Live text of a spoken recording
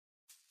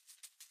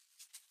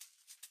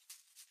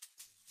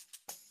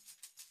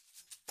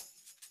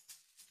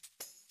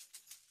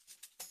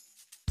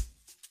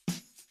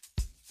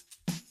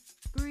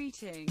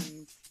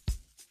Greetings.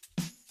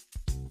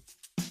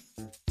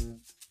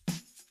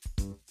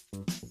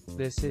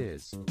 This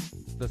is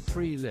the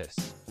Three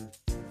List.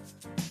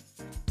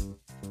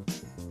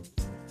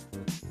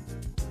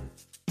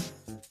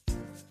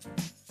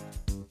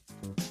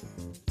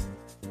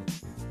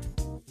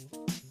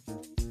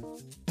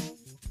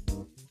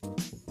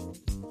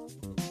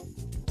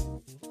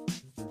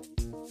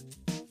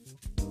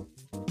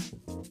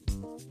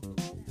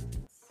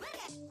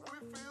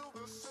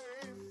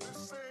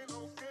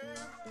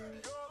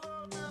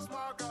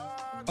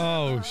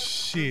 Oh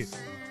shit.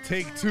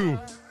 Take two.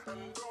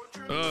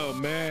 Oh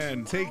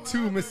man. Take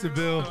two, Mr.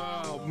 Bill.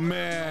 Oh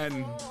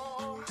man.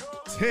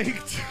 Take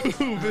two,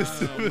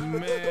 Mr. Oh Bill.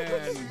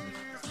 man.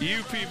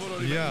 You people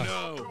don't even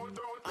know.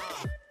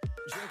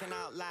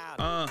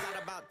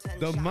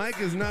 The mic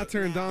is not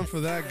turned on for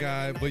that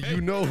guy, but you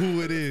know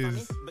who it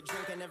is.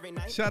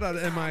 Shout out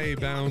to MIA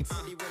Bounce.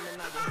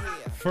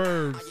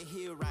 Ferbs.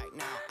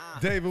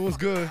 David, what's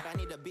good?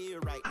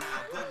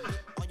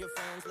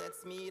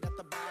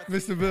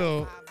 Mr.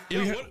 Bill.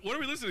 Yo, what are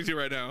we listening to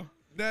right now?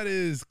 That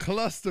is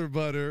Cluster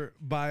Butter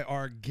by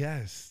our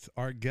guest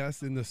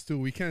in the stew.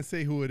 We can't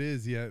say who it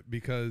is yet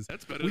because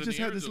we just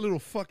had this little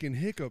fucking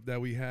hiccup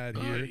that we had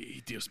here.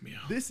 Ay, Dios mío.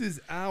 This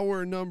is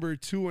hour number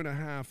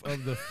 2.5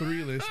 of the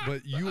Three List,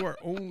 but you are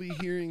only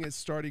hearing it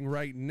starting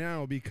right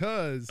now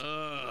because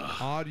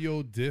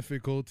audio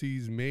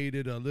difficulties made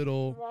it a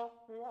little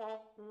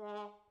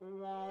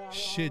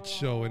shit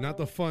show, and not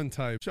the fun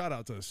type. Shout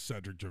out to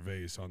Cedric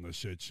Gervais on the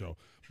shit show.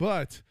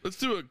 But let's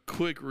do a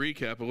quick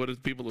recap of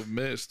what people have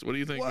missed. What do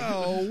you think?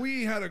 Well,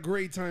 we had a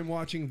great time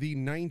watching the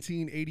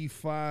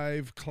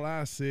 1985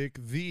 classic,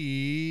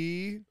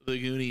 The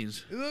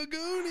Goonies. The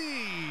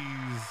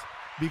Goonies,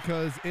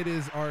 because it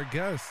is our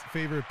guest's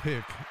favorite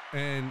pick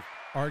and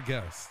our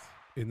guest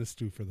in the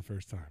stew for the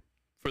first time.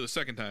 For the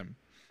second time.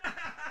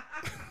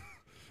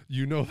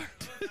 You know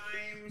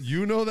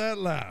that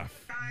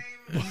laugh.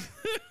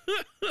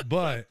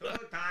 But I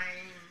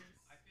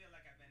feel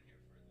like I've been here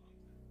for a long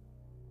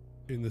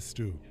time. In the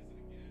stew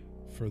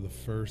for the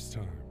first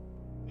time.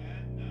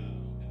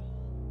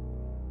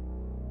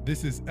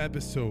 This is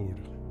episode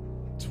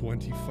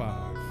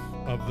 25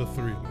 of the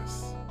Three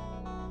List.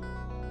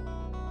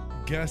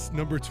 Guest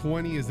number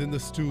 20 is in the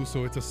stew,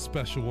 so it's a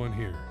special one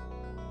here.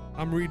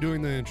 I'm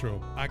redoing the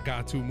intro. I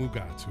got to,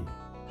 Mugatu.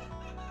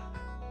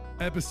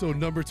 Episode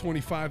number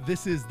 25.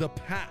 This is the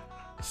Pat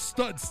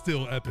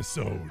Studstill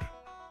episode.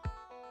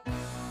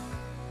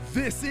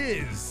 This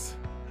is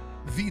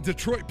the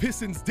Detroit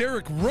Pistons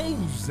Derrick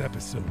Rose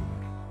episode.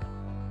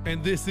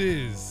 And this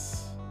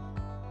is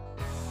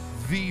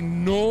the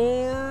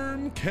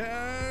Norm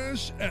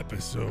Cash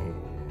episode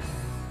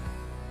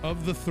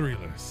of the Three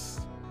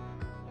List.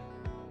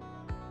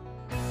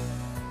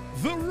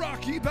 The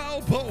Rocky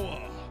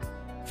Balboa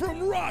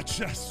from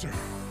Rochester.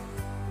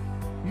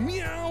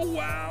 Meow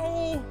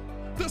Wow,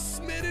 the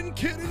Smitten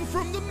Kitten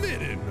from the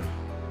Midden.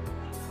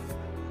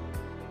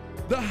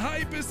 The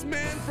hypest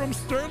man from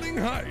Sterling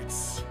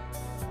Heights.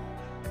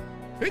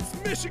 It's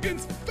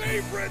Michigan's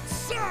favorite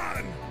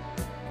son.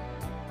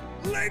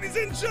 Ladies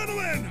and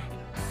gentlemen,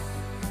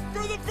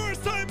 for the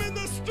first time in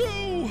the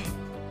stew,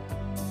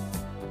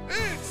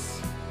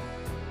 it's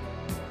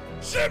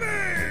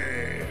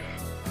Jimmy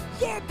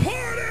the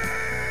Party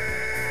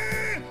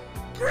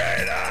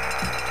Greeter!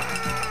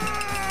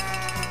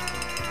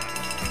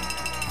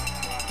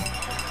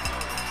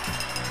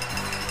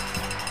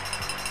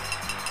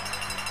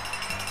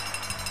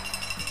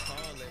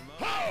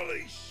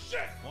 Holy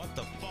shit! What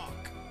the fuck?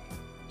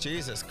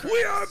 Jesus Christ.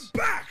 We are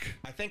back!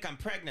 I think I'm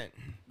pregnant.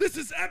 This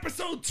is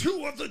episode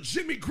 2 of the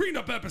Jimmy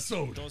Greenup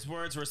episode. Those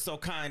words were so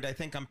kind. I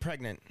think I'm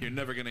pregnant. You're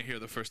never gonna hear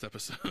the first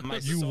episode. My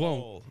You soul,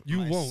 won't. You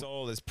my won't.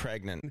 soul is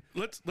pregnant.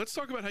 Let's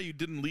talk about how you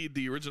didn't lead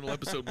the original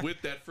episode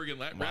with that friggin'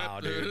 Wow,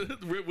 rap.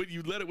 dude. When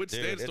you let it with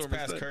Dude, Sandstorm. it's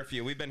past instead.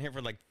 curfew. We've been here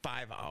for like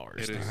 5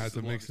 hours. It I is. had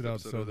to the mix it up.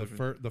 longest So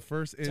episode the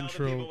first Tell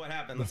intro. the people what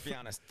happened. Let's be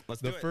honest.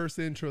 Let's do The it. first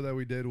intro that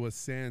we did was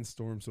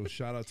Sandstorm, so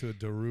shout out to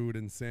Darude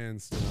and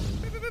Sandstorm.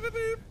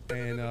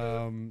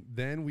 And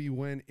then we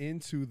went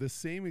into the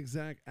same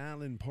exact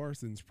Alan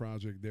Parsons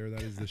project there.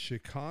 That is the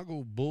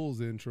Chicago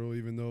Bulls intro,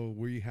 even though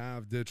we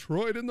have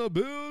Detroit in the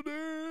building.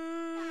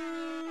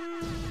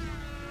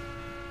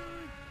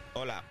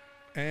 Hola.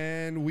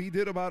 And we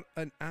did about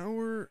an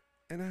hour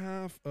and a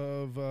half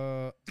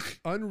of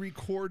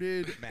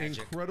unrecorded,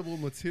 Magic. incredible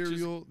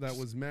material that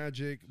was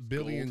magic.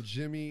 Billy gold. and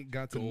Jimmy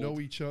got to Gold. know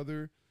each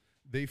other.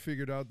 They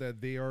figured out that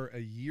they are a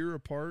year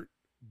apart,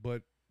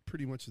 but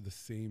pretty much the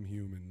same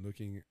human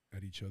looking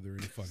at each other in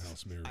a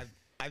funhouse mirror.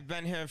 I've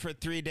been here for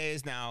 3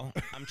 days now.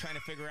 I'm trying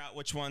to figure out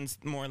which one's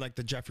more like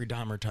the Jeffrey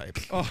Dahmer type.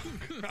 Oh,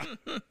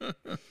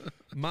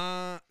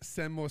 Ma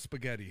Semo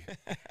Spaghetti.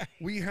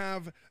 We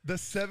have the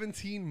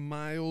 17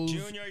 miles.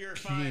 Junior, you're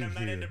fine. I'm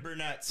not here. into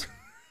brunettes.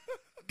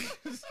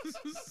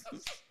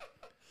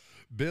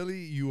 Billy,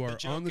 you are The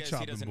joke on the is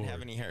chopping he doesn't board.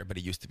 have any hair, but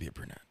he used to be a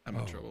brunette. I'm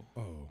in trouble.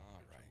 Oh, All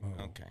right.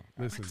 oh. Okay.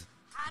 Listen.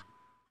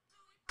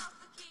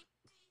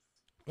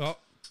 Oh,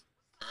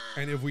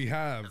 and if we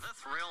have The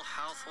Thrill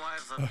House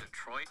Housewives of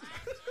Detroit.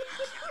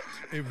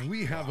 If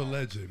we have a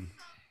legend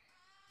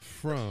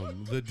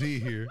from the D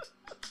here,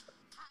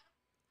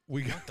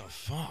 we got What the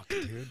fuck,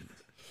 dude?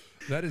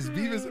 that is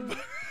Beavis and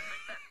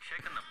Chick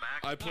in the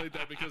back. I played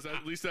that because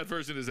at least that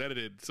version is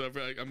edited. So I'm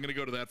going to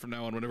go to that from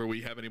now on whenever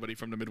we have anybody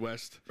from the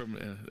Midwest.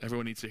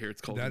 Everyone needs to hear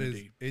it's cold that in is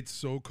the D. it's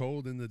so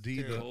cold in the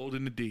D. Cold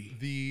in the D.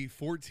 The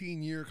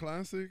 14-year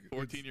classic.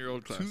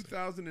 14-year-old classic.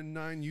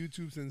 2009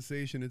 YouTube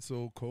sensation. It's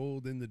so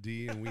cold in the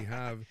D, and we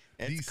have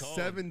the It's cold.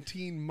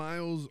 17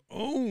 miles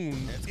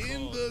owned It's in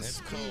cold. the It's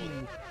school.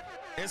 cold.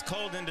 It's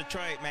cold in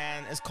Detroit,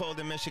 man. It's cold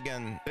in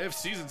Michigan. They have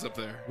seasons up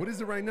there. What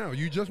is it right now?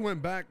 You just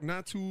went back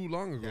not too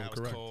long ago, Yeah, it was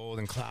correct? cold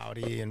and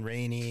cloudy and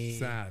rainy.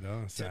 Sad,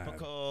 huh? Sad.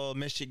 Typical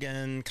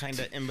Michigan, kind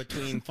of in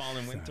between fall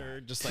and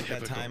winter, just like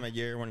that time of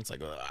year when it's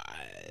like,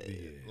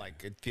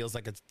 like it feels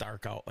like it's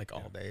dark out like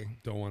all day.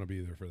 Don't want to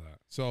be there for that.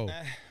 So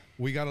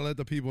we got to let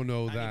the people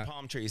know I that need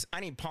palm trees. I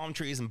need palm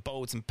trees and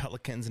boats and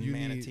pelicans and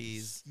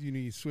manatees. You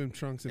need swim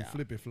trunks and Yeah.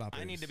 flippy floppers.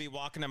 I need to be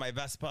walking to my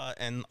Vespa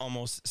and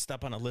almost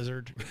step on a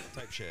lizard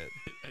type shit.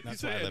 You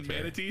That's why I said live here.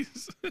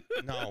 manatees?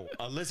 No,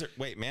 a lizard.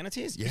 Wait,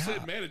 manatees? Yeah. You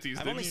said manatees,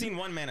 I've didn't only you? seen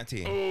one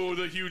manatee. Oh,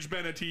 the huge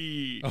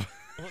manatee.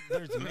 Well,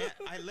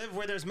 I live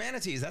where there's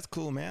manatees. That's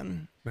cool,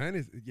 man.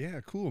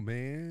 Cool,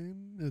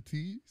 man.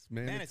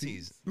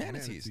 Manatees.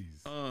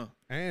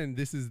 And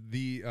this is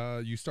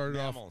the you started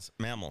off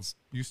Mammals.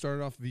 you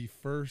started off the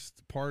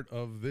first part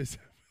of this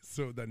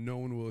episode that no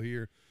one will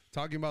hear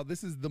talking about.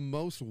 This is the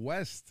most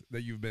west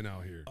that you've been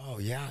out here. Oh,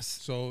 yes.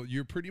 So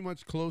you're pretty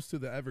much close to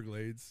the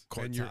Everglades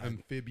and your Courtside.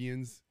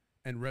 amphibians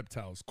and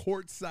reptiles.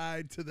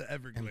 Courtside to the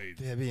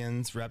Everglades.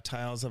 Amphibians,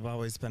 reptiles. I've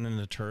always been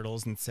into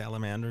turtles and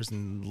salamanders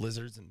and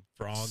lizards and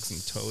frogs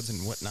and toads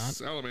and whatnot.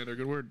 Salamander,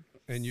 good word.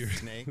 And you're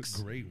Snakes.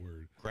 great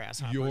word.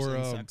 Grasshoppers, Your,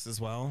 insects as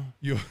well.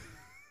 Your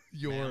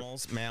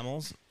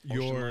Mammals,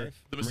 your- ocean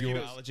life, the marine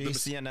mosquitoes- biology, the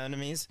sea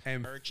anemones,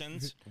 and-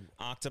 urchins,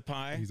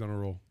 octopi, he's on a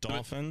roll.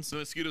 dolphins. The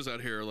mosquitoes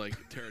out here are like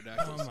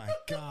pterodactyls. Oh my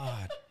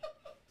god!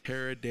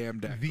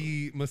 Pterodactyls.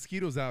 The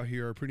mosquitoes out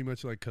here are pretty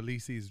much like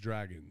Khaleesi's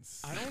dragons.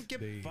 I don't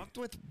get They- fucked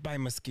with by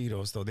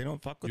mosquitoes though. They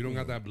don't fuck with You don't me.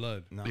 got that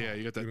blood. No. Yeah,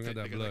 you got that, You don't got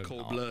they that got that blood.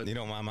 cold No, blood. You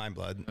don't want my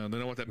blood. No, they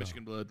don't want that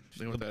Michigan blood.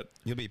 They want that.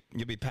 You'll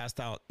be passed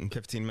out in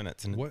 15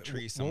 minutes in a What,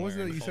 tree what somewhere. was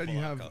in it? You full said you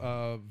have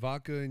vodka.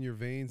 vodka in your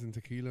veins and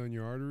tequila in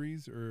your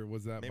arteries, or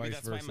was that Maybe vice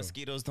that's versa? why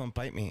mosquitoes don't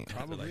bite me.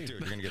 Probably. Like, dude,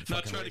 you're gonna get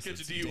Not fucking trying to catch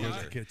wasted. a You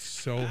DUI. just get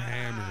so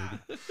hammered.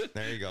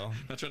 There you go.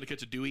 Not trying to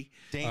catch a Dewey.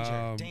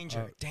 Danger,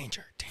 danger,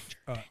 danger.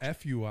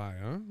 FUI,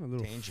 huh? A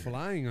little Danger.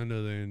 flying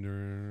under the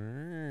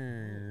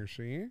under.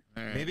 See?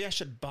 All right. Maybe I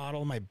should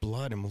bottle my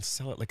blood and we'll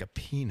sell it like a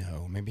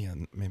Pinot. Maybe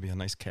a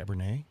nice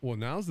Cabernet. Well,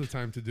 now's the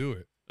time to do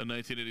it. A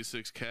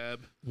 1986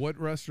 cab. What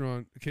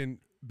restaurant can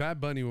Bad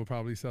Bunny will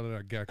probably sell it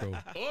at Gecko?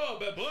 Oh,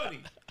 Bad Bunny.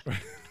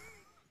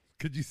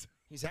 Could you?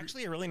 He's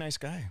actually a really nice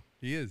guy.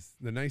 He is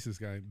the nicest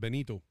guy.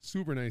 Benito,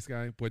 super nice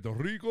guy. Puerto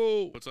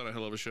Rico. What's on a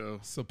hell of a show?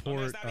 Support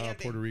 ¿Dónde está mi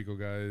gente? Puerto Rico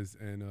guys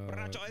and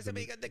Borracho, ese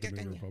bigote que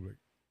Dominican caña. Republic.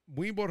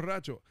 Muy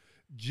borracho.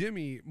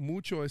 Jimmy,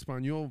 mucho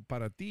español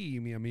para ti,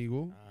 mi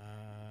amigo.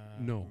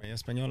 No. Mi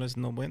español es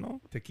no bueno.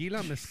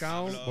 Tequila,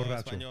 mezcal, Hablo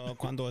borracho. español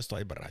cuando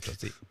estoy borracho,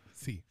 sí.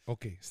 Sí,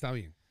 ok, está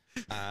bien.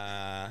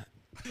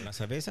 La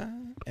cerveza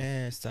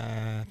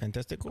está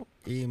fantástico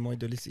y muy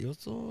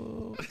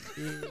delicioso.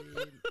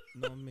 Y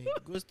no me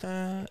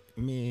gusta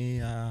mi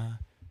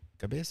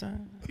cabeza.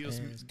 Dios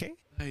mío. ¿Qué?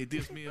 Hey,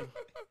 Dios mío.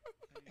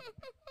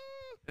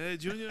 Hey,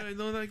 Junior, I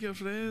don't like your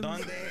friends.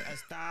 ¿Dónde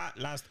está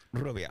las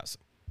rubias?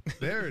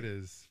 There it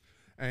is.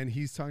 And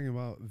he's talking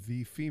about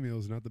the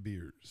females, not the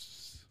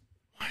beers.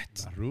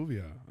 What? La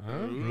rubia.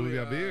 Huh?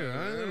 Rubia beer.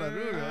 Huh? La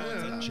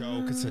rubia. It's a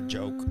joke. It's a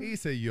joke.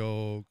 He's a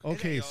yoke.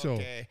 Okay, so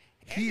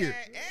here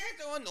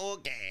Es un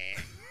okay.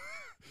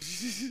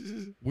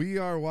 we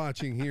are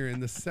watching here in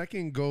the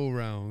second go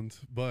round,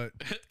 but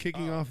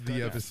kicking off the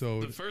The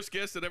episode, first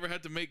guest that ever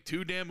had to make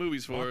two damn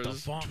movies for What the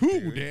us. fuck, two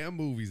dude? damn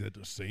movies at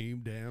the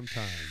same damn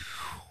time.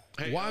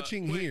 Hey,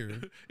 Watching wait,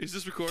 here. Is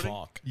this recording?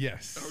 Fuck.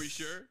 Yes. Are we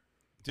sure?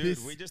 Dude,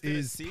 This we just did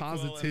is a sequel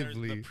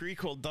positively- and the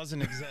prequel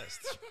doesn't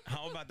exist.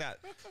 How about that?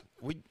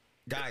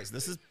 Guys,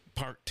 this is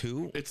part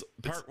 2. It's-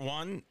 part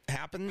 1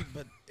 happened,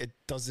 but it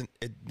doesn't.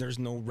 There's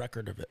no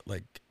record of it.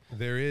 Like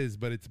There is,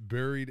 but it's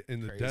buried in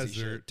the Crazy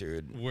desert, shit,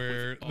 dude.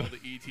 where All the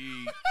ET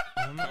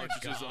oh my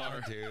cartridges god,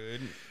 are.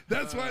 dude.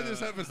 that's why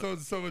this episode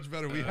is so much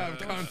better. We have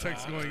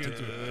context going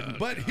into it.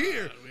 But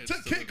here we had to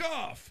so kick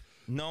off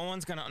No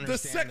one's gonna the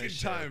understand second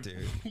this time shit,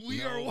 dude.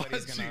 we are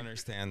Nobody's watching gonna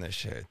understand this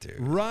shit, dude.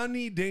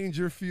 Rodney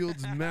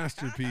Dangerfield's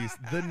masterpiece,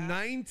 the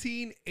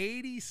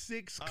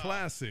 1986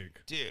 classic.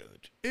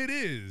 Dude, It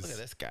is look at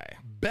this guy.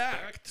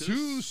 Back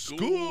to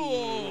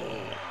School.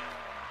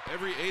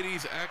 Every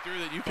 80s actor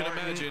that you can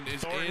imagine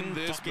is in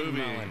this fucking movie.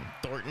 Mellon.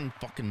 Thornton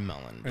fucking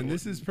Mellon. And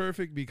this is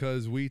perfect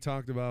because we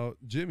talked about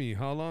Jimmy.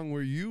 How long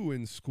were you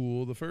in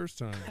school the first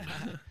time?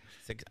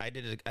 I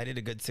did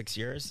a good 6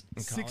 years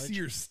in college.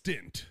 6-year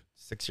stint.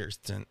 6 years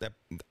stint.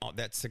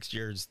 That 6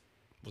 years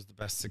was the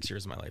best 6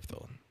 years of my life,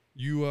 though.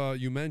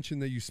 You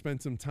mentioned that you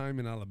spent some time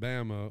in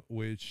Alabama,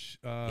 which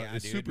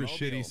is dude, super Mobile.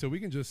 shitty. So we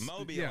can just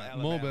Mobile,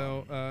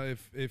 Alabama. Mobile.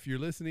 If you're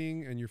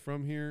listening and you're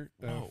from here,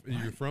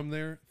 if you're from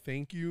there,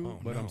 thank you,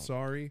 but I'm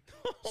sorry.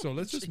 So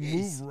let's just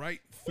move right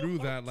through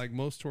that, like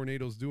most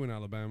tornadoes do in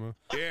Alabama,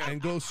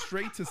 and go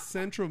straight to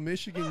Central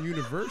Michigan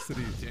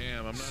University. Damn,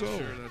 I'm not So-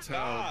 sure that's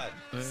how.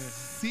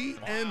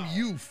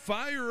 CMU,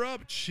 fire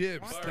up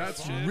chips.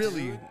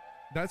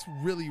 That's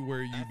really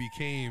where you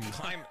became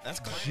That's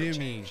climate Jimmy.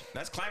 change.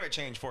 That's climate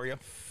change for you.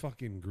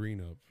 fucking green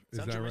up. Is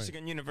Central that right?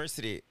 Michigan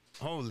University.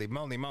 Holy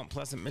moly, Mount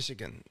Pleasant,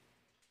 Michigan.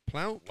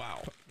 Plout?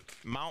 Wow.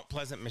 Mount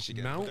Pleasant,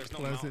 Michigan. Mount There's no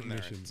Pleasant, mountain there.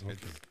 Michigan.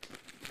 Okay.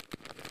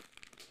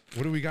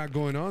 What do we got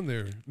going on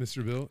there,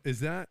 Mr. Bill? Is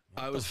that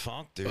What the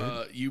fuck, dude?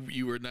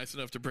 You were nice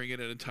enough to bring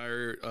in an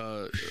entire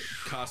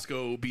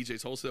Costco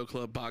BJ's Wholesale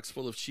Club box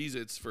full of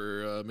Cheez-Its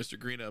for Mr.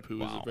 Greenup,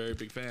 who is a very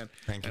big fan.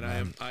 Thank you, and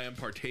man. I am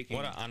partaking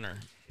What an honor.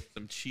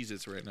 some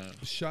Cheez-Its right now.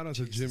 shout out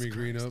to Jimmy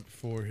Greenup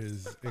for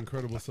his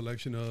incredible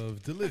selection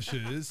of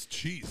delicious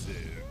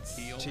Cheez-Its.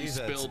 He only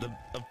Jesus, spilled the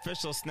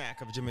official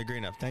snack of Jimmy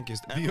Greenup. Thank you.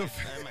 The And my,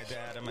 offi- and my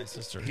dad and my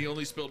sister. he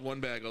only spilled one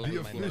bag all The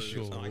over my mother.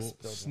 official I spilled one.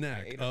 I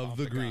snack ate it of off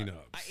the god- Greenups.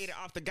 I ate it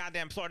off the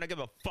goddamn floor. And I give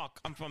a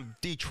fuck. I'm from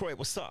Detroit.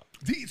 What's up?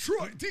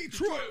 Detroit.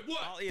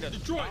 What? I'll eat a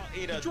Detroit, I'll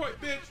eat a-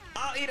 Detroit, bitch.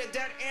 I'll eat a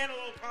dead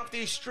antelope off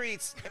these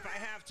streets if I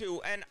have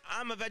to, and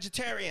I'm a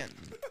vegetarian.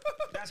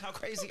 That's how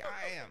crazy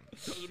I am.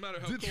 Doesn't matter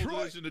how cold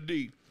Detroit. it is in the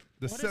D.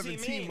 The What does he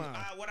 17 mean? mile.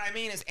 What I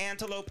mean is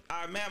antelope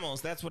are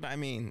mammals. That's what I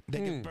mean. They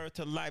give birth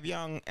to live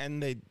young,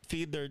 and they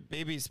feed their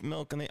babies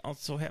milk, and they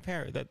also have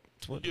hair. That's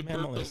what Give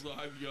mammal birth is. to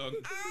live young.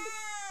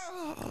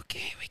 Oh,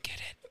 okay, we get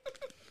it.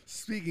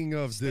 Speaking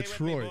of Stay with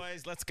Detroit, me,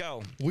 boys. Let's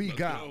go. we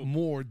got go.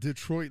 more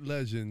Detroit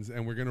legends,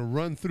 and we're gonna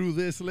run through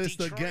this list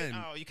Detroit? again.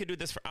 Oh, you could do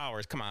this for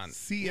hours. Come on.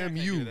 CMU, You're not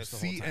gonna do this the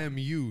whole time.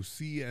 CMU,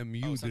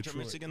 Oh, Central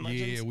Detroit. Michigan yeah,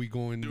 legends? we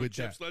going Doing with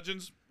Chips that.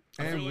 Legends?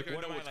 I And feel like I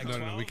What know am I, what's like No,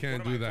 coming. no, 12? we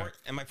can't What am do I, that.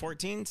 Am I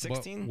 14, But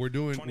 16? we're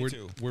doing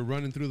 22. we're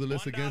running through the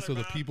list again, so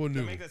the $1 people to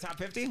knew. make the top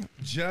 50?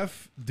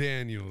 Jeff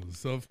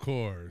Daniels, of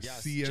course,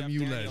 Yes, CMU Jeff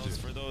Daniels, legend.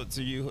 For those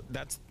of you,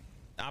 that's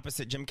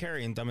opposite Jim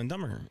Carrey in Dumb and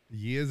Dumber.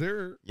 Yes,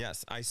 sir.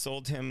 Yes, I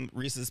sold him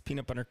Reese's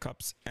peanut butter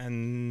cups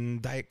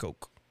and Diet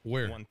Coke.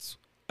 Where? Once.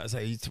 As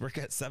I used to work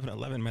at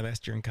 7-Eleven my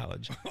last year in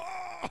college.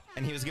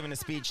 And he was giving a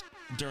speech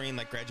during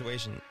like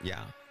graduation.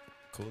 Yeah.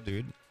 Cool,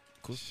 dude.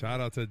 Cool. Shout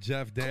out to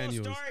Jeff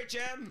Daniels. Cool story,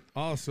 Jim.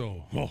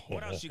 Also,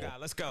 What else you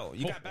got? Let's go.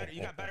 You got better.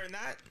 You got better than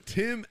that?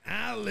 Tim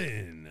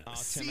Allen, Oh,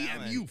 Tim CMU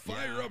Allen.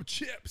 Fire Yeah. Up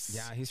Chips.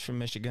 Yeah, he's from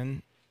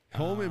Michigan.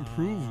 Home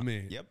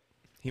Improvement. Yep.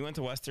 He went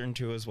to Western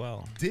too as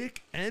well.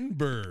 Dick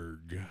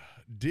Enberg.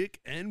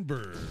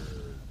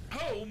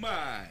 Oh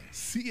my!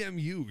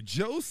 CMU.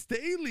 Joe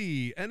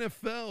Staley,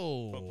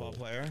 NFL. Football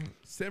player.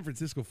 San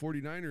Francisco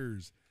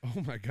 49ers.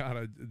 Oh my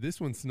God,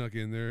 this one snuck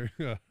in there.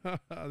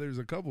 There's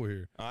a couple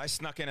here. Oh, I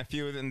snuck in a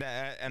few in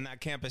that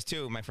campus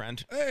too, my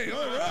friend. Hey,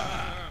 all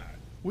right.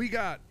 We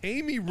got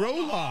Amy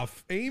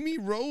Roloff. Amy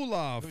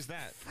Roloff. Who's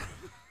that?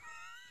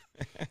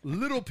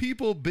 Little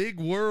People, Big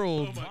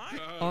World Oh my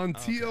God. on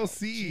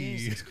TLC.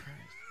 Jesus Christ.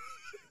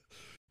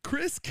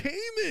 Chris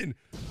Kaman.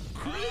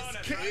 Chris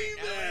That's right.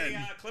 Kaman.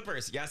 LA,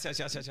 Clippers. Yes.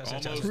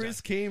 Almost.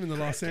 Chris Kaman, the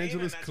Los Kaman,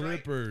 Angeles that's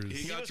right. Clippers. He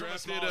He got was from a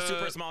drafted, small,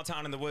 super small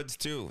town in the woods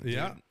too. dude.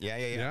 Yeah.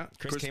 Yeah.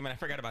 Chris Chris- Kaman, I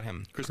forgot about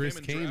him. Chris Chris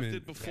Kaman. Kaman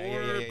drafted before.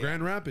 Yeah.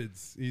 Grand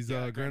Rapids. He's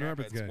a Grand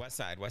Rapids guy. West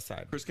Side.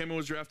 Chris Kaman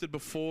was drafted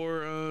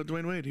before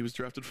Dwayne Wade. He was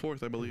drafted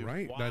 4th, I believe.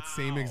 Right. That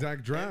same Wow.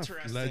 exact draft.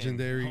 Interesting.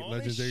 Legendary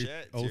Holy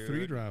shit, 03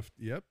 dude. draft.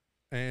 Yep.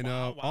 And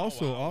Wow,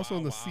 also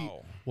in the wow. seat.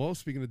 Well,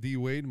 speaking of D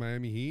Wade,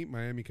 Miami Heat,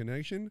 Miami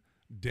Connection,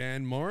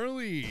 Dan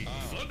Marley.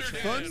 Thunder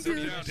Dan. Thunder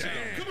Dan.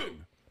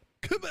 Dan.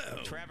 Come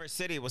on. Traverse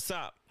City. What's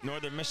up?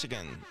 Northern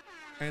Michigan.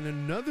 And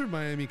another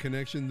Miami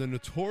connection, the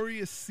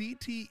notorious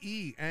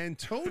CTE,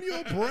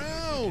 Antonio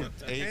Brown.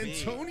 AB.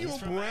 Antonio He's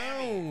from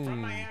Brown. Miami.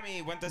 From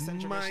Miami. Went to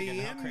Central Michigan.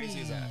 How crazy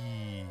is that?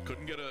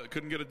 Couldn't get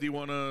a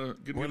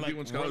D1 We're like,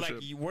 D1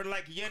 scholarship. we're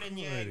like yin and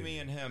yang, me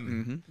and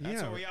him.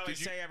 That's Yeah. what we always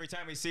Did you- say every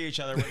time we see each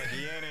other. We're like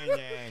yin and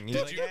yang. He's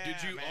like, yeah,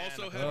 Did you man.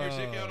 also have your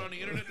dick out on the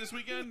internet this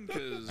weekend?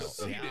 Because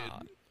he Yeah.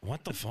 did.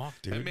 What the fuck,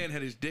 dude? That man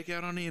had his dick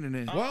out on the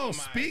internet. Well, my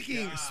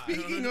speaking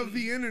God. of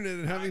the internet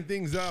and having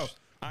things out,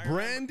 I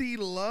Brandy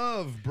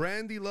Love,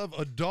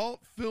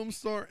 adult film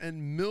star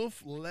and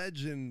MILF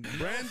legend.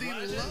 Brandy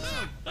legend?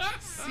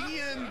 Love,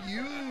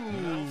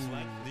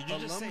 CMU. Did you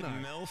just say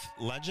alumni. MILF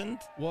legend?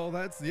 Well,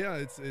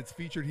 it's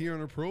featured here on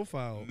her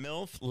profile.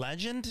 MILF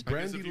legend?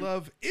 Brandy if you-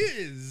 Love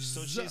is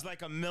So she's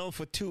like a MILF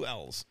with 2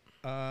 L's.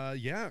 yeah,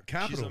 She's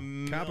capital, a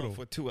MILF capital.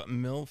 with 2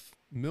 MILF.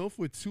 MILF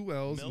with 2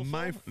 L's. Milfo?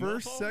 My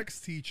first Milfo? sex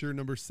teacher,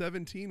 number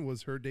 17,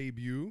 was her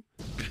debut.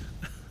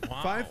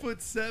 Wow.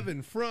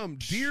 5'7" from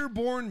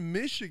Dearborn,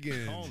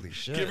 Michigan. Holy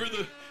shit. Give her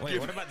the Wait,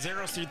 give, what about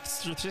 0 through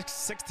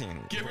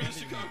 16? give her the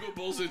Chicago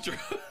Bulls intro.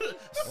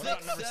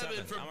 about number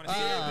 7? from I wanna see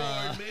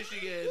Dearborn,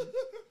 Michigan.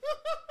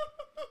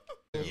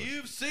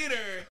 You've seen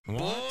her, What?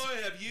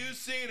 boy. Have you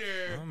seen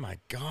her? Oh my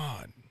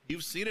God.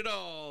 You've seen it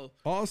all.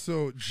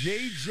 Also,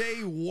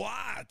 J.J.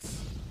 Watt.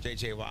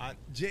 J.J. Watt.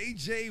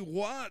 J.J.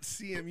 Watt,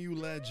 CMU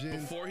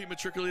legend. Before he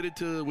matriculated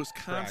to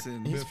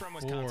Wisconsin. He's from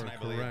Wisconsin, I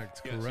believe.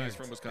 Correct, Yes, correct. he's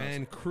from Wisconsin.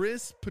 And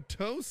Chris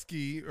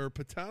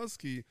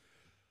Patowski,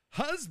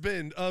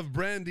 husband of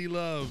Brandy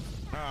Love,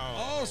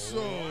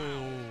 also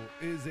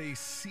is a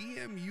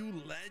CMU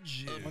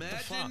legend.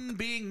 Imagine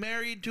being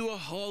married to a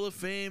Hall of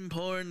Fame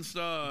porn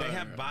star. They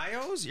have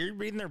bios? You're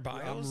reading their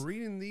bios? I'm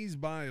reading these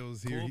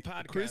bios here. Cool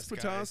podcast, Chris guys.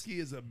 Patowski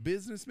is a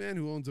businessman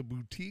who owns a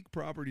boutique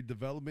property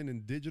development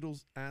and digital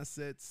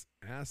assets.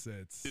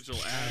 Digital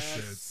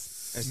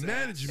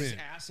Management. Is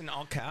ass in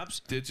all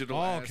caps? Digital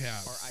All ass-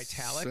 caps. Or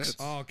italics?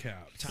 Sets. All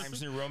caps.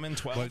 Times New Roman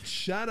 12. But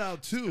shout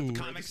out to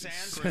Comic Sans.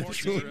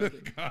 Central,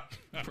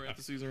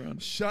 Parentheses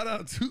around. shout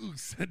out to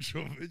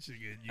Central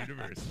Michigan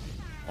University.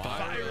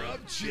 Fire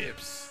up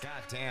chips. God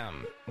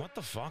damn. What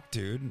the fuck,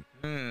 dude?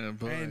 Yeah,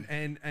 boy.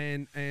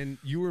 And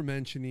you were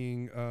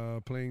mentioning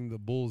playing the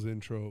Bulls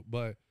intro,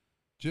 but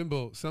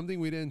Jimbo, something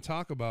we didn't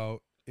talk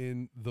about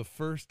in the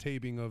first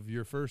taping of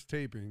your first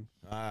taping.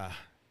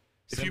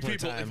 If you Simpler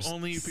people, times. if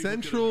only you people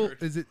Central, could have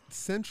heard. is it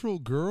Central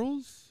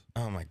Girls?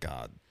 Oh my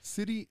God.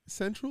 City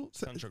Central?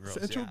 Central Girls.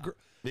 Central yeah. Gir-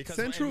 Because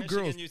Central in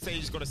Michigan, Girls. you say you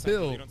just go to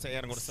Central. Bill, You don't say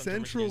I don't go to Central.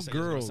 Central Michigan, you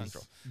say you Girls. just go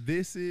to Central.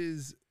 This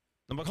is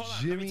No, but hold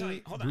on, let me tell Jimmy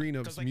you, hold on,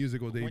 Greenup's 'cause, like,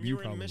 musical when debut, you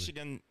were in probably.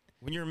 Michigan,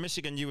 when you're in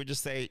Michigan, you would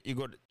just say you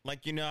go to,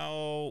 like, you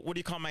know, what do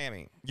you call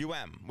Miami?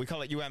 UM. We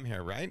call it UM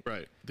here, right?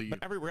 Right. But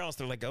everywhere else,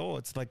 they're like, oh,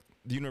 it's like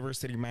the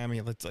University of Miami.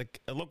 It's like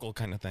a local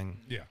kind of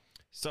thing. yeah.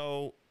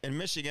 So in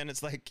Michigan,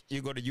 it's like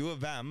you go to U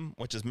of M,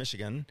 which is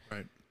Michigan,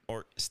 Right.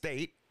 or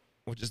State,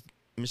 which is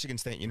Michigan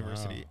State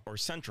University, or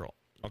Central.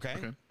 Okay?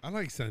 Okay. I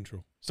like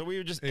Central. So we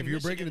would just If in you're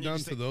Michigan, breaking it you down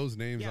just to say- those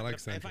names, yeah, I like but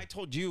if Central. I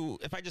told you,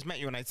 if I just met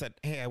you and I said,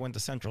 hey, I went to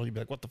Central, you'd be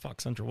like, what the fuck,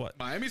 Central what?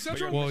 Miami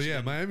Central? Well, yeah,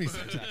 Miami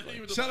Central.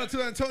 Shout out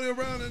to Antonio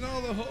Brown and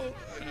all the whole.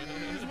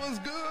 What's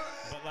good?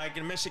 But like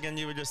in Michigan,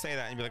 you would just say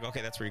that and you'd be like,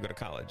 okay, that's where you go to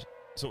college.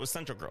 So it was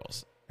Central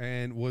Girls.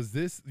 And was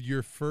this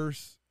your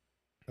first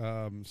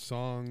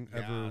song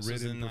ever Yeah, this was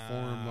written, in,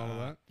 performed, all of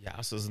that? Yeah,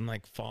 this was in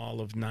like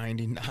fall of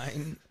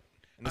 '99.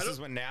 And this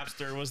is when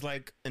Napster was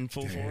like in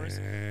full force.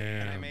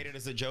 And I made it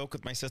as a joke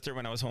with my sister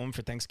when I was home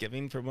for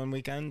Thanksgiving for one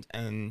weekend.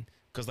 And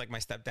because like my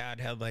stepdad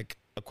had like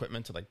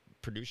equipment to like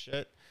produce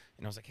shit.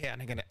 And I was like, hey,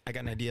 I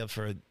got an idea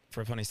for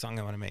a funny song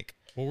I want to make.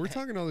 Well, we're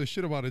talking all this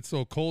shit about It's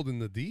So Cold in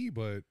the D,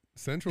 but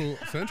Central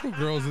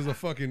Girls is a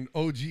fucking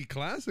OG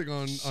classic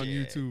on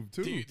YouTube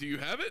too. Do you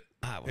have it?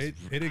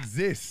 It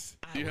exists.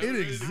 you have It it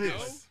ready to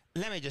exists.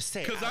 Let me just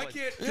say, 'Cause I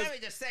can't- 'cause- Let me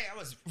just say, I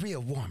was real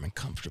warm and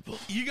comfortable.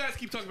 You guys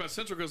keep talking about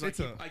Central Girls.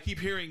 I keep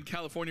hearing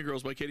California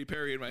Girls by Katy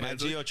Perry in my My head.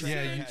 Geo Train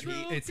Yeah, had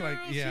me. it's like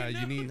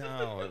you need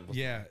No, it wasn't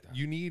yeah like that.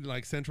 you need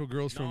like Central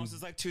Girls No, from this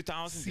is like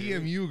 2000.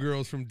 dude. CMU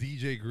Girls from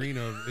DJ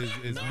Greenup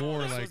is No,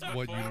 more this like was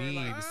what you before, need.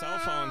 like, cell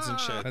phones and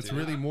shit. That's dude.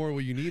 really more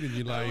what you need in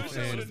your life. wish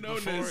I would've And known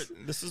Before, this.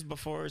 this is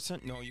before.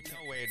 No, you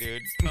no way,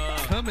 dude.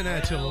 coming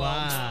at you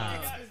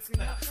live.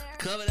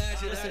 Coming at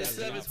you, this is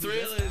 7th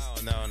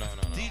Thrillist. No.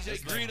 DJ This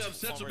is Greenup, like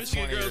Central over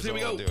Michigan 20 Girls. years Here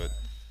we old, go. dude.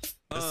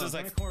 This is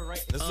like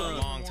this is a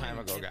long time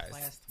ago,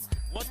 guys.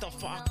 What the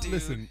fuck, dude?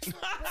 Listen,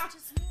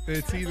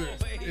 it's either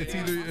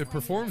it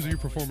performs or you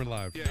perform it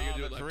live. Yeah,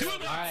 you do it live. Do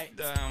it live. All right.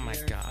 Oh my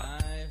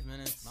god. 5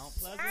 minutes. Mount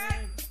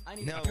Pleasant. I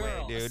need No a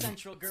girl, way, dude. a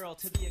central girl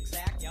to be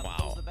exact. Y'all Wow.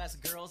 those the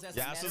best girls. As a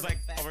Yeah, this matter was of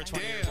like fact, over I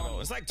 20 need years one ago. It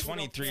was like who don't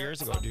 23 care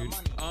years ago, about the dude.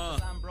 money.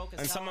 'Cause I'm broke as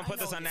And hell, someone I put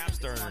this know on this is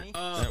Napster. funny. It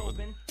was-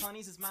 Open,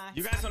 honey's is my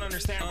You guys don't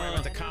understand where I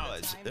went to Better the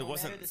college. time, It no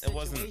wasn't. matter the It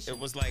wasn't. situation. It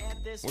was like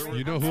Add this we right were.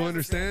 You know who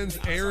understands?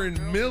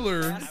 Aaron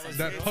Miller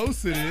that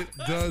posted it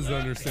does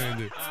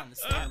understand it. on the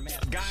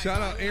Stairmaster. Guys,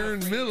 Shout out Aaron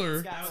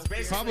Miller,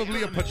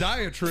 probably a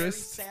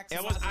podiatrist.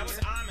 I was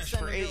Amish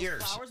for 8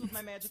 years.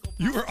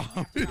 You were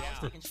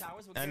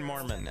Amish. And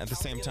Mormon at the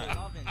same time.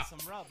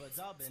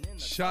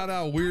 Shout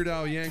out Weird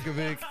Al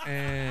Yankovic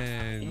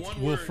and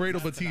One word,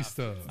 Wilfredo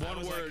Batista. I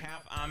was like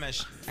half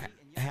Amish,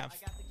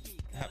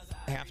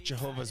 half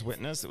Jehovah's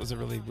Witness. It was a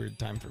really weird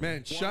time for me.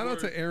 Man, shout out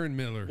to word. Aaron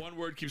Miller. One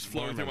word keeps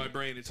flowing through my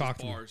brain. It's Talk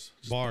just to me. bars.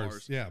 Just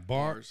Bars. Yeah,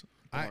 bars.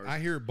 Bars. I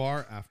hear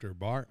bar after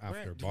bar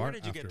after bar Where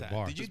did you after get that?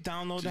 bar. Did you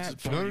download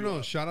just that?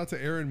 No. Shout out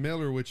to Aaron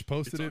Miller, which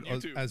posted It's it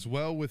on YouTube. as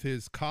well with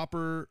his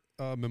Copper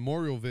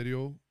memorial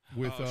video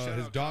with Oh, shout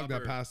his out dog that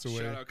Copper. passed away.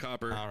 Shout out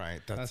Copper. All right,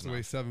 that's Passed away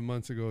enough. 7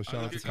 months ago. Shout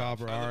out Look to at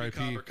Copper, I look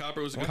at R.I.P. Copper.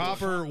 Copper was a good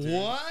Copper boy.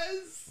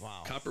 was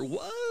Wow. Copper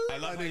was. I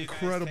love an how you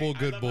guys incredible take-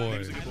 good I love how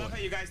boy. you- I love how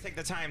you guys take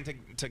the time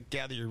to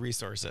gather your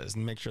resources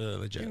and make sure they're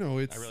legit. You know,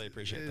 it's I really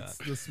appreciate it's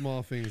that. the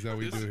small things that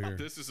we do here.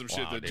 This is some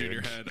shit Wow, that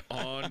Junior dude. had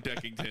on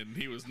Deckington.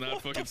 He was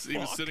not fucking. He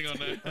was sitting on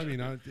that. I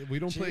mean, we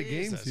don't play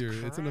games Jesus here.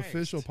 It's an Christ.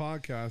 official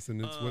podcast,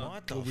 and it's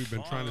What the what we've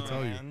been trying to fuck,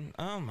 tell you. man?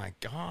 Oh my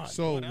god.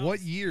 So, what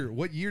else? year?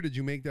 What year did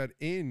you make that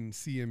in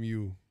CMU?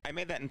 I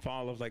made that in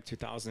fall of like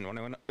 2000 when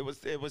I went. It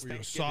was Were you a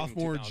Thanksgiving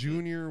sophomore, 2000.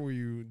 junior? Were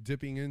you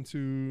dipping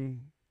into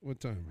what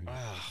time?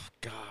 Oh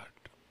god.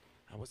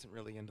 I wasn't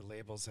really into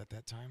labels at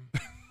that time.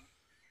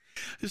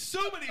 There's so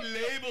many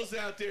labels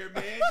out there,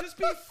 man. Just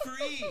be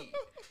free.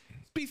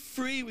 be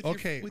free with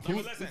Okay, your. With who-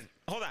 your Listen,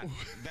 hold on.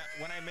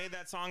 When I made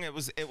that song, it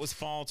was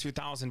fall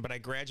 2000, but I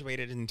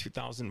graduated in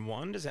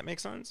 2001. Does that make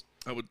sense?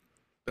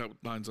 That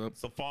lines up.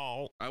 So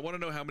fall. I want to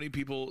know how many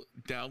people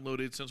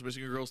downloaded Sons of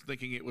Michigan Girls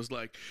thinking it was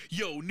like,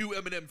 yo, new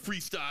Eminem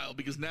freestyle,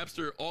 because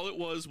Napster, all it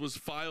was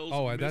files.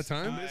 Oh, at that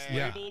time?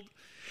 Yeah. mislabeled.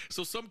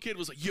 So some kid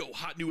was like, yo,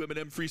 hot new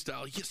Eminem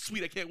freestyle. Yes,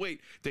 sweet, I can't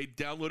wait. They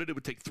downloaded it. It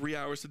would take 3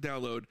 hours to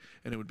download,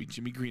 and it would be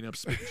Jimmy Greenup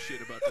spitting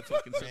shit about the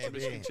fucking Sons of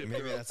Michigan chip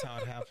Maybe girl. that's how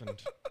it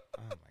happened.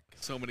 Oh, my God.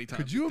 So many times.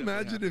 Could you it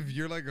definitely imagine if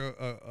you're like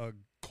a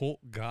cult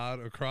god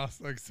across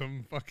like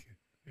some fucking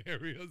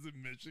areas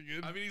in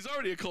Michigan? I mean, he's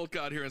already a cult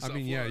god here in South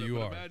mean, yeah, Florida. you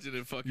but are. Imagine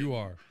if fucking. You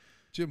are.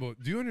 Jimbo,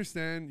 do you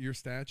understand your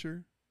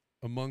stature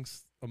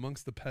amongst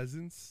the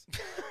peasants?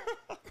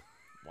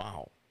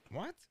 Wow.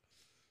 What?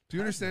 Do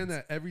you understand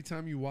that every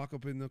time you walk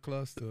up in the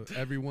cluster,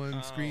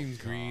 everyone screams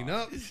green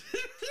up?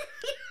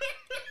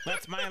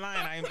 That's my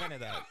line. I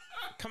invented that.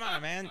 Come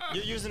on, man.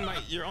 You're using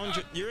you're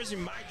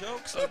using my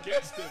jokes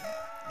against him.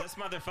 This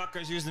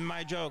motherfucker's using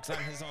my jokes on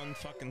his own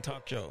fucking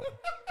talk show.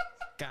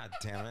 God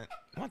damn it.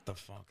 What the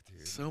fuck,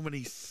 dude? So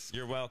many.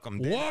 You're welcome.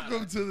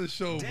 Welcome to the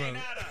show, Day brother.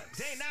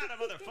 nada,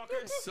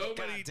 motherfucker. So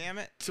God many. damn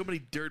it. So many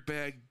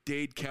dirtbag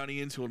Dade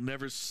Countyans who will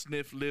never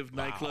sniff, live,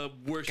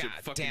 nightclub, worship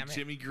God fucking damn it.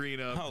 Jimmy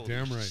Greenup. Holy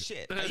Damn right.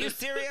 shit. Are you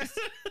serious?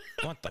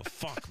 What the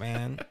fuck,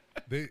 man?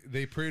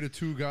 They pray to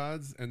two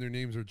gods, and their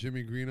names are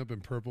Jimmy Greenup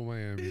and Purple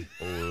Miami.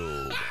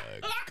 Oh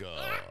my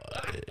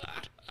God.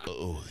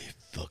 Holy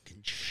fucking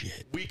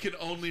shit. We can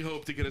only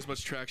hope to get as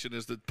much traction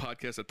as the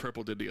podcast that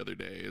Purple did the other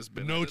day. Has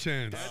been No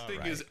chance. That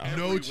thing All is right.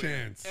 No everywhere.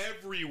 chance.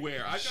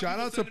 Everywhere. I've got Shout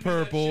people out to sending me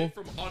that Purple. shit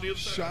from on the other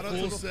side Shout of out the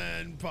to world.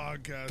 Send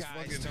podcast. Guys,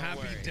 fucking don't happy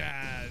worry.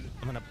 dad.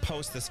 I'm gonna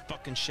post this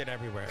fucking shit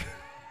everywhere.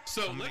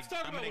 So let's talk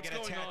I'm about gonna what's get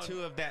a going tattoo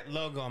on. of that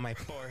logo on my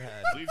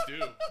forehead. Please do.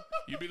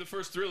 You'd be the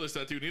first Thrillist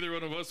tattoo. Neither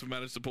one of us have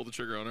managed to pull the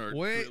trigger on our.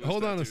 Wait, Thrillist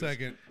hold on a tattoos.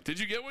 second. Did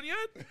you get one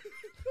yet?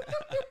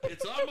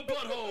 It's on my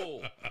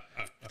butthole.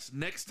 It's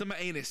next to my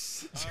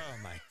anus. Oh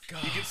my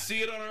God. You can see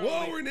it on our. Whoa,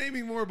 Only- we're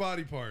naming more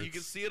body parts. You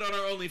can see it on our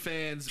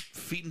OnlyFans.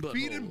 Feet and buttholes.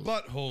 Feet and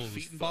buttholes.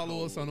 Feet and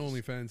Follow us on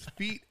buttholes. OnlyFans.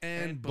 Feet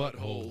and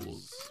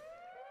buttholes.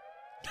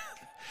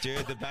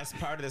 Dude, the best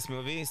part of this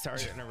movie, sorry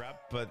to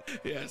interrupt, but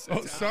Yes.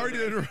 Oh, sorry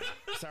to interrupt.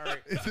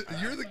 sorry.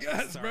 You're the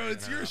guest, Sorry bro. to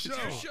It's your interrupt. show.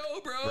 It's your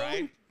show, bro.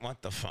 Right? What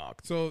the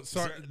fuck? So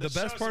sorry. Zer- The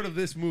show best part should of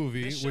be- this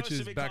movie, This show which is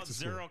should be back called to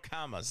school. Zero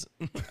Commas.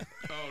 Oh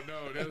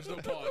no, there's no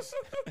pause.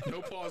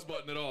 No pause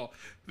button at all.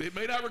 They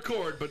may not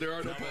record, but there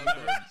are no pause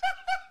buttons.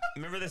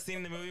 Remember the scene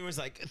in the movie was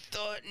like,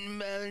 Thornton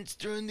Melon's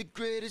during the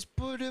greatest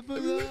part of my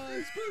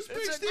life. It's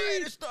the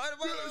greatest part of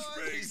my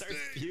life. He starts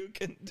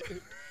puking,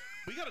 dude.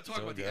 We got to talk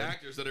So about good. the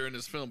actors that are in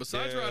this film.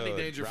 Besides Dude, Rodney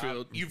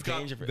Dangerfield, you've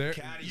got There-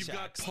 you've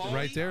got Caddyshack. Paul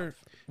Right there,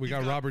 we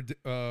got got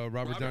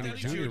Robert Downey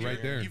Jr.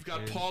 right there. You've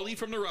got Paulie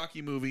from the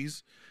Rocky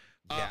movies.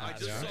 Yeah, I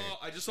just that's saw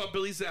I just saw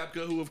Billy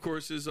Zabka, who of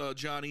course is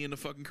Johnny in the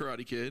fucking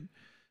Karate Kid.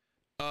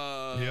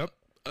 Yep.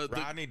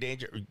 Rodney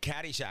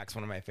Caddyshack's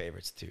one of my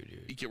favorites too,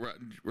 dude.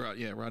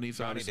 Rodney's Rodney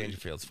obviously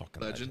Dangerfield's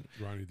fucking legend.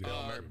 Ronnie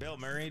Dio. Bill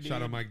Murray, dude.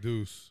 Shout out Mike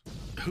Deuce.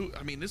 Who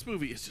I mean, this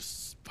movie is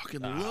just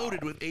fucking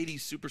loaded with '80s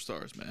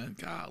superstars, man.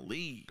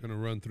 Golly. Gonna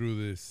run through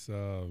this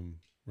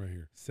right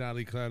here.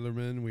 Sally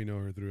Kladlerman, we know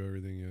her through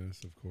everything.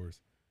 Yes, of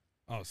course.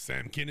 Oh,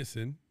 Sam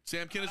Kinison.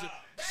 Sam Kinison.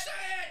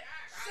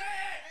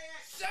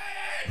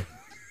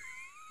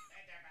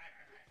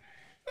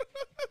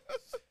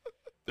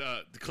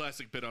 The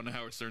classic bit on the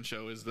Howard Stern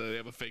show is that they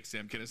have a fake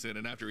Sam Kinison,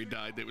 and after he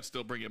died, they would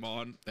still bring him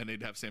on, and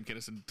they'd have Sam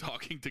Kinison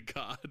talking to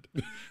God,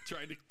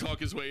 trying to talk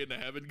his way into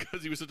heaven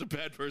because he was such a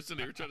bad person.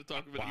 They were trying to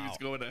talk him, and he was Wow.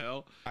 going to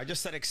hell. I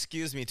just said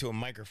excuse me to a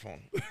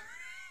microphone.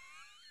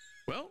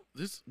 Well,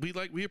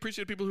 we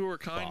appreciate people who are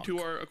kind to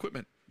our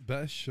equipment.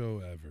 Best show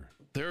ever.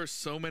 There are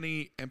so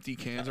many empty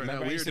cans right now.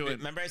 Remember I We are used to doing.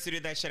 remember I used to do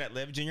that shit at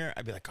Live Junior?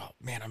 I'd be like, oh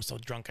man, I'm so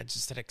drunk. I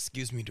just said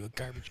excuse me to a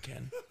garbage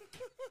can.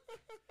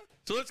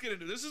 So let's get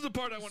into this. Is the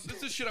part I want.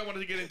 This is shit I wanted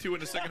to get into in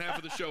the second half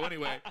of the show.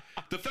 Anyway,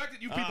 the fact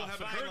that you people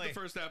haven't heard finally. the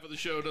first half of the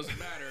show doesn't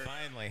matter.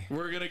 Finally.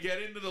 We're gonna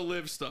get into the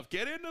live stuff.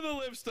 Get into the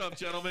live stuff,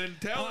 gentlemen.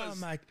 Tell Oh us.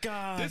 my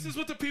God. This is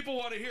what the people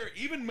want to hear.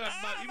 Even my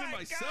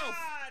myself.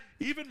 God.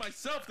 Even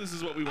myself. This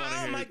is what we want to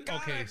Oh hear. my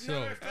God. Okay, I've so-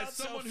 never felt As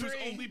someone so who's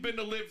free. only been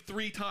to Live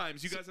 3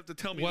 times, you guys have to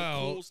tell me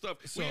Well, the cool stuff.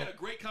 so- We had a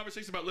great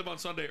conversation about Live on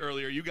Sunday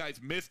earlier. You guys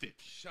missed it.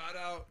 Shout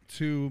out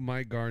to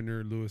Mike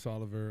Gardner, Lewis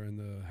Oliver, and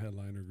the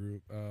headliner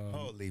group.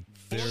 Holy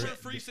they're- Former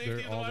free safety they're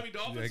of the all- Miami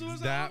Dolphins, Lewis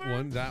that Oliver?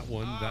 one,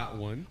 that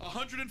one.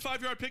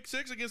 105-yard pick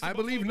six against the I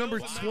believe Buffalo number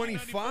Bills in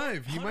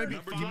 25. He might be.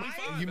 Number He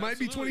 25, might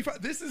be absolutely.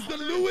 25. This is the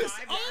Lewis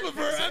 105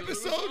 Oliver yards.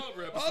 episode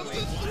Oliver of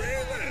episode. the Three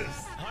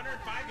List.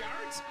 105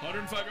 yards?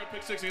 105-yard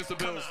pick six against the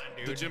Come Bills. on,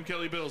 dude. The Jim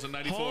Kelly Bills in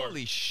 94.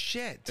 Holy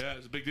shit. Yeah,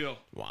 it's a big deal.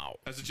 Wow.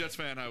 As a Jets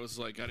fan, I was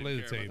like, I Play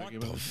didn't the care. tape. about What that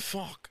the game.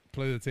 fuck?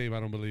 Play the tape. I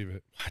don't believe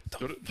it. What the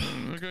Go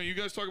to- okay, you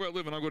guys talk about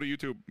Live, and I'll go to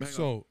YouTube. Hang on.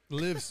 So,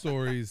 live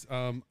stories.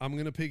 I'm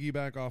gonna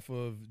piggyback off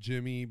of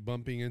Jimmy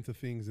bumping into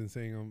things and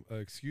saying,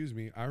 "Excuse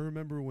me." I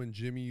remember when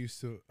Jimmy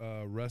used to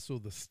wrestle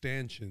the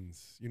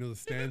stanchions. You know the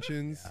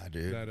stanchions, Yeah,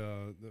 dude. that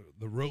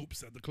the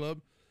ropes at the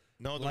club.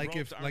 No, the Like ropes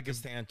if- aren't like the if-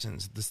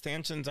 stanchions. The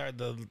stanchions are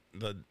the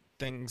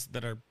things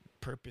that are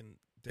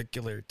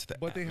perpendicular to the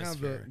But they have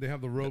atmosphere.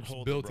 the ropes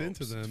hold the built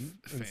into ropes. them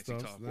and Fancy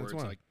stuff. talk That's words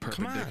why. like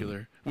Come on.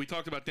 perpendicular. We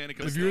talked about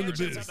Danica. If you're in the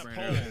Stanchions biz. are the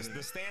poles.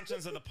 The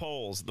stanchions are the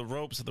poles. The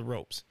ropes are the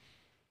ropes.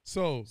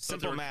 So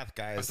Simple math,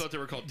 guys. I thought they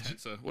were called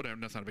tensa. Whatever.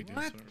 That's not a big deal.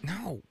 What? Sorry.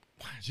 No.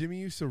 Jimmy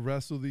used to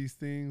wrestle these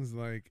things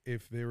like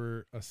if they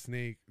were a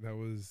snake that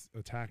was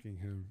attacking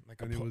him,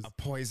 Like and a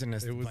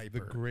poisonous it was viper.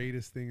 the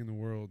greatest thing in the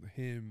world.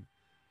 Him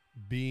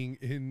being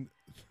in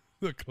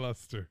the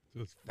cluster,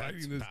 just That's,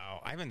 fighting this.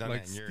 wow, I haven't done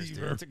like that in years, Steve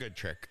dude. Irwin. It's a good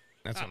trick.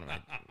 That's one of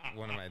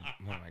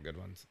my good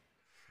ones.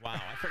 Wow,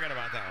 I forgot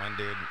about that one,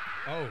 dude.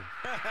 Oh,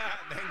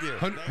 Thank you.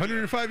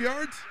 105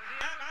 yards.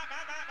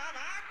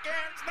 I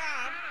can't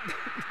stop.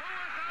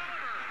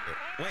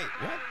 Wait,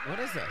 what? What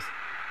is this?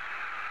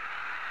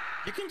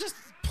 You can just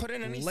put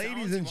in any Ladies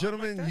sounds and you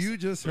gentlemen, want like you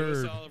just Lewis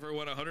heard. Oliver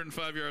went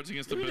 105 yards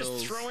against the You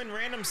Bills. just throw in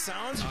random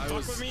sounds. You I fuck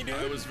was, with me, dude.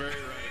 I was very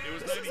right. It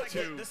was This is, like,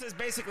 92. this is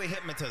basically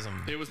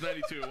hypnotism. It was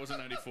 92. It wasn't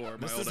 94. My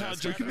This old is how ass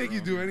Jeff- We can got make that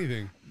you do wrong.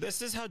 anything.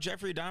 This is how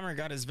Jeffrey Dahmer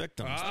got his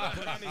victims.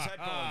 Put on these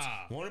headphones.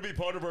 Want to be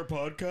part of our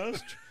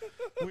podcast?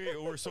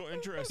 We're so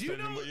interested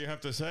in what you have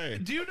to say.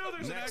 Do you know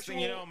there's an Next actual? thing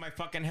you know, my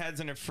fucking head's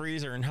in a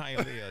freezer in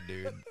Hialeah,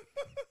 dude.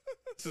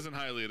 This isn't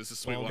Hialeah. This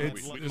is Well, Sweetwater.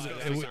 it's- we it's-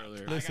 discussed it this would-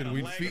 earlier. listen, I got a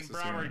we'd leg feed- in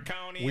Broward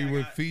County. We I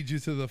would got feed you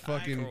to the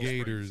fucking Coral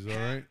Gators, Springs.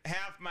 all right?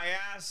 Half my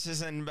ass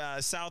is in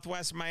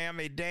Southwest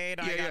Miami-Dade.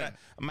 I Yeah, got yeah.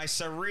 my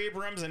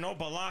cerebrum's in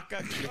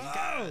Opelika.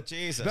 God,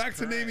 Jesus Back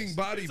to Christ. naming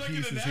body It's like an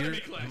pieces here. anatomy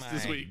class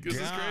this My week. This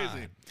is God.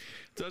 crazy.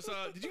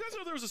 Did you guys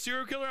know there was a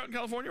serial killer out in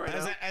California right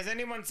Has, now? has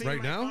anyone seen Right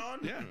my now? phone?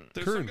 Yeah,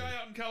 there's Currently. some guy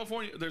out in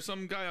California. There's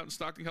some guy out in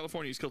Stockton,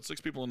 California. He's killed 6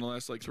 people in the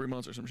last like 3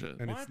 months or some shit.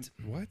 And What? it's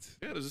what?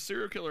 Yeah, there's a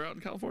serial killer out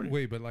in California.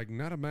 Wait, but like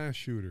not a mass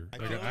shooter, I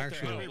like feel an like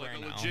actual. they're like right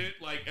a now.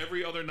 legit, like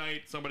every other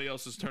night, somebody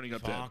else is turning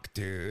up dead. Fuck,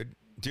 dude.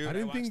 Dude, I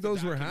didn't watched think the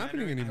those were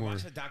happening documentary- anymore. I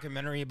watched a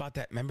documentary about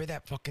that. Remember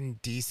that fucking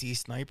DC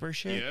sniper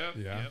shit? Yeah,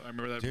 Yeah. yeah, I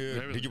remember that.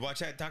 Dude, did you watch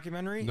that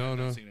documentary? No,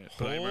 no. I've seen it,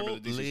 but I remember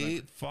the DC Holy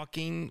sniper.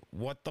 fucking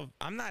what the?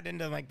 I'm not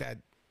into like that.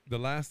 The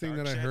last thing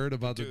Dark that I shit. heard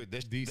about Dude, the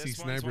this DC one's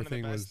sniper one of the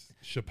thing was best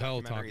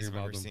Chappelle documentaries talking I've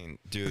about ever them. seen.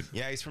 Dude.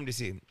 Yeah, he's from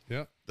DC.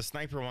 Yeah. The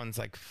sniper one's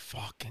like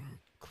fucking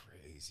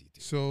crazy,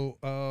 dude. So,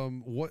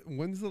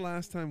 when's the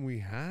last time we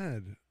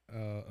had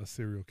a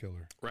serial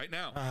killer? Right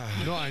now.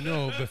 No, I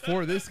know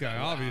before this guy,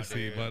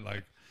 obviously, dude. but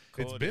like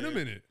Cool, it's been a dude.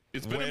 minute.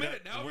 It's been Way a to-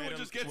 minute. Now way everyone to-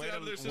 just gets way it out to-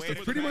 of their way system. to- It's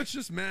with pretty the much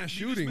just mass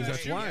shootings. mass That's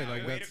shoot, why. yeah,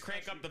 Like Way that's to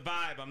crank up the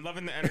vibe. I'm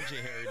loving the energy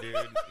here, dude.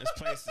 This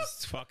place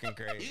is fucking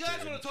great. You guys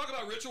dude. want to talk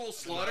about ritual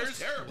slaughters?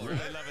 Terrible. Really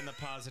loving the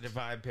positive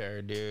vibe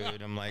here,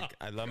 dude. I'm like,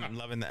 I'm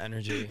loving the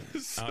energy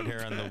out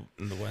here on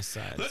the west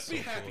side. Let's So be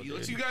happy. cool,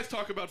 Let's dude. you guys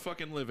talk about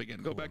fucking live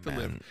again. Go back to man.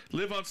 live.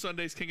 Live on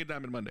Sundays, King of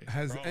Diamond Mondays.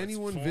 Has Bro, it's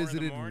anyone 4 in the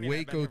visited morning. I've been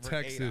Waco, here for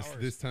 8 Texas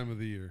hours. this time of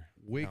the year?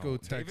 Waco, No,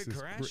 Texas.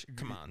 David Koresh?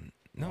 Come on.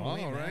 No All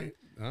way, man. right.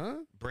 Huh?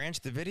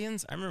 Branch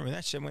Davidians? I remember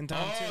that shit went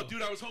down Oh, too.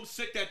 dude, I was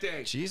homesick that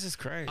day. Jesus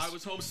Christ. I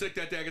was homesick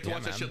that day. I got to Yeah,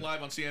 watch that man. shit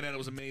live on CNN. It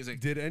was amazing.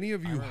 Did any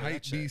of you remember that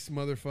hype shit. beast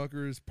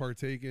motherfuckers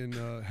partake in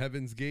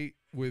Heaven's Gate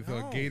with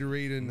No.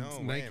 Gatorade and No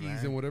way, Nikes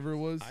man. and whatever it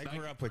was? I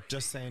grew up with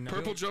just saying no.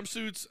 Purple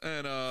jumpsuits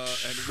and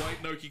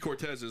white Nike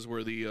Cortezes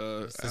were the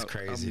This is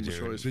crazy, album dude.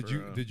 choice Did for,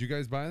 you did you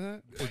guys buy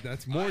that?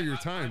 That's more your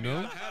time,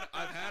 no?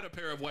 I've had a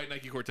pair of white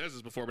Nike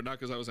Cortezes before, but not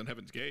because I was in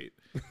Heaven's Gate.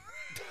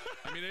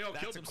 I mean, they all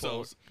That's killed a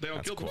themselves. quote. They all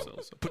That's killed a quote.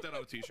 themselves. Put that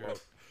on a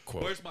T-shirt.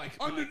 Quote. Where's Mike?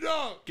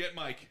 Underdog. Get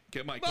Mike.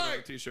 Get Mike. Put it on a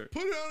Mike, T-shirt.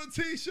 put it on a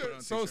T-shirt. on a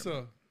t-shirt, Sosa,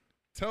 man.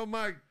 tell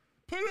Mike,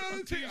 put it on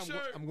a T-shirt.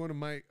 T-shirt. I'm going to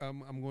Mike.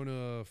 I'm going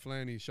to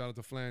Flanny's. Shout out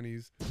to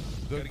Flanny's,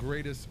 the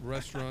greatest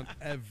restaurant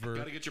ever.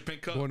 Gotta get your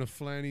pink cup. Going to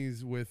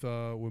Flanny's with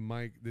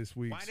Mike this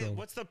week. Why So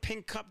what's the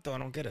pink cup though? I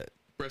don't get it.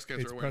 Breast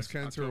cancer it's awareness. Breast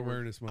Cancer October.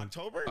 Awareness Month.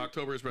 October?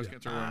 October is breast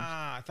cancer awareness.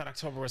 Ah, I thought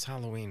October was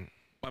Halloween.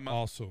 My mom.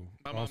 Also,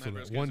 My mom had that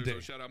breast one cancer, day.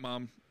 so shout out,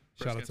 mom.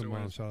 Breast Shout out to cancer mom.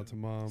 awareness. Shout out to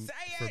mom Say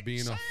for it, being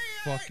say a it,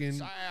 fucking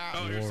say it.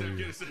 Oh, you're saying warrior.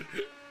 get it.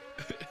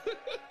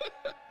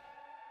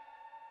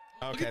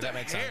 Okay, at that the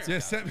makes hair. sense. Yeah,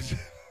 Sam-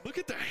 Look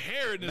at the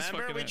hair in this Remember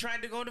fucking we head.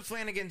 tried to go to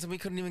Flanagan's and we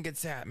couldn't even get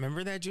sat.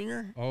 Remember that,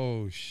 Junior?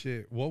 Oh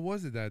shit! What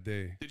was it that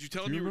day? Did you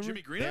tell Do him you you were remember?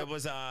 Jimmy Green? It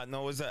was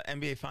no, it was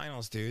NBA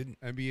Finals, dude.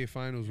 NBA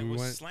Finals. It We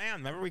was went slam.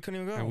 Remember we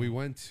couldn't even go. and we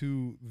went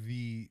to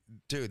the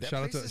dude, that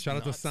shout out place to is shout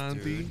out to nuts,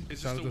 Santi. dude. Is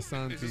Shout out to this the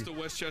Santi.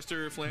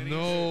 Westchester Flannies?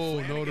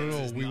 No, Flanagan's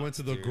is we went nuts,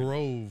 to the dude.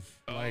 Grove,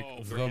 like Oh,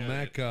 the forget it.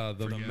 Mecca,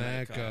 the Forget it.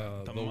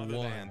 Mecca, the the one.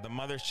 motherland, the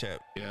mothership.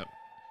 Yeah.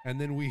 And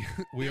then we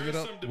There ended is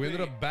up some we ended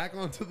debate. up back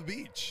onto the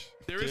beach.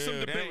 There is some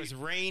Dude, and debate. it was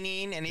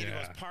raining, and he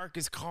Yeah. goes park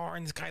his car,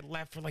 and this guy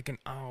left for like an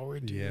hour,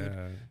 dude.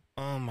 Yeah.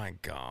 Oh my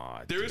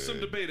god. There is some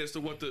dude. debate as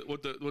to what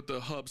the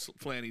hubs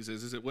Flannies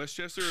is. Is it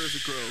Westchester or is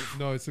it Grove?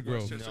 No, it's a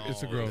Grove. Westchester.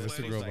 It's a No, Grove. it It's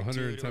a was Grove. like,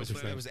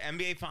 110%. It was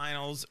NBA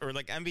Finals or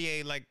like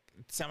NBA like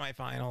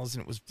semifinals,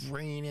 and it was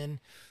raining. And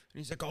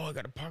he's like, "Oh, I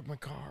got to park my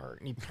car,"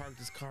 and he parked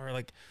his car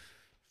like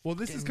Well,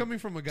 this is coming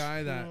from a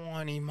guy that.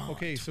 20 months.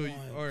 Okay, so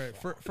all right.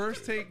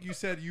 First take, you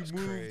said you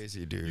moved.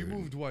 Crazy, dude. You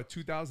moved what?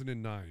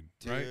 2009,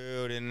 right?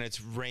 Dude, and it's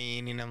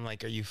raining. I'm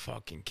like, are you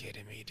fucking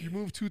kidding me, dude? You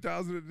moved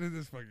 2000.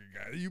 This fucking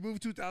guy. You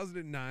moved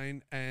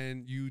 2009,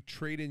 and you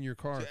trade in your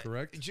car,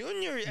 correct?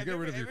 Junior, have get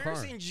rid of your have you car.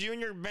 ever seen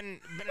Junior been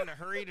in a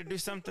hurry to do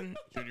something?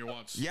 Junior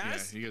wants.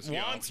 Yes, Yeah, he gets,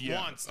 once.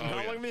 Oh, How yeah.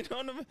 long have you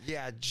known him?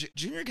 Yeah,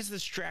 Junior gets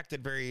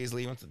distracted very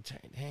easily. He wants to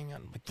hang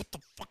on. I'm like, what the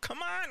fuck? Come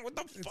on, what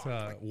the It's fuck?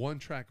 Like, one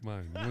track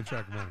mind. One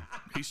track mind.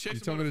 He's chasing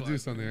tell me to do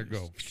butterflies, something, man. I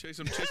go. He's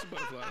chasing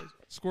butterflies.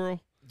 Squirrel.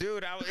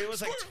 dude, it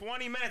was like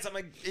 20 minutes. I'm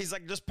like, he's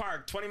like, just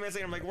park. 20 minutes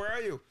later, I'm like, where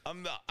are you?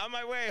 I'm on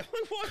my way. I'm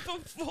like,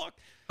 what the fuck?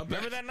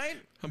 Remember that night?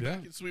 I'm Yeah.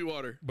 back in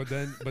Sweetwater. But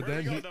then Where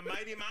we go? he. The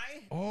Mighty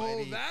Mai? Oh,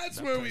 Mighty- that's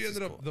that where we place is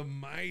ended cool. up. The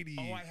mighty.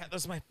 Oh, I had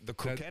that's my the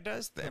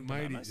Coquetas, the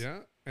mighty. empanadas? Yeah,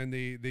 and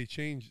they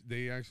changed.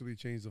 They actually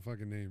changed the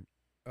fucking name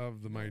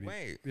of the mighty.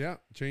 way. Yeah,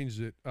 changed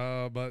it.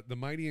 But the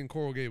mighty in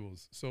Coral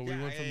Gables. So we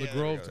Yeah, went from yeah, the yeah, there we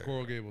Grove go, to there Coral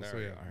we go. Gables. There So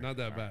we yeah, go. All right, not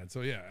that all right. bad.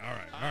 So yeah, all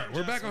right, all right. I'm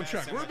We're back just on track.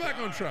 messing We're with back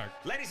you. on track.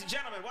 Ladies and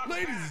gentlemen, welcome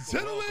Ladies back. and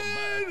gentlemen.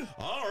 Welcome back.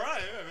 All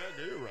right.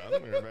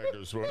 We're back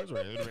to sports.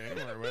 Yeah,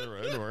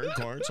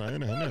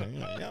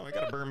 we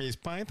got a Burmese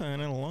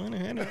python and a line.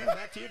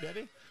 Back to you,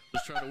 Daddy.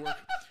 Just trying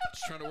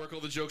to work all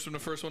the jokes from the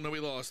first one that we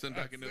lost and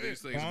back into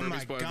these things. Oh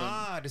Burmese my Python.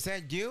 God, is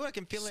that you? I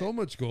can feel So it.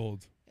 much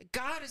gold.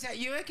 God, is that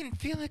you? I can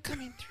feel it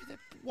coming through the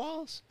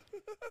walls.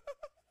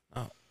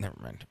 Oh, never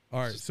mind.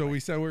 All right, so we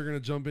said we are gonna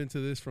jump into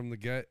this from the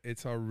get.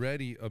 It's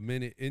already a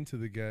minute into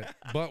the get,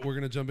 but we're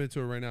gonna jump into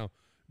it right now.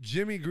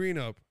 Jimmy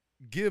Greenup,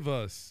 give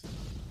us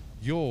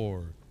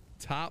your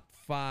top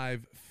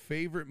 5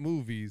 favorite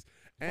movies.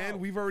 And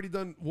we've already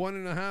done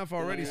 1.5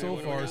 already so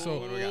far.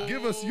 So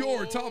give us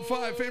your top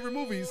 5 favorite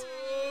movies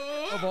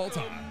of all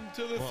time. Welcome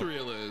to the Three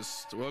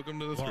List. Welcome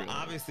to the Three Well, List.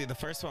 obviously, the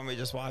first one we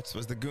just watched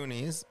was The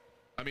Goonies.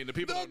 I mean, the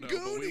people don't know,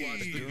 but we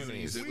watched the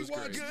Goonies. It We was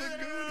watched great.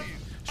 the Goonies.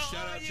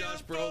 Shout out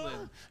Josh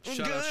Brolin.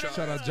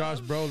 Shout out Josh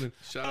Brolin.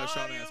 Shout out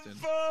Sean Astin.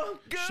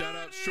 Shout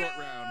out Short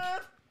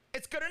Round.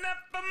 It's good enough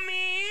for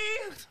me.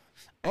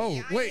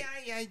 Oh, wait.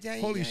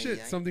 Holy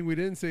shit. Something we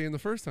didn't say in the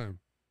first time.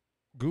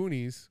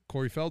 Goonies,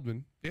 Corey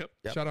Feldman. Yep.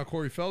 Yep. Shout out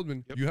Corey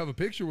Feldman. Yep. You have a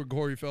picture with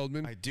Corey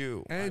Feldman. I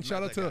do. I And met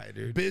shout out that to guy,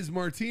 dude. Biz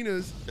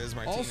Martinez, Biz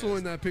Martinez. also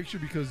in that picture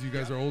because you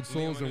guys are old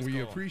souls Leo and we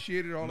Minisco.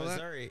 appreciated all of that.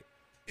 Missouri.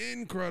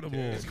 Incredible.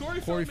 Is Corey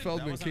Corey Feldman- That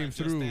Feldman was on came a Just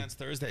through. Dance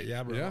Thursday.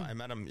 Yeah, bro. Yeah. I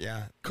met him.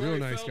 Yeah. Real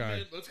nice guy.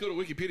 Feldman, let's go to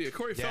Wikipedia.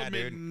 Corey Yeah,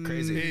 Feldman dude.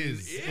 Crazy.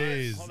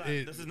 Is Hold on.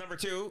 This is number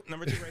 2.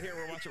 Number 2 right here.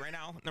 We're watching right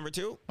now. Number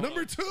 2.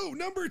 number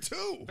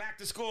two. Back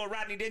to school.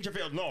 Rodney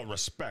Dangerfield. No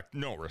respect.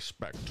 No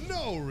respect.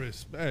 No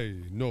respect. Hey,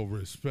 no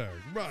respect.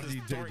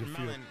 Rodney Thornton Dangerfield.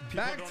 Mellon. People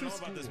Back don't to know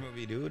school. about this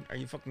movie, dude. Are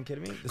you fucking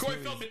kidding me? This Corey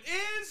movie Feldman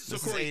is so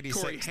This is Corey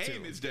 86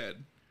 Haim too. is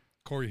dead.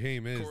 Corey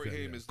Haim is Corey dead.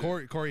 Haim is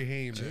Corey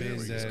Haim been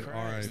Jesus dead.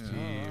 Christ.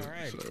 R.I.P. All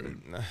right.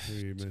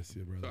 We miss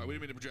you, brother. Sorry, we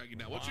didn't mean to drag you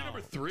down. What's your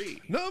number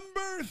 3?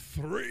 Number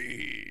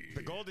 3.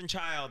 The Golden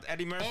Child,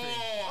 Eddie Murphy.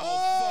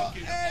 Oh,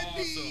 fucking Eddie.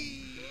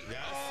 awesome.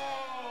 Yes.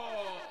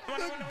 Oh,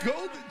 The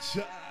Golden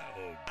Child.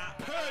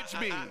 purge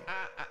me.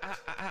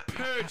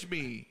 Purge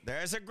me.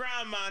 There's a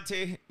ground,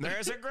 Monty.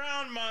 There's a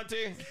ground,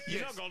 Monty. You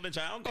know Golden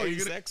Child, Oh,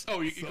 you're gonna. 86.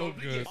 Oh, you So go.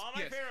 good. Yes, All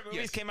my yes, favorite movies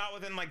yes. came out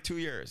within like 2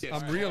 years.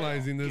 Yes. I'm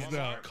realizing this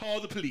now. Call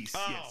the police.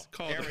 Oh, Yes.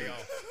 Call there the we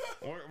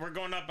go. We're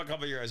going up a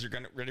couple years. You're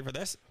ready for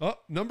this? Oh,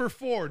 number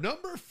 4.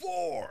 Number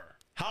 4.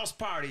 House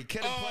Party,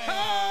 Kid and Play.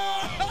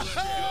 Oh, let's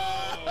go.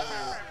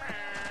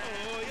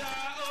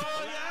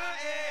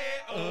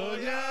 Oh,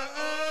 yeah,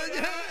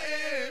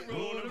 eh.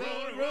 Rollin',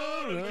 rollin',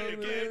 rollin', make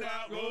it get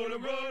out.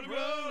 Rollin', rollin',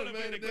 rollin',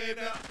 make it get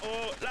out.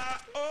 Oh, la,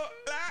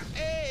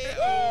 eh.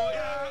 Oh,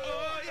 yeah,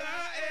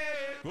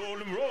 eh.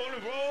 Rollin',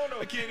 rollin',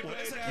 rollin'. Kid and Play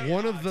What's now. that?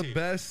 One of the Monty.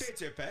 best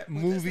Picture, Pep.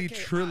 movie What's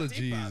that?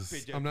 trilogies.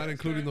 Picture, I'm not Pep.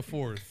 including the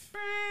 4th.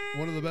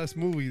 One of the best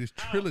movie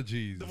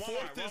trilogies. The one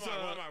Fourth is,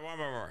 more, one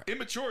more.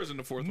 Immature is in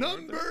the 4th one.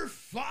 aren't they? Number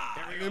 5.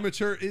 There we go.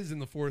 Immature is in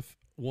the 4th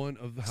one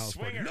of the house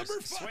party. Swingers.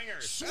 Number 5.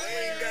 Swingers.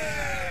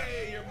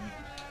 Hey, you're-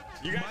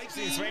 You guys have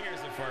seen Swingers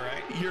before,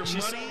 right? Your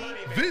She's so money- money,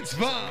 baby. Vince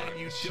Vaughn.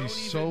 You don't She's even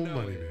so know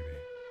money, it. baby.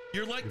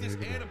 You're like this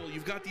even know. animal.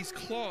 You've got these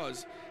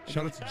claws.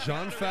 Shout out to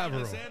John This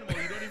Favreau.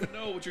 animal, you don't even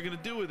know what you're gonna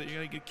do with it.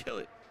 You're gonna kill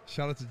it.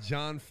 Shout out to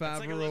John It's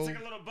like a Favreau.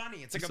 little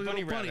bunny. It's like It's a like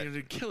bunny little bunny. rabbit.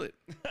 You're gonna kill it.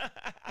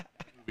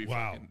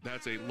 Wow.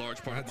 That's a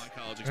large part of my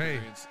college hey,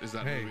 experience. Is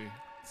that hey, movie?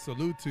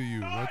 salute to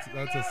you. That's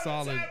a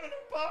solid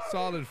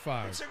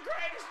 5. It's the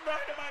greatest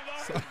night of my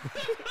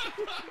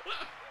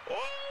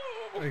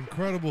life.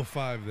 Incredible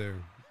 5 there.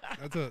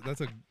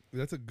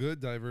 That's a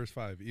good diverse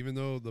 5. Even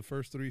though the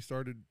first 3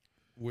 started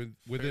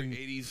within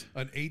 80s.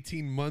 an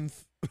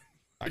 18-month.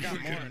 I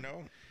got more,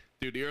 no?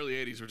 Dude, the early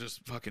 80s were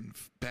just fucking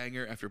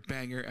banger after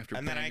banger after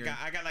And then banger.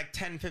 I got like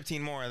 10,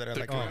 15 more that are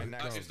like oh, right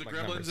next. Is the like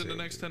number Gremlins in the 2.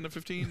 next 10 to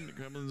 15? The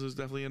Gremlins is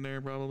definitely in there,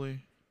 probably.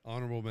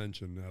 Honorable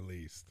mention at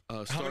least.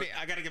 How many?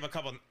 I got to give a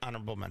couple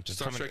honorable mentions.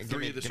 Star How many- Trek give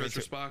me- 3, The give me Search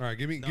for two. Spock. All right,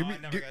 give me No, give me I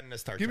never got into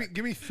Star give me Trek.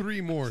 give me 3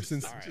 more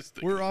since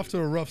Just we're off to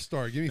a rough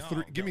start. Give me No,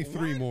 three. Give me no,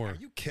 3 what? more. Are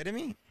you kidding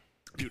me?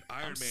 Dude,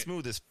 Iron I'm Man.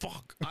 smooth as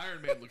fuck.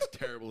 Iron Man looks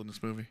terrible in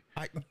this movie.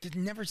 I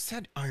never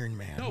said Iron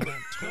Man. No, I'm but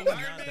totally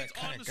Iron not Man's that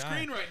kind on of the guy.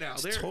 screen right now.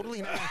 It's There-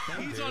 totally not my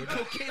thing, He's dude. on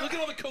cocaine. Look at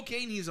all the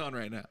cocaine he's on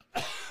right now.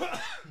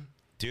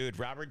 Dude,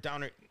 Robert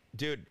Downey.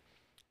 Dude,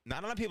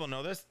 not a lot of people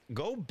know this.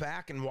 Go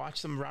back and watch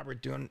some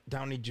Robert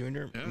Downey Jr.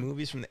 Yeah.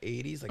 movies from the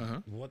 80s. Like,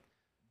 what?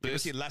 You ever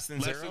This- see Less Than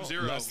Less Zero? Than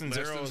Zero. Less Than Less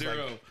Zero. Than is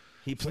Zero. Like,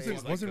 he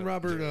plays Wasn't like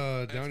Robert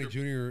dude, Downey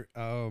extra-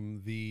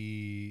 Jr.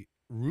 The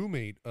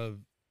roommate of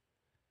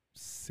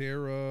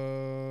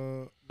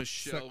Sarah?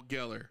 Michelle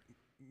Gellar.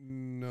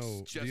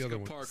 No, Jessica the other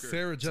one. Parker.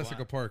 Sarah It's a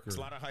Jessica lot- Parker. It's a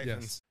lot of hyphens.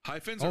 Yes.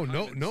 Hyphens? Oh or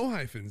no, hymens? no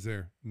hyphens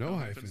there. No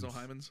hyphens. No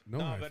hymens? No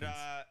No, hyphens.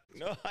 but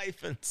no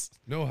hyphens.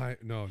 no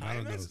no, not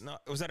on Hymens? those. No,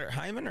 was that a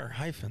hymen or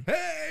hyphen?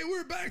 Hey,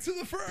 we're back to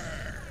the first.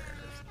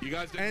 You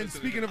guys didn't And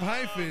listen to speaking that. of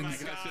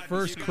hyphens, God.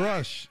 first You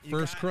crush,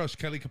 guys-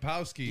 Kelly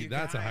Kapowski. you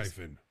That's a guys-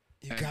 hyphen.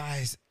 You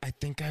guys, I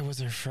think I was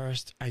her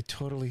first. I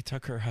totally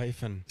took her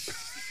hyphen.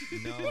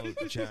 No,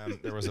 Jim.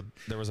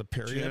 There was a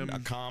period, Jim. a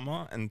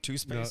comma, and two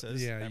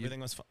spaces. yeah, you- Everything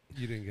was fine.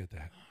 You didn't get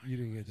that. You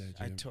didn't get that,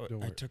 Jim. Don't I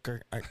worry. took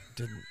her. I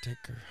didn't take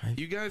her hyphen.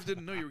 You guys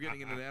didn't know you were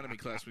getting an anatomy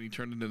class when you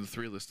turned into the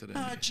 3 list today.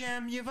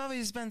 Jim, you've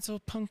always been so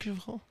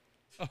punctual.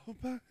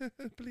 Oh,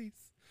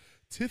 please.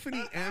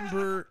 Tiffany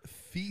Amber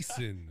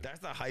Thiessen.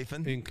 That's a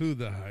hyphen. Include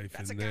the hyphen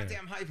That's a there.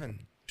 goddamn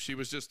hyphen. She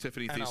was just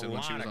Tiffany And a Thiessen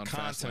when she lot was of on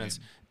consonants.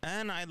 Fastlane.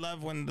 And I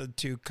love when the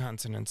two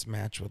consonants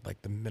match with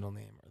like the middle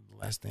name or the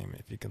last name.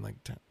 If you can like,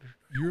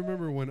 You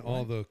remember when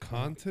all the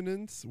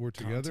continents were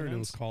together and it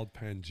was Consonants? called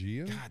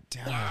Pangea? God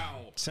damn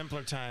Wow. it.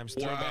 Simpler times.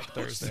 Wow, Throwback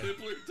Thursday.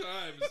 simpler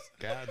times.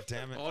 God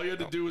damn it. All you had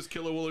to do was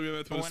kill a woolly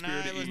mammoth with a When spear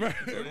I to was-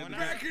 eat.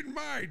 Back in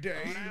my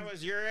day, When I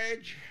was your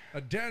age, a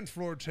dance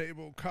floor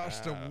table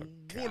cost a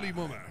woolly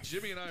mammoth.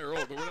 Jimmy and I are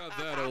old, but we're not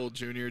that old,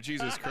 Junior.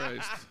 Jesus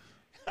Christ.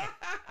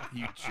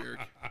 You jerk.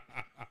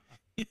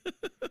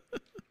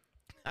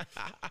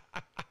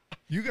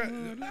 You got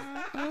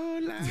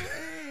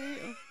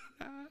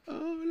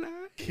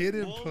Kid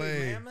and Woolly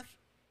Play. Mammoth?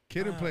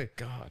 Kid and Oh, Play.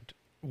 God.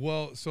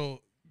 Well,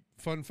 so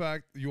fun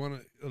fact, you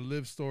want a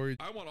live story?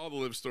 I want all the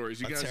live stories.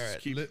 You Let's guys hear just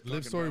it. keep Live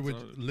talking story about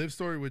with some- live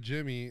story with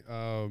Jimmy.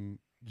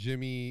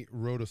 Jimmy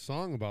wrote a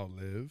song about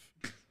Liv,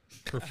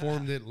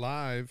 performed it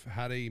live,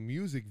 had a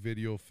music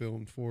video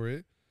filmed for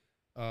it.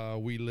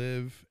 We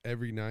live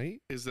every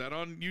night. Is that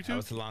on That YouTube?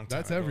 was a long time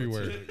That's ago,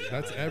 everywhere. too.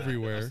 That's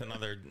everywhere. That's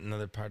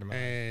another part of my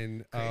life.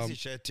 And Crazy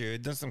shit,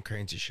 dude. That's some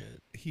crazy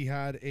shit. he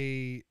had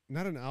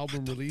not an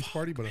album release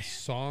party, but a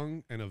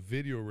song and a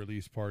video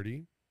release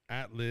party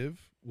at Live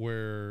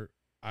where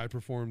I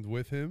performed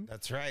with him,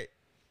 That's right.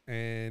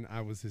 and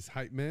I was his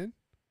hype man.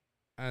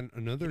 And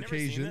another Never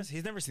seen occasion, this?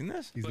 He's never seen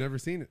this? he's never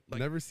seen it.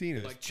 Never seen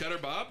it. Like Cheddar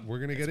Bob? We're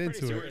gonna It's get pretty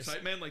into You're it. a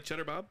hype man like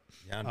Cheddar Bob?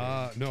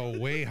 Yeah, dude. No,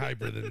 way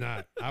hyper than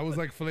that. I was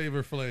like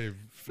Flavor Flav,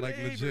 like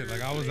legit.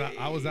 Like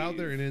I was out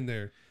there and in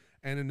there.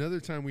 And another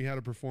time we had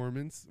a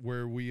performance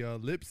where we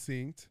lip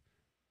synced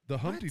the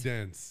Humpty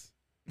Dance,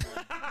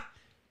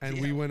 and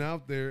we went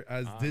out there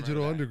as Oh, I remember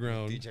Digital that.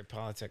 Underground. DJ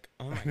Politic.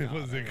 Oh my It god. was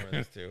I remember incredible.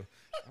 this too.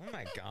 Oh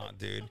my god,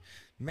 dude.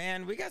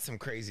 Man, we got some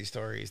crazy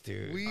stories,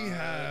 dude. We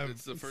have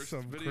It's the first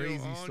some video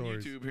crazy on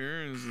stories. YouTube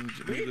here.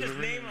 We can just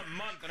name a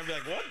month and I'll be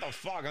like, what the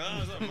fuck? That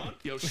was a month?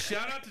 Yo,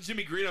 shout out to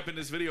Jimmy Green up in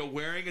this video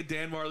wearing a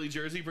Dan Marley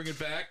jersey. Bring it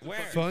back. Where?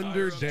 Fucking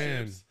Thunder Fire Up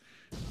Dan. Chips.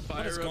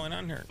 What is Fire Up- going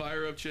on here?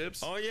 Fire Up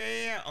Chips. Oh,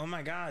 yeah. Oh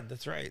my god,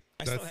 that's right.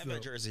 I still have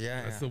that jersey.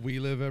 Yeah. That's the We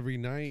Live Every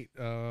Night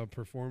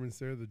performance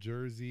there, the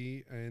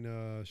jersey,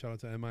 and shout out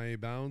to MIA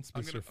Bounce,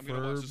 I'm Mr.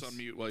 gonna watch this on Furbs.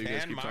 mute while you guys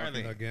Dan keep Marley.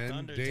 talking. Again,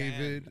 Thunder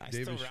David- Dan. I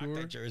David still rock Shore.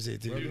 that jersey,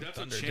 dude. Dude, that's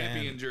Thunder a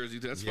champion Dan. jersey.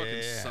 That's fucking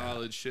Yeah.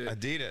 solid shit.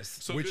 Adidas.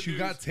 So Which good you news,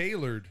 got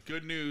tailored.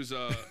 Good news.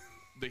 The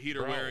Heat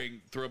are Bro.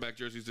 wearing throwback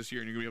jerseys this year,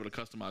 and you're gonna be able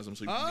to customize them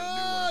so you can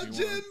Ah, get a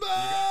new one if you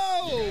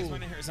want. You guys Jimbo!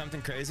 want to hear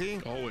something crazy?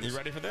 Always. You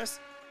ready for this?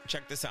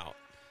 Check this out.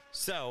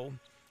 So,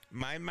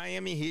 my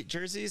Miami Heat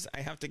jerseys,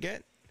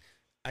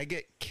 I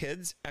get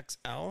kids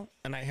XL,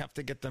 and I have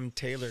to get them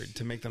tailored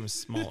to make them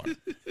smaller.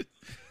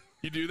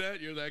 You do that?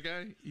 You're that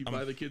guy? You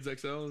buy the kids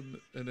XL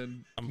and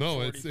then I'm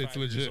No, it's 45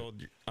 years legit.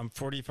 old. I'm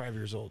 45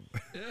 years old.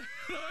 yeah,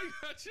 no,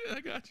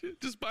 I got you.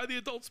 Just buy the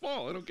adult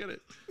small. I don't get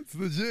it. It's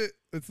legit.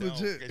 It's No,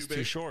 legit. it's Too too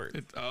big? short.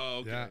 Oh,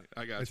 okay. Yeah,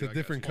 I got it's you. a I got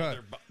different you. cut.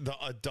 The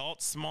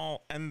adult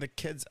small and the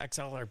kids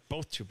XL are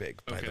both too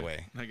big, by the Okay,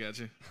 way. I got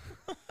you.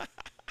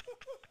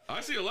 I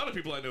see a lot of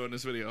people I know in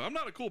this video. I'm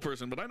not a cool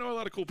person, but I know a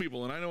lot of cool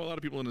people, and I know a lot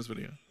of people in this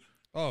video.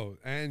 Oh,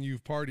 and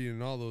you've partied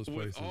in all those With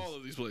places. all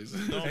of these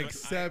places.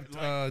 Except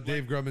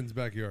Dave Grumman's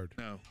backyard.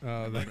 No,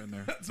 That- never been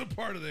there. That's a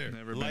part of there.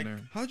 Never Like- been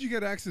there. How'd you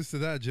get access to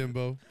that,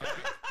 Jimbo?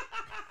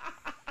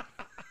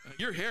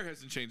 Your hair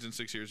hasn't changed in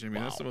 6 years, Jimmy.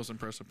 That's the most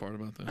impressive part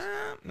about this.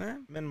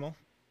 Minimal.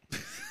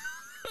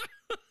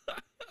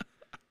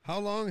 How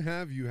long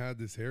have you had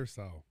this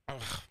hairstyle?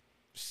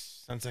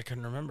 Since I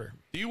can remember.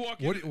 Do you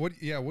walk in? What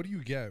do you get? What you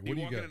do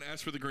you walk in get? and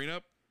ask for the green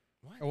up?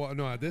 What? Well,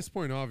 no, at this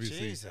point, obviously.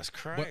 Jesus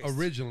Christ. But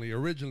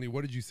originally,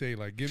 what did you say?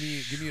 Like, give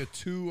me a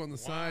 2 on the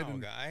side Wow,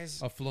 and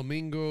guys. a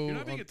flamingo. You're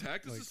not being on-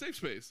 attacked. This like- is a safe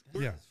space.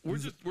 Yeah.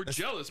 We're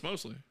jealous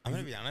mostly. I'm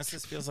gonna be honest.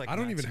 This feels like I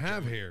don't even Nazi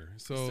have Germany. hair,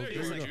 so There there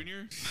you you are, go.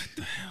 Junior. What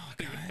the hell, I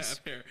don't even guys?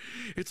 have hair.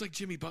 It's like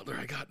Jimmy Butler.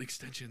 I got an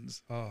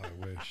extensions. Oh,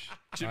 I wish.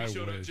 Jimmy I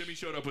showed up. wish. Jimmy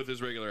showed up with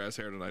his regular ass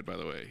hair tonight. By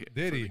the way,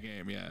 Did for he? The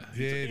game, yeah. Did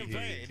He didn't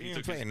play. He didn't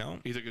took play. his- No.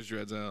 He took his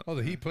dreads out. Oh,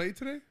 the Heat played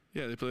today?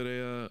 Yeah, they played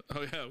a.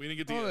 Oh yeah, we didn't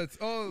get the. Oh, that's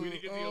we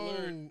didn't get the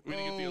alert. We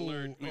didn't get the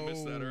alert. We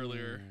missed that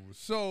earlier.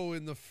 So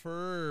in the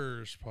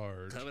first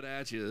part, Coming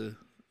at you.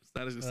 It's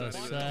not as That's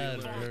exciting.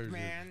 sad. Fuck, Very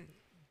man.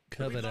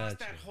 Coming we lost at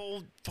that you.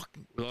 whole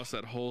fucking We lost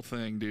that whole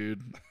thing,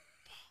 dude.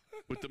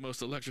 With the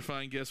most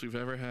electrifying guest we've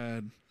ever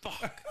had.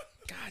 fuck.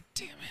 God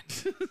damn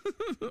it.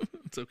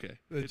 It's okay.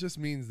 it just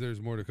means there's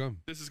more to come.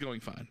 This is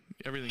going fine.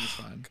 Everything is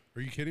fine.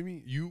 Are you kidding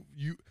me?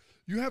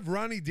 You have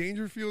Ronnie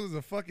Dangerfield as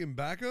a fucking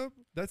backup?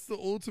 That's the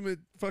ultimate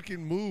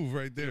fucking move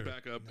right Your there.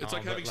 backup. No, It's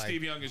like but having like,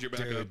 Steve Young as your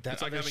backup. dude, that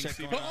It's like other having shit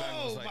Steve going Young on back.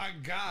 Oh was my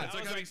God! It's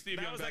like having Steve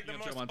that Young was like the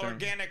backing up Joe most Montana.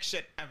 organic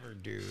shit ever,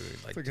 dude. Like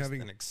It's like just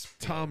having an explosion.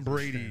 Tom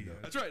Brady.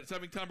 That's right. It's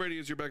having Tom Brady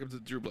as your backup to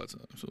Drew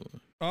Bledsoe. Absolutely.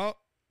 Oh,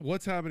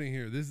 what's happening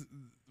here? This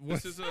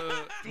This is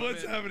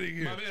what's happening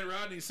here? My man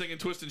Rodney's singing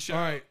 "Twist and Shout."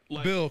 All right,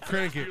 like Bill,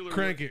 crank it, Bueller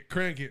crank would. it,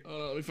 crank it.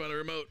 Hold on, let me find the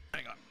remote.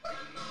 Hang on.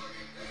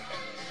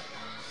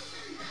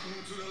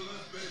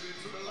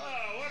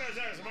 Oh, what is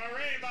this?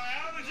 Marine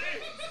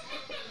biology?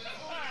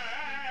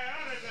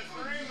 What is this?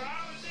 Marine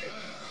biology?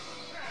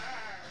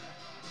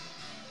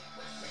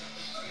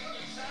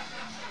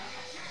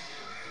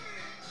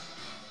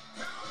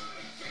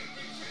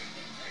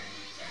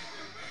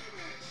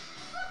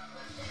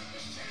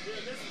 Dude,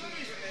 this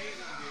movie's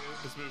amazing,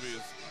 dude. This movie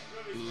is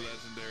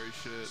legendary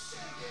shit.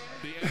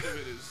 The end of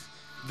it is.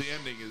 The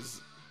ending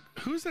is.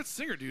 Who's that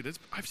singer, dude?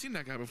 I've seen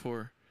that guy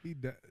before.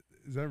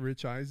 Is that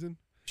Rich Eisen?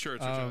 Sure,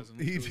 it's Rich Eisen.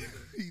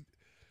 He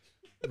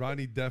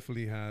Ronnie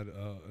definitely had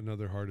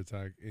another heart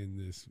attack in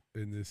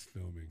this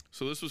filming.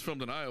 So this was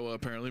filmed in Iowa,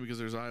 apparently, because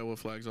there's Iowa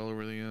flags all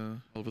over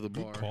the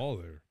bar. Good call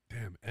there.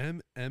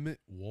 Damn, Emmett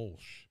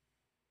Walsh,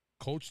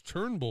 Coach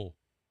Turnbull.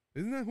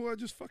 Isn't that who I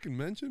just fucking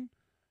mentioned?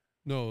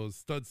 No,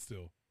 it's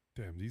Studstill.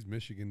 Damn, these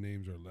Michigan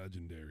names are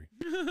legendary.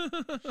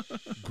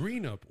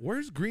 Greenup.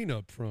 Where's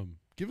Greenup from?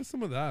 Give us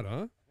some of that,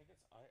 huh?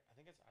 I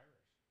think it's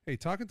Irish. Hey,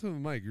 talking to the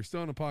mic. You're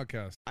still on a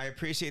podcast. I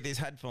appreciate these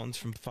headphones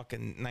from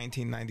fucking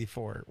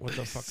 1994. What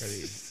the fuck are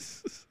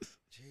these?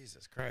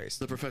 Jesus Christ.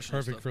 The professional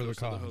Perfect stuff for the goes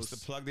to cause. host.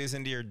 To plug these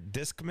into your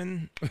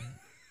Discman.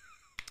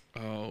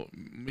 Oh,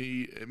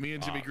 me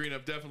and Jimmy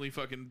Greenup definitely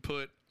fucking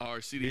put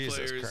our CD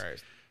Jesus players.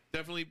 Christ.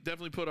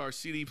 Definitely put our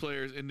CD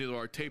players into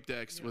our tape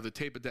decks with a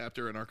tape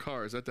adapter in our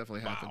cars. That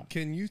definitely happened.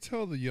 Can you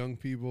tell the young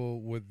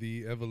people what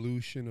the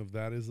evolution of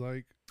that is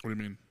like? What do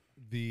you mean?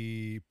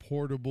 The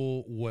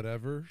portable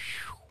whatever.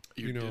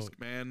 Your You know, disc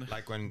man.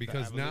 Like when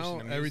Because the now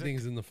evolution of music-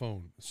 everything's in the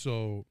phone.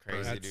 So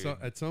Crazy, dude.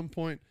 at some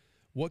point,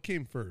 what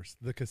came first?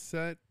 The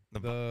cassette?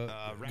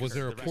 record, was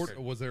there a the record.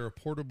 was there a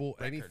portable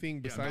Record. anything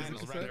Yeah, besides the vinyl,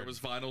 cassette? There was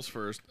vinyls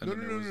first. And No,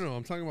 then no, there no, was no, no.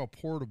 I'm talking about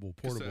portable.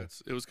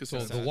 Cassettes. It was So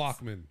cassettes. the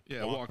Walkman,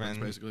 Yeah, Walkmans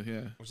Walkman. basically.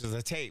 Yeah. which is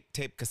a tape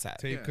cassette.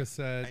 tape Yeah.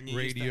 cassette, And you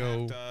used to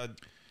radio. have to-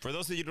 for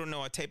those of you who don't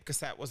know, a tape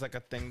cassette was like a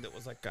thing that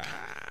was like about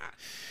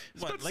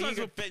what, the like you size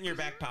of could fit in your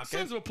back pocket.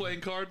 Size of a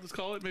playing card, let's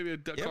call it. Maybe a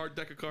Yep.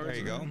 deck of cards. There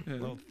you go, Yeah. a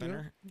little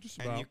thinner. just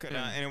And you about. could,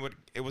 Yeah. and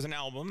it was an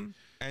album,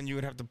 and you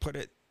would have to put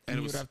it, And you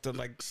it would was have to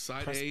like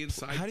side press A and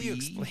side How do you B.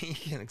 explain?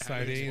 Side A and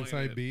explain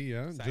side it. B,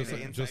 yeah, Side just A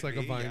like, and just side like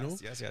a B,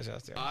 vinyl.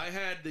 Yes. I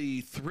had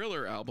the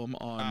Thriller album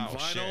on Oh,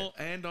 vinyl shit.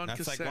 and on That's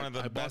cassette. like one of the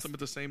I bought best them at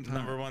the same time.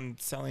 Number one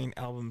selling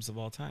albums of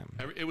all time.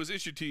 It was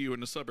issued to you in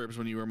the suburbs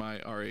when you were my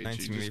our age. You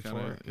just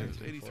 1984.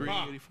 kinda- 83,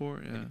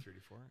 84, yeah.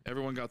 34.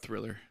 Everyone got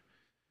Thriller.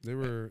 They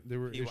were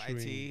PYT.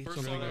 issuing First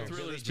something song on else.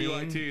 Thriller is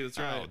Billie Jean. PYT, that's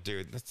right. Oh,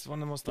 dude, that's one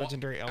of the most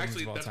legendary albums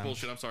Actually, of all that's time.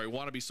 bullshit. I'm sorry.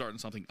 Wanna Be Starting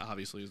Something,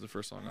 obviously, is the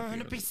first song on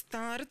Wanna PYT. be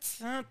started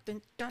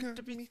something, got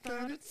to be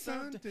started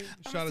something.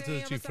 Shout out to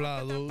the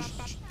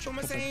Chiflados.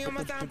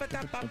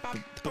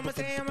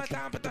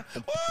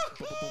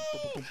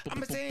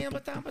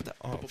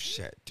 Oh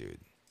shit, dude.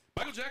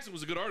 Michael Jackson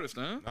was a good artist,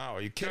 huh? Oh,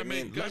 are you Guy kidding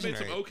me? made some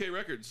Legendary. okay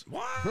records.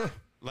 What?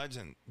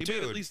 Legend. He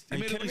Dude, made at least, are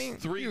you kidding me?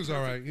 three. He was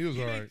perfect- all right. He was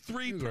made all right.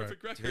 Three He was all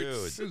perfect Dude,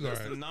 records. It was that's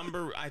all the right.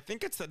 number. I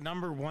think it's the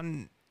number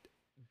one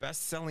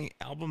best-selling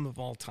album of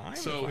all time.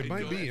 So It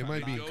might goes- be. It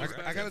might be. goes back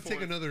I gotta and take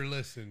forth. another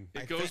listen.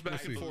 It I goes think-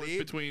 back and I forth believe-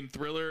 between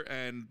Thriller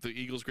and the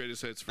Eagles'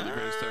 greatest hits for the Ah,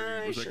 greatest you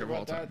record sure of all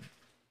about that? time.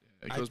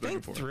 Yeah, it I goes back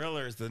and think forth.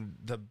 Thriller is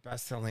the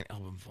best-selling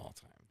album of all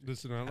time.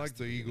 Listen, I like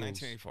the Eagles,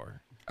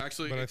 1984.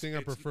 Actually, but I it's- think I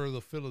it's- prefer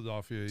the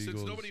Philadelphia Since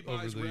Eagles nobody over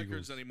buys the records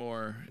Eagles.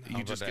 anymore, No,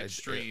 you just but get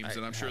streams,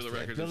 and I'm sure the has to-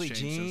 records Billie have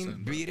changed since Jean,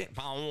 then. Beat It.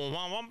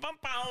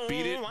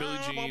 Beat It, Billie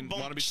Jean,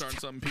 Wanna Be Starting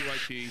Something,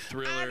 PYT,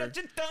 Thriller.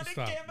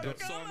 Stop. That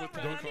song with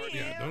Paul McCartney.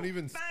 Yeah, don't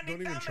even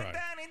try.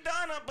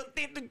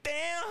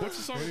 What's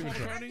the song Don't with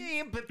even Paul try.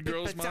 McCartney? The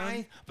Girl's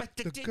Mine?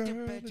 The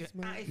girl is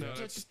mine. No,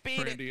 that's Beat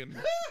Brandy and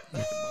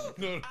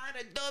No.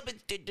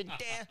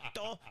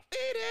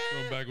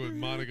 Going back with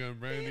Monica and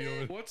Brandy over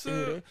there. What's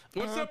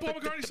that Paul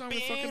McCartney song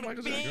with fucking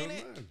Michael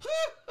Jackson?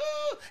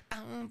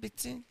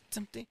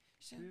 Something.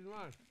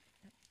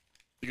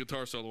 The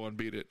guitar solo on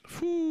Beat It.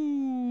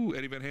 Whoo!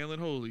 Eddie Van Halen,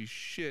 holy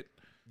shit.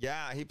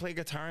 Yeah, he played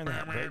guitar in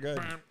that. Very good.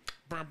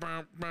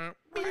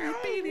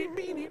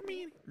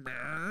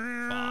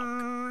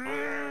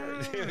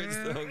 It's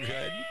so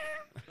good.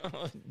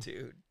 Oh,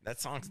 dude, that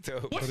song's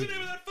dope. What's the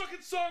name of that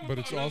fucking song? But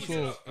it's I'm not looking it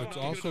also up. I'm not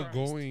looking it up.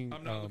 going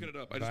I'm not looking it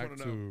up. I just back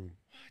want to know.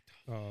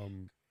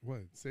 to what?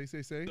 Say.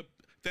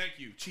 Thank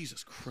you,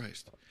 Jesus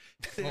Christ.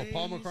 Oh,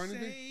 Paul McCartney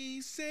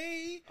thing?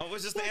 Say. Oh, it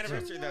was just the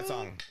anniversary of that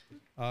song.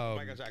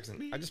 Michael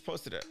Jackson. I just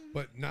posted it.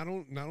 But not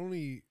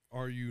only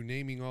are you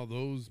naming all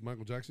those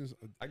Michael Jacksons,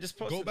 I just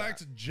posted go back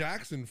that. to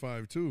Jackson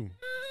 5 too.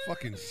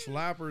 Fucking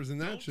slappers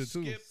and that Don't shit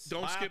too.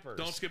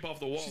 Slappers. skip off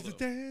the wall. She's though. a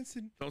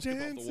dancing, Don't skip off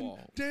the dancing, wall.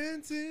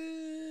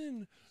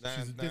 dancing.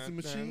 She's a dancing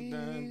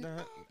machine.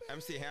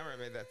 MC Hammer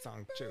made that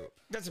song too.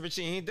 That's a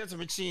machine.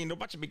 Don't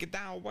watch me get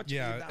down. Watch me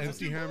Yeah, get down.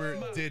 MC Hammer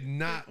did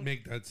not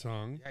make that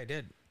song. Yeah, I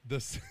did.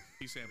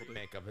 He sampled it.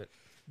 Make of it.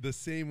 The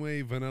same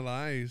way Vanilla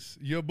Ice,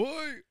 your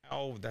boy.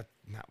 Oh, that's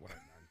not what I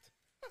meant.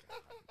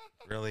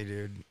 God. Really,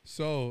 dude.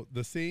 So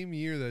the same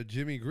year that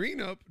Jimmy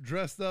Greenup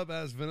dressed up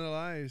as Vanilla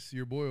Ice,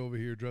 your boy over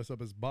here dressed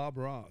up as Bob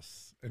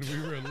Ross, and we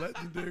were a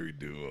legendary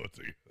duo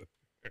together.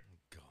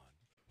 God.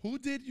 Who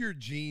did your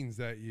jeans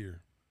that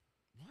year?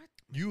 What?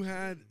 You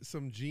had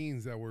some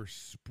jeans that were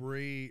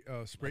spray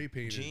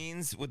painted.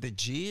 Jeans with a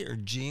G or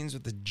jeans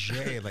with a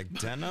J? Like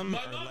denim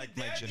or like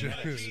my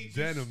genetics?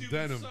 Denim.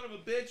 Son of a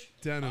bitch.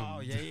 Denim. Oh,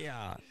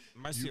 yeah.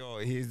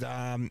 Marcio, he's,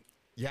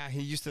 yeah,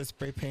 he used to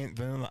spray paint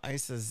Vanilla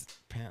Ice's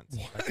pants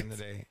back in the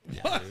day.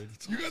 Yeah, What? dude.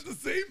 You got the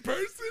same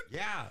person?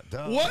 Yeah,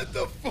 duh. What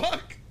the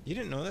fuck? You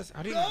didn't know this?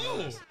 How do you not know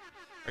No. this?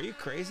 Are you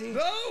crazy?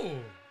 No.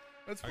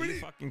 That's Are pretty. you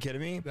fucking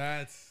kidding me?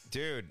 That's.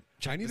 Dude, I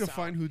check need this to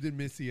find out. who did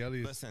Missy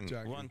Elliott's Listen,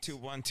 jackets. 1 2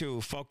 1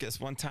 2. Focus.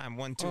 One time.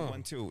 1 2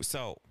 1 2.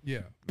 So,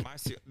 Yeah.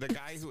 Marcio, the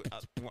guy who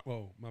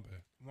Whoa, my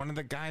bad. one of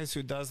the guys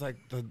who does like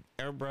the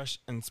airbrush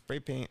and spray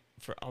paint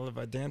for all of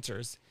our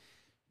dancers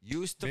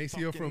used to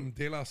Maceo fucking, from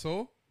De La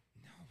Soul.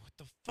 what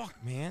the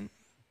fuck, man?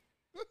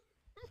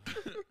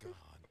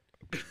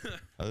 God.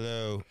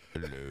 Hello.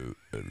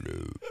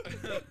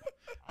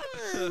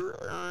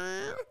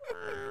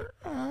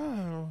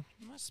 Oh,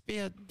 must be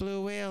a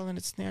blue whale in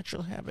its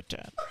natural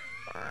habitat.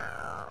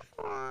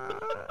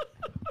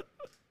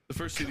 The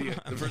first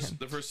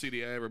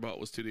CD I ever bought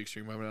was To the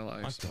Extreme by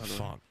Vanilla Ice. What the by way.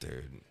 fuck,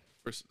 dude?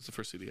 It's the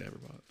first CD I ever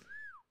bought.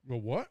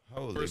 Well, what?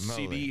 Holy First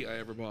moly. CD I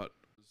ever bought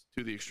was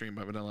To the Extreme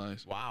by Vanilla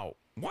Ice. Wow.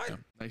 What? Yeah.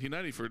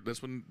 1990.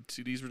 That's when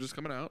CDs were just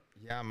coming out.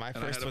 Yeah, my I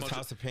first had a was bunch of-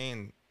 House of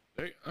Pain,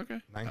 Okay.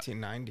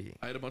 1990.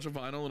 I had a bunch of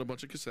vinyl and a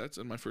bunch of cassettes,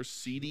 and my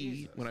first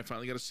CD, when I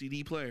finally got a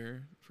CD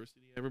player, first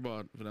CD I ever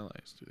bought, Vanilla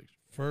Ice. To the Extreme.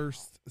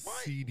 First What?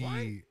 CD. What?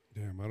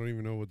 Damn, I don't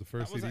even know what the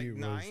first That was CD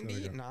like was. that I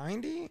 90? got.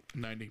 90?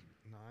 90.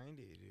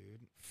 90, dude.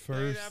 Play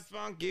First. that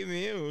funky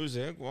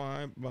music.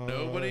 Why, boy?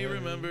 Nobody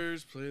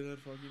remembers. Play that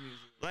fucking music.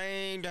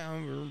 Laying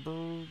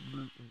down.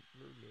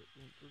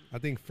 I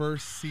think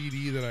first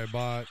CD that I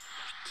bought.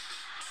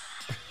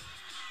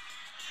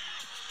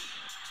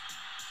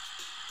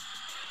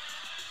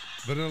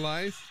 Vanilla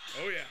Ice.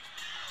 Oh, yeah.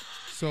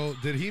 So,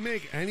 did he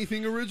make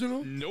anything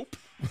original? Nope.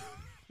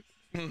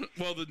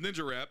 Well, the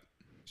Ninja Rap.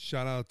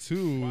 Shout out to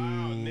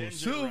Ninja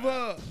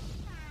Silva.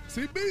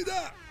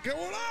 Sibida. Que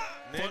hola.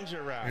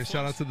 Ninja Rap. And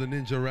shout out to the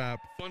Ninja Rap.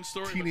 Fun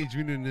story. Teenage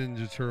Mutant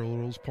Ninja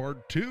Turtles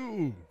Part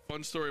 2.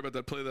 Fun story about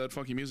that Play That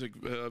Funky Music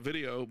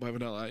video by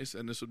Vanilla Ice,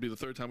 and this would be the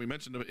third time we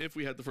mentioned him if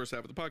we had the first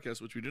half of the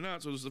podcast, which we do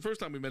not. So this is the first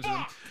time we mentioned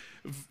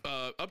him.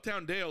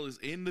 Uptown Dale is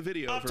in the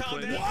video for Uptown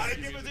playing Dale that.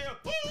 gonna give it to you.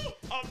 Woo!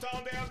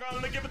 Uptown Dale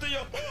gonna give it to you.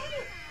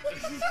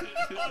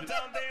 Woo!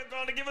 Uptown Dale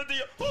gonna give it to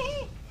you.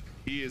 Woo!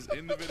 He is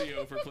in the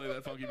video for Play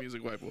That Funky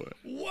Music, White Boy.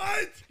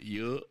 What?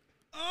 Yup.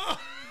 Oh,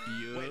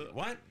 Yup. Wait,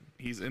 what?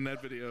 He's in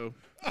that video.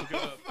 Look it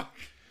up.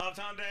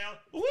 Uptown Dale.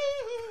 Woo!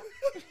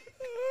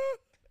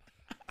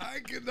 I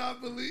cannot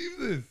believe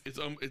this.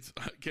 It's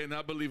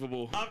cannot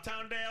believable.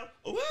 Uptown Dale.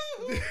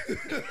 Woo!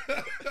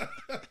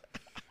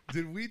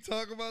 Did we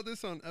talk about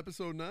this on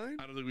episode 9?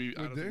 I don't think we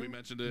Dale?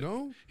 mentioned it.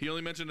 No? He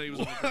only mentioned that he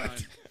was on the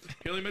grind.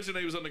 He only mentioned that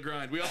he was on the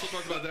grind. We also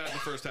talked about that in the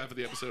first half of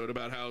the episode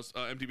about how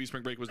MTV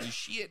Spring Break was the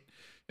shit.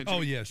 And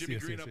Oh, yes, Jimmy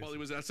yes, Greenup, yes, while he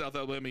was at South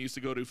Alabama, used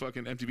to go to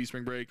fucking MTV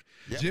Spring Break.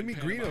 Jimmy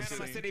Panama Greenup.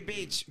 Panama City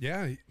Beach,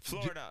 Yeah.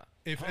 Florida.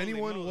 If Holy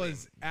anyone moly.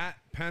 was at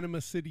Panama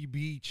City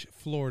Beach,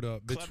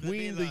 Florida, Club de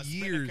between the Villa,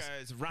 years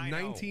Spinnakers, Rhino.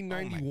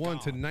 1991 Oh my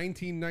to God. Let me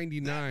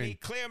 1999,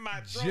 clear my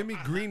throat. Jimmy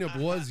Greenup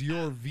was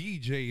your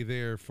VJ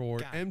there for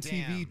God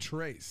MTV damn.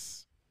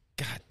 Trace.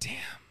 God damn.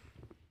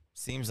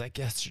 Seems like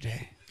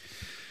yesterday.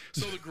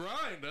 So the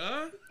grind,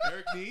 huh?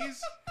 Eric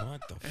Nees.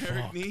 What the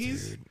Eric fuck,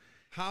 Nees? dude?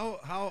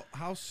 How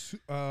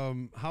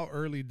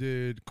early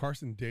did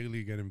Carson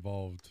Daly get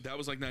involved? That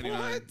was like 99.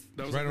 What?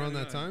 That was Right like around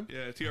that 99. time?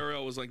 Yeah,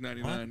 TRL was like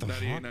 99, What the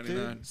 98, fuck,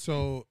 99.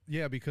 So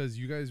yeah, because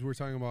you guys were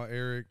talking about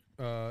Eric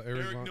Von-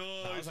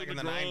 That was like in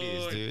the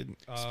 90s, dude.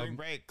 Spring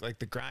break, like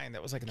the grind.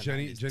 That was like in the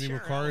Jenny 90s. Jenny TRL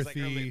was like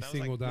McCarthy early- that was like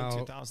singled out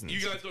mid-2000s.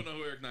 You guys don't know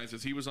who Eric Nice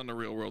is. He was on The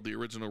Real World, the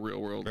original Real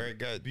World, Very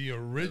good. the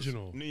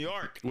original. New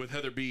York. with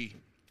Heather B.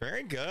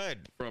 Very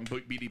good. from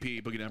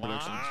BDP, Boogie Down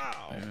Productions.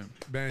 Wow. Yeah.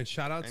 Man,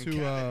 shout out And to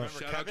Kevin, remember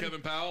Shout out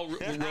Kevin Powell, who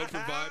rode for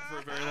Vibe for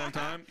a very long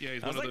time. Yeah, he's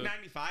That was one like of the.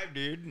 95,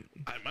 dude. It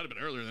might have been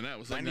earlier than that. It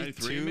was like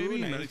 92, 93,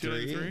 maybe 92,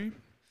 93. 93.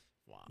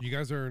 you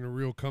guys are in a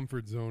real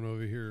comfort zone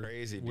over here.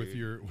 Crazy, with dude.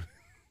 your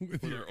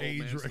with With your our old age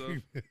man stuff.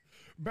 range.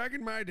 Back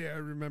in my day, I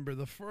remember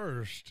the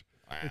first.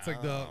 It's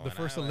like Wow, the when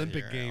first I was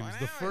Olympic your- Games, when the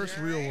I was first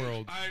your real age.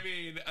 world. I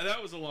mean,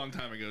 that was a long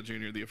time ago,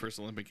 Junior. The first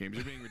Olympic Games.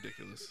 You're being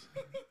ridiculous.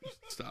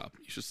 Stop.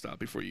 You should stop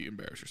before you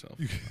embarrass yourself.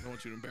 I don't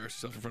want you to embarrass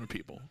yourself in front of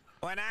people.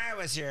 When I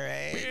was your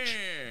age,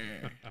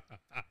 Yeah.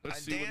 Let's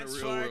a see when the dance real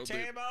floor world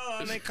did. table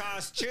only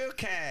cost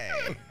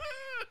 2K.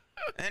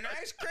 And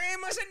ice cream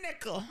was a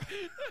nickel.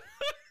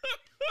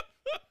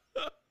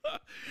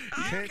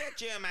 I'll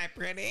get you, my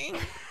pretty.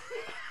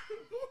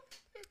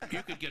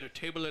 You could get a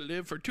table at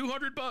Live for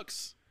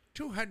 $200.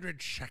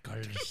 200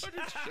 shekels.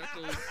 100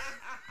 shekels.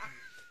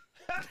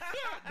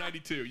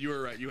 92. You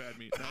were right. You had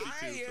me. 92.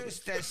 I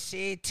used to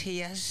see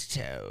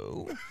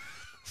Tiesto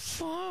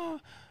for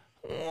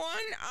 1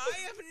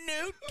 eye of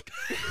newt.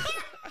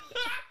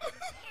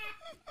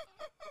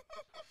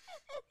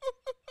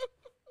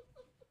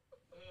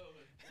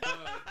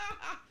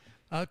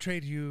 I'll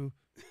trade you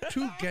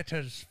 2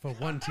 getters for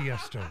 1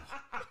 Tiesto.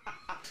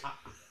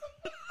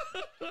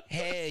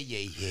 Hey,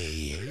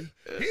 yeah.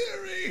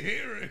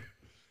 Hear.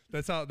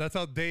 That's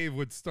how Dave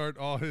would start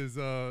all his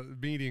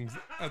meetings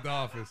at the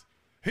office.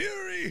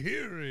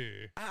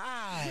 Hear.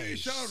 We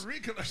shall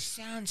recollect.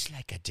 Sounds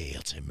like a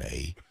deal to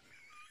me.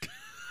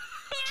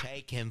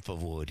 Take him for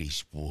what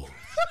he's worth.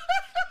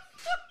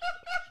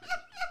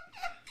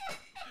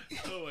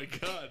 Oh my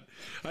God.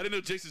 I didn't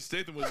know Jason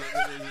Statham was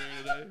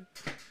here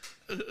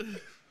today.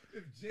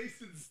 If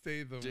Jason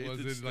Statham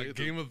Jason was in like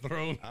Statham. Game of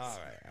Thrones, All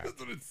right. that's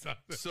what it sounded.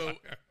 So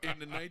in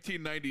the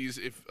 1990s,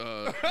 if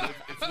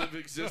Liv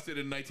existed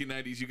in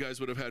 1990s, you guys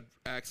would have had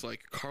acts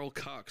like Carl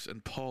Cox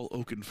and Paul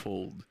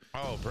Oakenfold.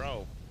 Oh,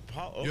 bro.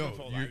 Paul Yo,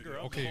 Oakenfold. you- I grew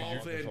up okay, with Paul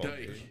Paul Van Oakenfold, Dyke.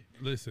 dude.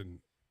 Listen,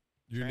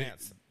 you're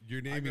Trance. you're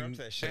I grew up naming to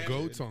that shit,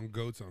 goats dude. on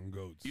goats on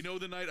goats. You know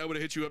the night I would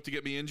have hit you up to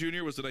get me in,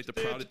 Junior, was the night the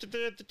Prodigy.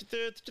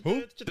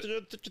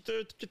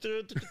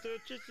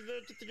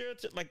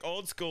 Like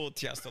old school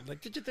Tiesto.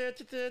 Like,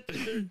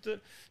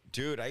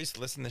 dude, I used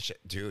to listen to shit.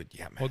 Dude,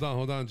 yeah, man.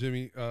 Hold on,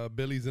 Jimmy.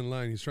 Billy's in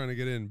line. He's trying to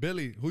get in.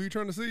 Billy, who you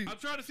trying to see? I'm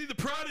trying to see the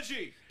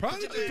Prodigy.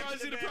 Prodigy. I'm trying to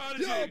see the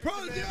Prodigy. Yo,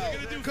 Prodigy, yo. They're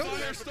gonna do Come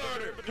Fire in.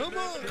 Starter. Come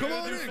on, come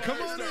on in,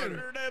 come on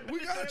in. We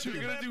got you.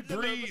 They're gonna do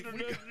Breathe.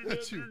 We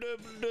got you.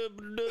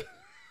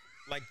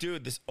 Like,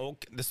 dude, this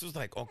was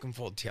like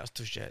Oakenfold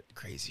Tiesto shit.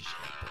 Crazy shit.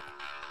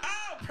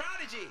 Oh,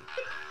 Prodigy!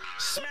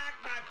 Smack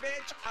my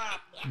bitch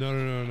up.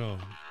 No.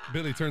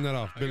 Billy, turn that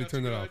off. Billy,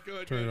 turn that off. Go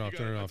ahead, Turn it you off. got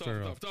Turn it off. It's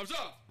Turn it off. Thumbs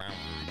up.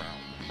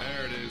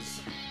 There it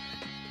is.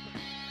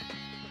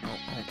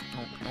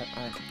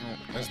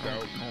 That's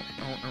dope.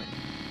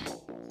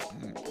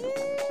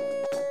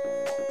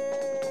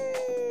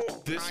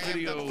 This I am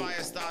video the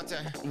fire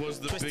starter. was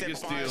the Twisted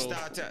biggest fire deal.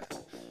 starter.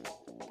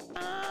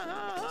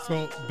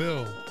 So,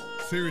 Bill,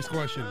 serious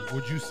question.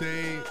 Would you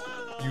say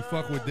you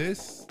fuck with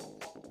this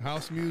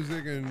house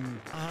music and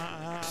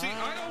See,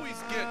 I always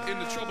get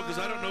into trouble because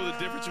I don't know the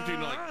difference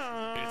between like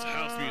it's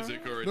house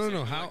music or it's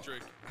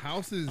electric.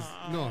 House is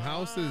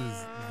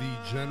the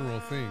general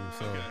thing.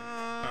 So Okay.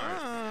 All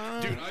right.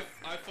 Dude,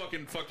 I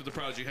fucking fucked with the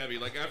Prodigy heavy.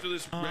 Like after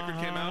this record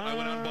came out, I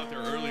went out and bought their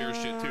earlier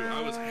shit too. I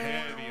was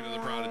heavy into the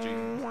Prodigy.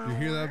 you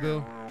hear that,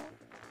 Bill?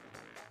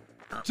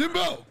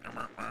 Jimbo,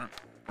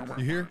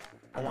 you hear?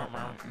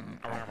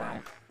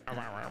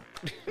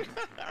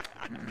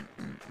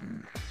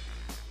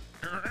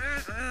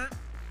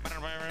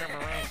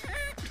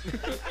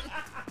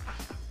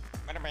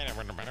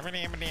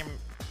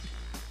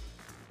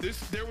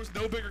 There was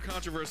no bigger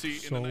controversy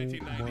So in the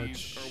 1990s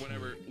much. or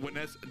whenever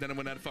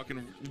when that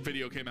fucking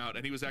video came out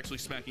and he was actually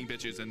smacking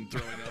bitches and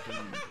throwing up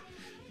and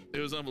it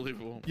was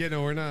unbelievable. Yeah,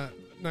 no, we're not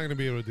gonna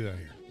be able to do that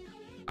here.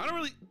 I don't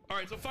really. All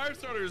right, so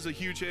Firestarter is a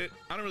huge hit.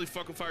 I don't really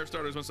fuck with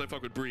Firestarter as much as I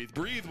fuck with Breathe.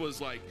 Breathe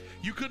was like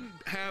you couldn't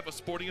have a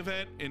sporting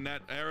event in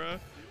that era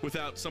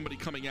without somebody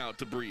coming out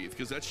to Breathe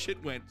because that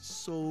shit went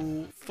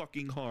so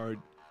fucking hard.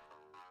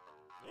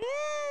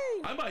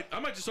 I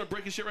might just start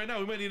breaking shit right now.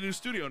 We might need a new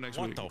studio next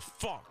What week. the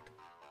fuck?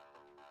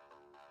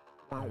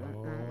 Oh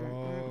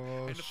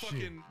And the shit!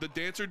 fucking the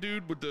dancer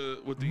dude with the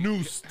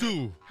New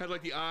stew. had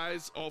like the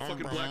eyes all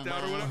fucking blacked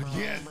out or whatever.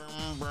 Yes.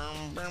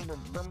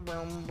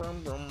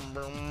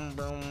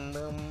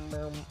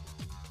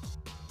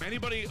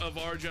 Anybody of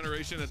our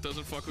generation that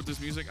doesn't fuck with this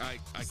music, I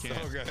can't.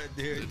 So good,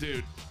 dude.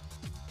 Dude.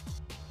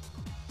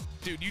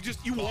 Dude,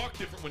 you walk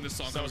different when this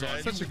song comes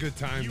on. Such a good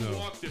time, You though.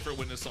 walk different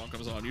when this song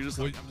comes on. You're just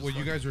What, like, I'm just what you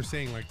fucking- guys were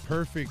saying, like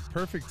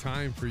perfect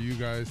time for you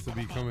guys to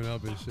be coming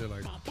up and shit.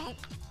 Like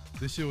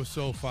this shit was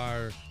so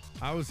fire.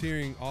 I was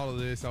hearing all of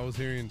this. I was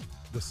hearing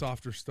the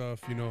softer stuff,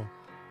 you know,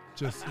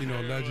 just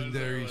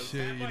legendary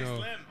shit, you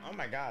know, Oh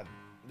my God.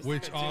 This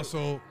which nigga too.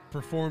 also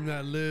performed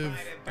that live,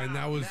 and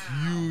that was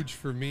huge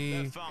for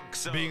me, The funk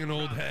soul being an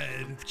old brother.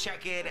 head.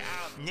 Check it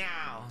out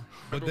now.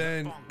 But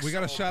then Funk we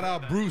gotta soul shout out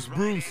brother. Bruce Right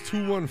Bruce it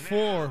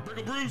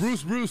 214,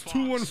 Bruce. Bruce Funk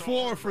 214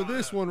 soul for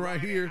this brother. one right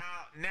here.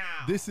 Out now.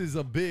 This is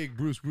a big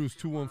Bruce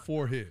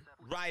 214 hit.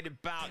 right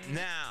about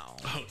now.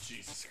 Oh,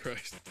 Jesus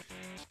Christ.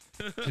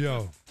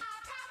 Yo,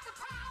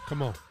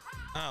 come on.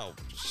 Oh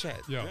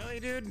shit. Yo. Really,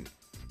 dude?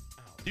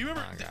 Do you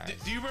remember? Come on, guys.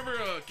 Do you remember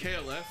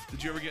KLF?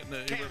 Did you ever get in the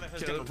KLF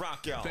is gonna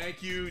rock y'all.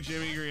 Thank you,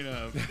 Jimmy Green.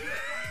 Uh-huh.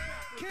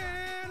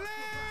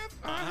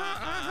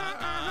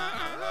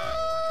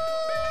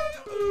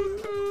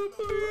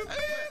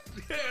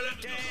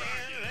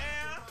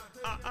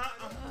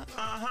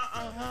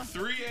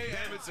 3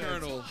 a.m.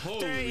 Eternal.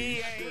 Holy 3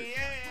 shit.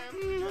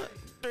 a.m.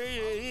 3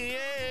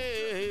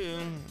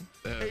 a.m.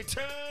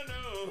 Eternal.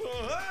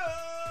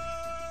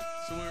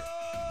 So we're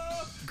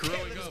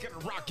growing KLF is up.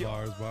 gonna rock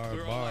y'all. Bars, We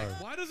were all bars.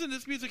 like, why doesn't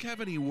this music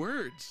have any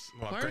words?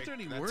 Well, Why great. aren't there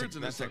any words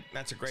in this song?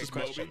 That's a great Just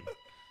question. Moby?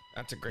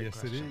 That's a great Yes,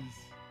 it question. is.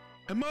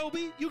 And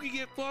Moby, you can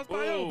get flossed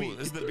by Oh, Obi.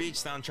 this is the beach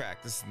soundtrack.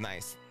 This is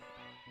nice.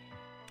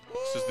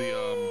 This is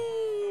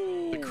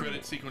the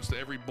credit sequence to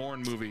every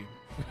Bourne movie.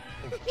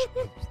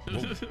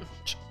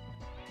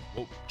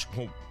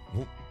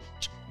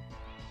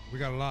 We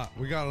got a lot.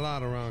 We got a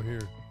lot around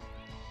here.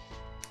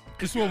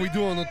 This is what we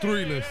do on the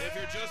 3 list.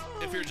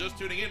 If you're just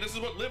tuning in, this is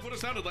what Live would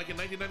have sounded like in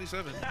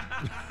 1997.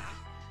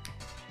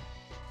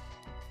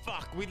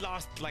 Fuck, we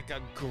lost like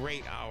a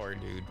great hour,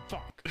 dude.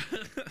 Fuck.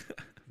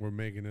 We're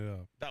making it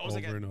up That was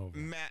over like and over.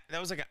 that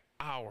was like an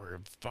hour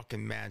of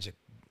fucking magic.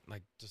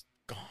 Like just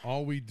gone.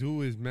 All we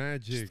do is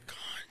magic.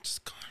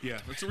 Just gone. Yeah,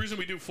 that's the reason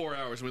we do 4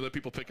 hours. We let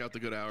people pick out the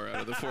good hour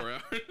out of the 4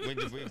 hours. We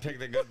picked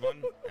the good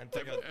one. It's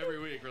like a, Every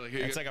week, we're like,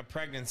 here you it's go. like a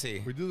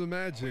pregnancy. We do the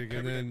magic,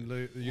 and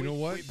then you know we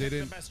what? picked They the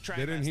didn't. best They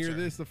didn't hear trimester.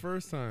 this the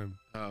first time.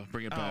 Oh,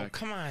 bring it Oh, back.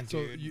 come on, So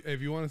dude.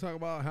 if you want to talk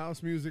about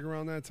house music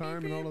around that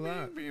time and all of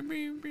that,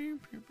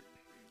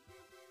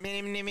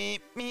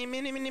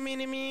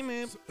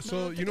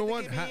 so you know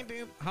what?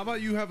 How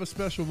about you have a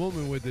special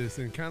moment with this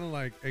and kind of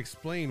like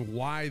explain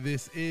why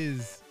this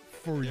is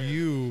for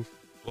you,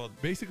 Well,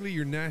 basically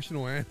your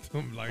national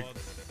anthem. Like,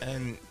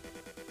 and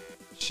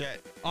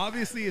shit.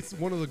 obviously, it's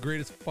one of the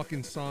greatest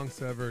fucking songs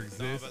to ever No,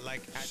 exist. but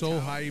like at So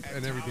town- hype at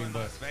and town everything, in but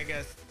Las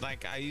Vegas,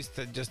 like I used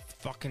to just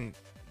fucking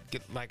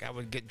get like I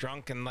would get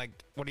drunk and like,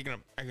 what are you gonna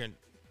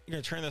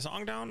turn the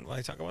song down while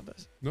I talk about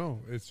this? no,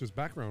 it's just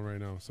background right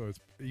now, so it's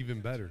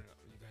even better.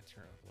 You gotta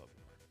turn up a little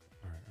bit more.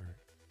 All right,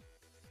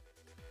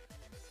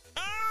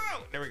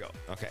 Oh, there we go.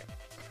 Okay.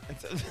 And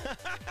so,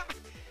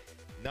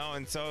 no,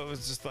 and so it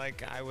was just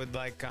like I would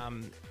like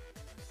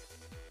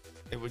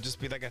it would just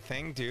be like a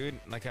thing, dude.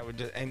 Like I would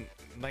just and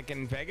like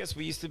in Vegas,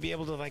 we used to be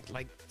able to like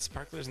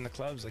sparklers in the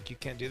clubs. Like you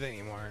can't do that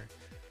anymore.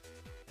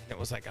 And it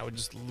was like I would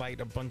just light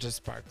a bunch of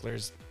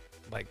sparklers,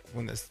 like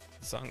when this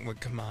song would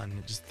come on.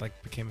 It just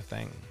like became a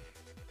thing.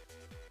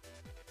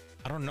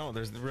 I don't know.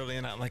 There's really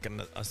not like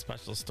a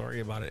special story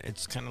about it.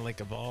 It's kind of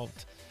like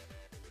evolved.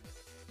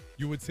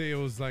 You would say it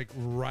was like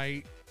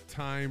right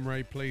time,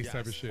 right place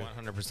type of shit.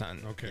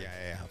 100%. Okay.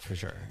 Yeah, for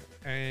sure.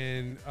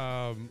 And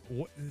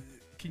what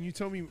can you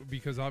tell me?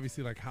 Because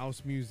obviously, like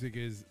house music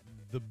is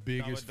the No,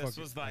 biggest. but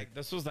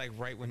this was like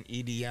right when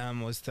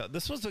EDM was still.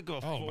 This was like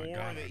before Oh my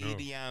God, the I know.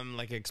 EDM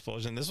like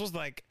explosion. This was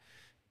like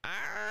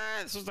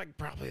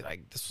probably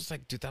like this was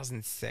like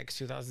 2006,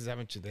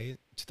 2007,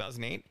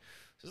 2008.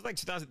 This was like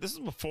 2000. This is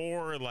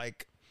before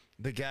like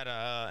the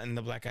Guetta and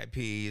the Black Eyed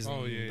Peas.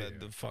 Oh, and yeah,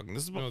 the yeah. fucking.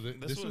 This is No,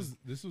 bef-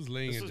 this was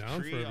laying this it was down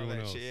pre for all everyone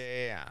that else. shit.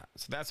 Yeah.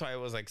 So that's why it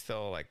was like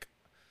still like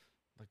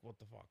what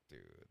the fuck, dude.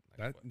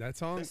 Like, That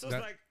song. This was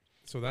That, like.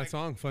 so that like-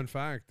 song, fun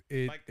fact,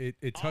 it like, it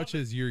all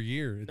touches your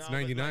year. It's No, but,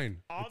 like, 99.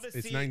 all It's, the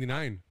it's C-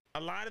 99. A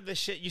lot of the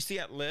shit you see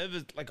at Live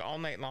is like all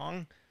night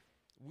long.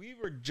 We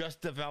were just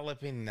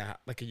developing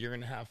that like a year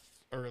and a half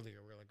earlier.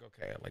 We're like,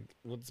 okay, like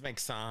let's make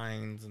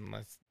signs and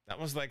that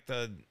was like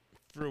the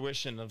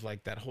fruition of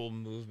like that whole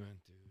movement,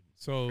 dude.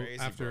 So Crazy,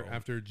 after bro.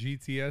 after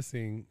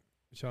GTSing,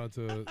 shout out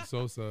to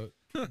Sosa.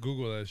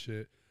 Google that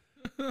shit.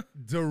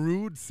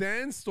 Darude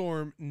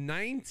Sandstorm,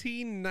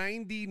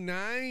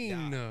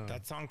 1999. Yeah,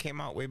 that song came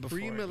out way before.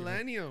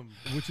 Pre-millennium,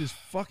 which is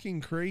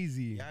fucking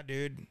crazy. Yeah,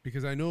 dude.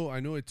 Because I know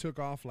it took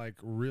off like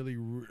really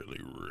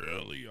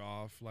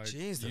off like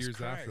Jesus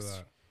years after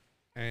Christ.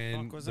 that.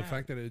 And Fuck was the that?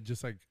 fact that it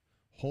just like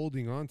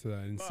holding on to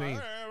that, insane.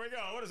 There we go.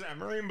 What is that?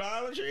 Marine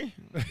biology?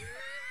 look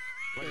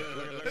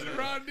at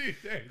Rodney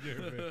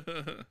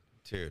Dangerfield.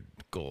 dude,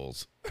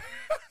 goals.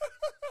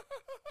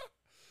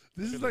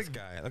 This is Look at like,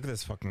 this guy. Look at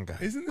this fucking guy.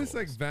 isn't this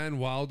like Goals. Van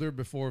Wilder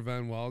before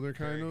Van Wilder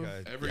kind Very of?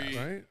 good. Every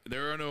Right?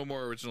 There are no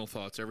more original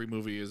thoughts. Every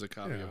movie is a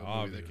copy Yeah, of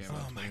a movie that obvious. came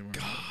out. Oh my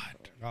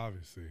god.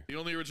 Obviously. The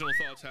only original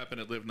thoughts happen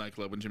at Live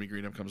nightclub when Jimmy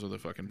Greenup comes with a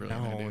fucking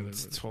brilliant No, idea.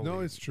 it's That's- totally. No,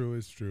 it's true.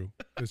 It's true.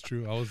 It's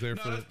true. I was there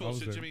no, for that's it. I was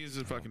bullshit. there. Jimmy's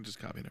just fucking just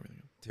copying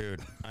everything.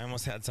 Dude, I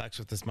almost had sex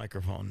with this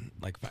microphone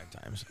like 5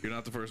 times. You're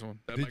not the first one.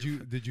 That Did you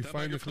that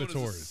find the microphone is a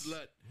clitoris?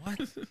 slut. What?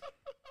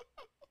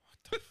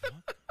 What the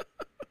fuck?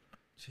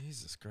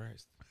 Jesus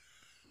Christ.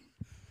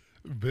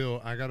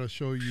 Bill, I gotta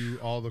show you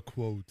all the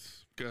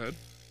quotes Go ahead.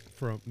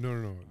 from. No,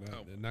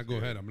 Oh, not go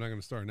ahead. I'm not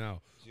gonna start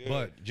now.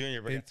 But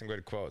Junior, but it- got some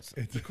good quotes.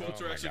 it's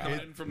Quotes Oh are my actually God. coming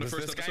in from the Does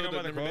first this guy episode know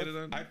that about the never made it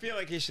quotes? on. I feel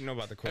like he should know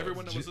about the quotes.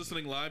 Everyone that was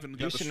listening live and you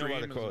got the should know stream.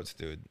 about the quotes,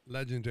 dude.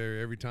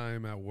 legendary. Every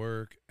time at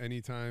work,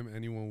 anytime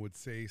anyone would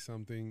say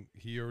something,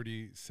 he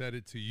already said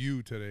it to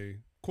you today.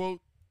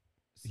 Quote.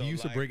 So, he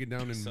used to like, break it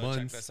down in so months.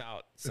 Check this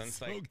out. It's Since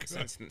so like good.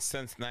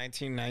 since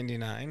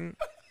 1999,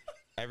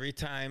 every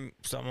time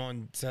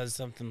someone says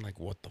something like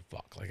 "What the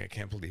fuck?" Like I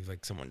can't believe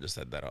like someone just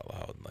said that out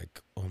loud. Like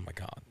oh my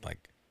god.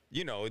 Like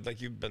you know,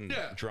 like you've been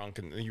Yeah. drunk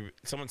and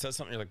someone says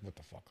something, you're like, "What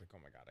the fuck?" Like oh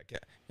my god, I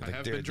can't. You're I like,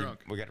 have "Dude, been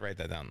drunk." We got to write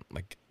that down.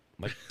 Like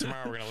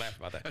tomorrow we're gonna laugh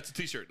about that. That's a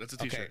T-shirt. That's a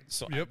Okay, T-shirt.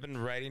 so Yep. I've been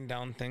writing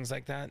down things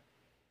like that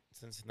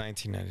since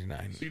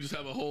 1999. You just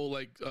have a whole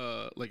like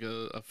a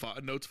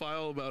notes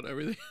file about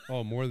everything.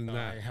 Oh, more than No,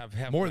 that. I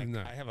have more like, than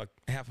that. I have a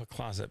half a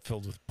closet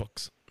filled with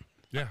books.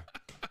 Yeah.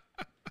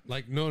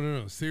 Like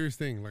no. Serious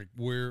thing. Like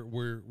we're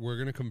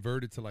gonna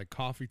convert it to like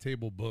coffee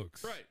table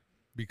books. Right.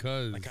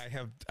 Because Like I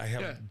have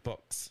Yeah.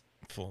 books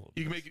full.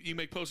 You can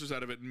make posters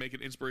out of it and make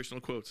it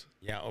inspirational quotes.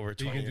 Yeah, over you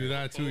 20 can do years.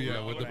 that too. Yeah,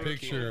 Over with the a-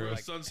 picture. over a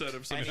like- sunset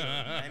of some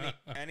Any,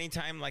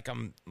 anytime like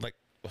I'm like,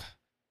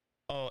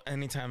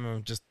 anytime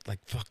I'm just like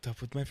fucked up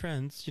with my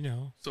friends, you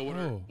know. So what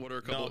Oh. are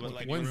a couple? No, but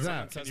like when's when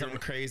someone that? says something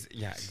crazy.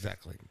 Yeah,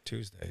 exactly.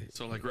 Tuesday.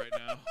 So like right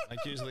now. Like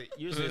usually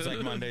it's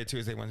like Monday,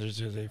 Tuesday, Wednesday,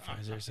 Tuesday,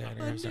 Friday,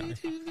 Saturday, Sunday.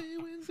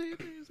 Wednesday,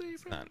 Thursday,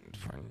 It's not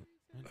important.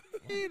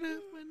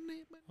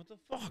 What the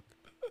fuck?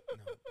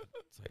 No,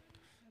 it's like,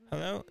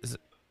 hello. Is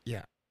it?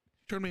 Yeah.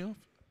 Turn me off.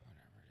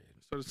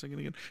 Started singing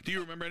again. Do you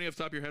remember any off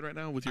the top of your head right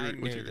now with I your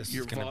knew with this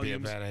your was gonna be a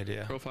volumes, bad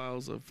idea.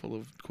 profiles full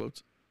of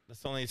quotes?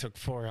 This only took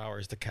 4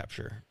 hours to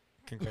capture.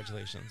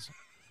 Congratulations.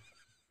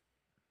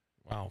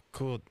 Wow,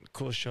 cool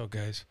show,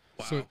 guys.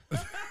 Wow. So,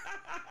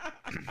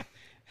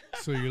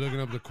 so you're looking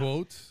up the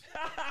quotes?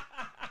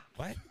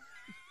 What?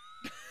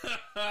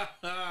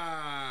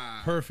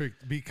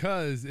 Perfect.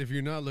 Because if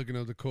you're not looking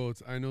up the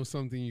quotes, I know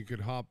something you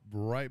could hop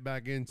right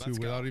back into Let's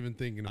go. without even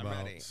thinking I'm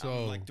about. ready. So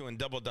I'm like doing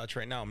double dutch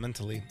right now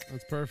mentally.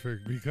 that's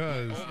perfect.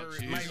 Because My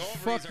ovaries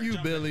fuck are you,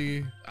 jumping.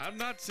 Billy. I'm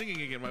not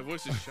singing again. My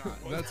voice is shot.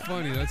 That's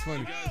funny. That's funny.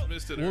 You guys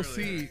missed it We'll earlier.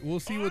 see. We'll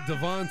see what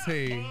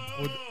Devontae.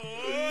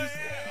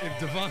 If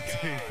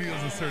Devontae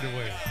feels a certain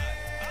way.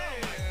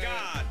 Oh my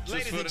God, Just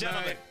ladies for and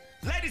gentlemen,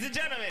 tonight. ladies and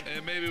gentlemen.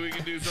 And maybe we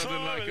can do something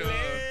For like a little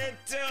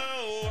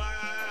while.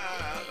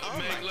 Oh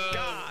make my love,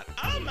 God.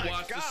 Oh my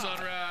watch God. the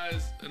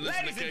sunrise, and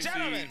listen Ladies to and Casey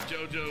gentlemen.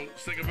 JoJo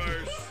sing a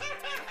verse.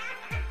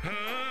 True. Oh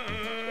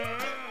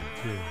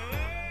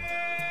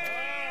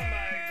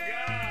my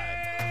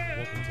God.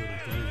 Welcome to the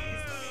three.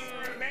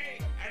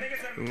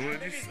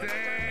 Would you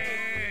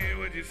stay?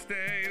 Would you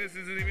stay? This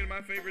isn't even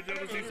my favorite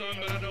Jodeci song,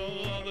 but I know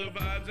all the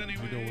vibes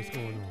anyway. We know what's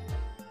going on.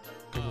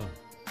 Come on.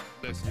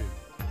 Listen.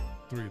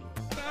 Three list.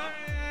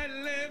 I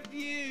left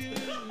you,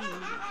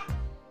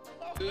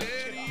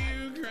 let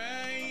you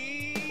cry.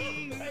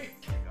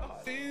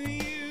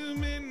 Since you've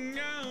been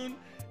gone,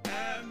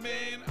 I've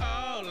been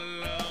all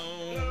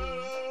alone.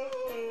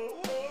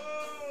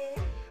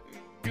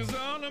 'Cause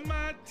all of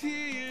my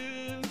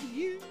tears,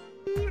 you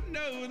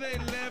know they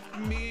left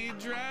me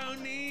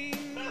drowning.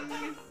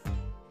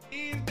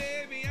 Please,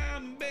 baby,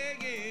 I'm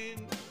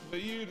begging for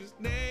you to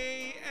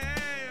stay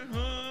at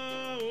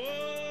home.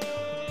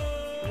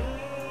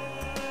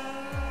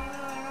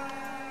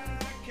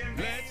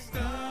 Let's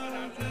start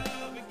our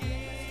love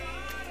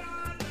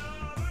again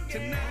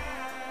tonight.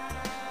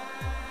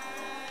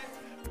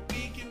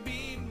 We can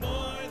be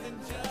more than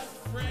just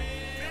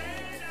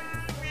friends.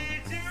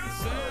 The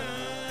sun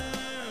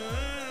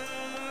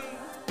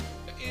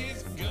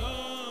is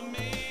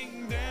coming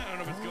down. I don't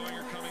know if it's going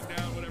or coming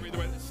down, whatever either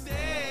way. Stay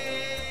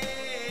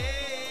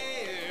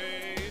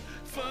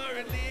for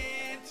a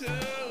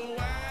little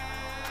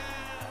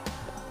while.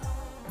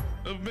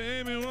 Oh,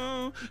 baby,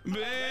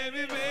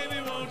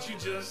 won't you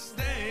just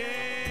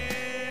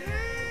stay?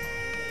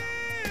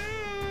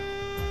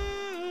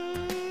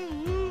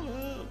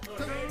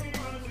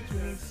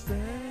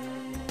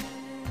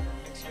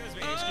 Excuse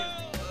me.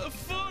 Oh,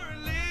 for a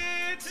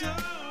little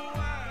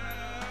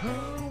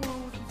while.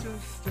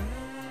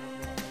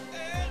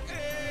 Hey,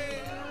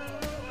 hey,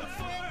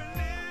 for a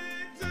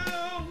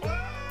little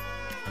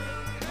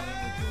while.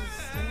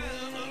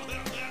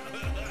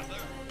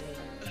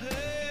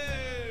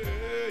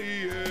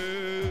 Hey,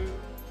 yeah.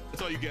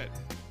 That's all you get.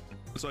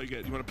 That's all you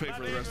get. You want to pay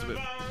for the rest of it.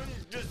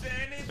 Just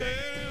anything.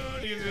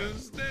 Hey, you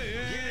just stay.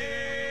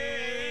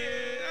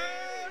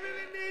 I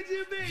really need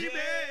you, baby,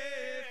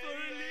 for a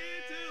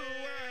little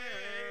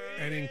while.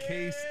 And in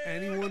case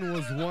anyone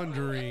was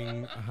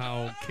wondering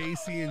how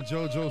Casey and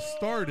JoJo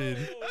started,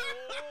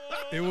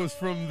 It was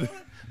from the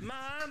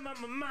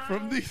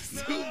from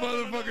these two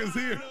motherfuckers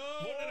here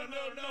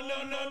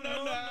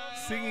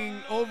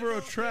singing over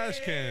a trash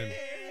can.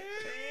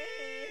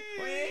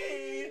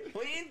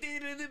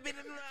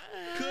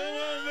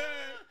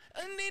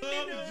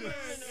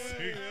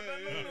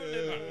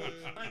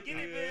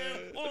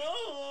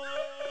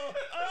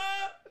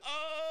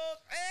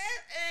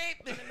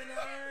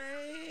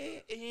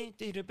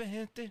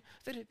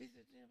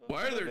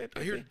 Why are there?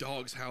 I hear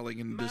dogs howling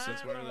in the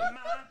distance. Why are they?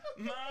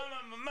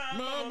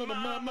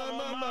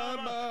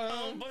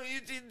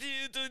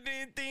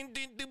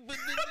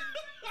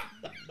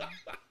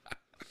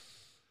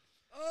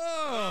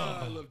 Oh,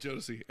 I love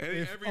Jodeci. And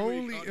if every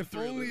only week on the if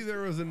Three only List.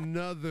 there was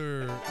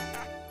another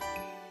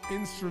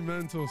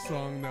instrumental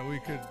song that we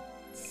could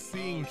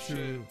sing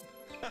to.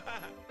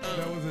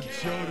 That was a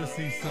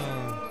Jodeci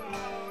song.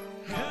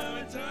 Come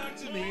and talk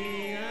to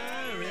me.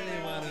 I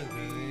really wanna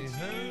be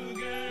home,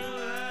 girl.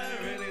 I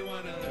really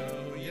wanna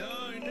know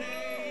your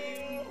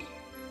name.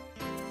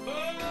 Oh,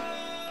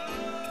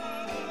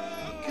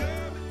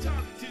 come and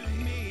talk to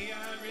me. I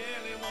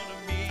really wanna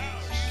meet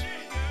you,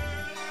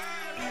 girl.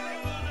 I really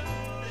wanna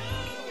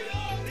know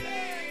your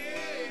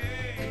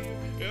name.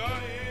 Oh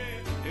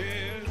yeah,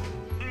 yeah.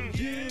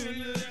 You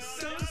look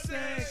so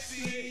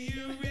sexy.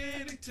 You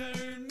really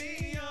turn me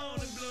on.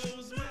 It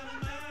blows my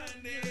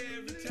mind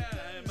every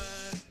time I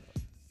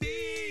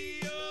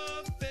see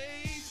your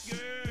face,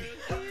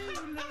 girl.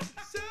 You look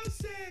so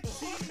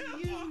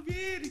sexy. You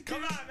really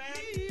come on,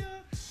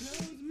 man.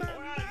 Blows my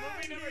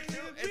mind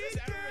every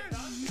time I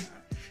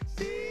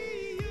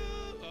see you.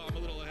 Oh, I'm a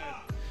little ahead.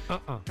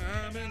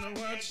 I've been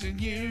watching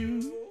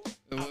you.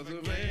 It was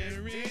a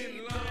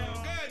very long. Go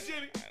ahead,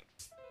 Jimmy.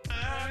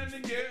 I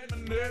didn't get my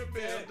nerve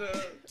built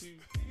up to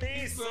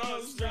be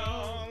so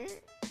strong.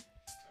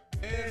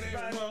 And I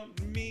want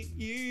to meet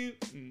you.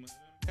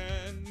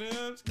 And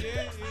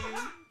upstairs.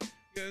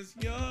 Cause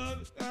you're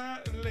the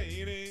hot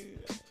lady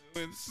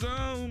with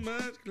so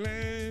much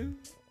class.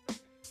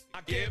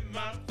 I get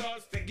my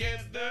thoughts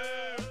together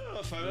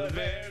for the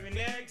very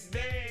next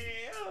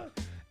day.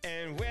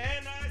 And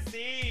when I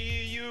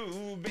see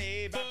you,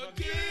 babe, I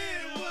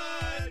forget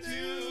what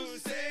to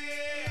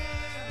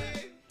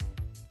say.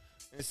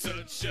 It's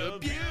such a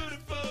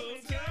beautiful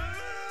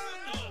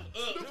time.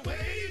 The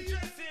way you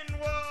dress and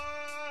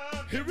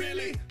walk, it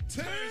really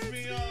turns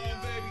me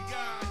on, baby.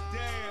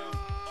 Goddamn.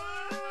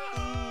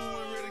 Ooh,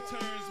 it really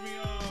turns me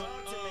on.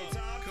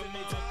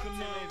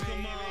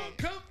 Come on.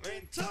 Come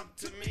and talk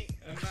to me,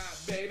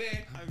 baby.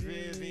 I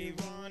really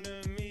wanna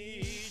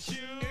meet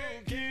you.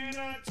 Can I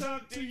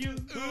talk to you?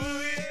 Ooh,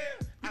 yeah.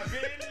 I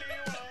really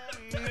wanna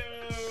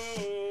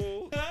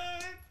know.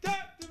 Come and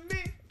talk to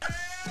me.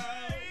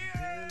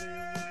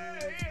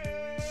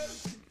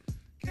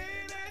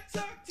 Can I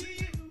talk to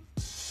you?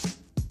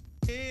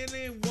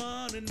 Really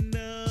wanna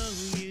know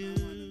you.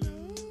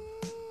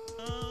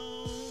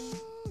 Oh.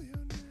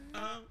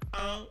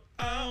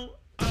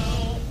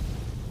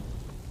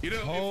 You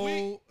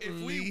know, if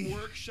we Holy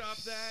workshop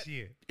that,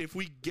 shit. if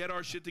we get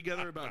our shit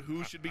together about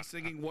who should be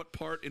singing what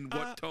part in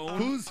what tone,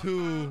 Who's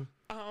who?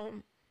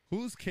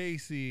 Who's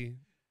Casey?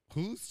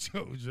 Who's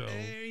JoJo?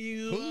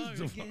 Who's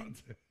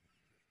Devontae?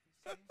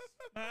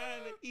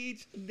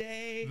 each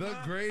day. The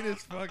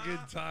greatest fucking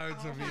time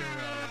to be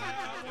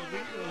around. And we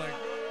were like,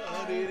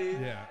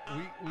 yeah,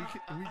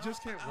 we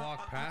just can't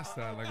walk past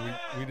that. Like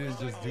we didn't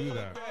just do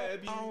that.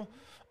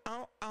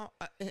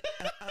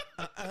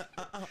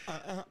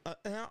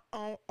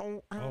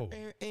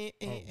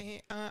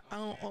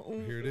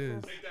 Here it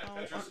is.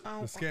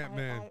 The Scat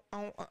Man.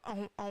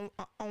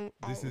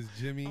 This is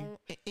Jimmy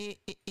in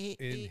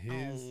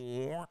his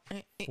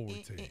forte.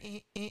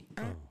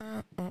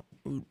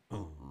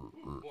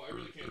 Boy, I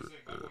really can't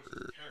sing. My voice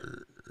is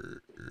terrible.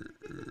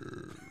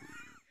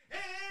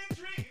 And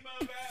dream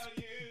about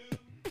you.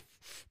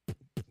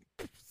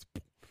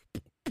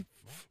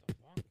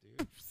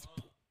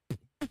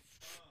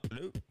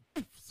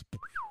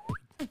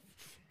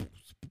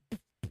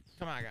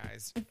 Come on,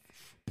 guys. Come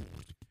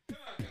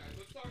on, guys.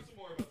 Let's talk some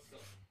more about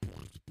stuff.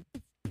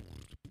 You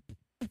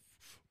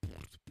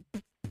guys should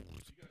have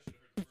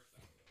heard the first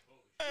album.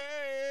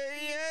 Holy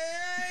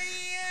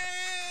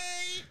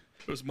shit.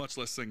 It was much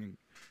less singing.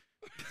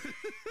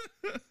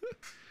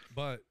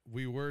 But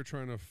we were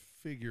trying to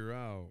figure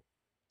out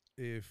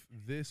if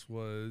this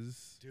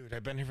was Dude,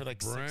 I've been here for like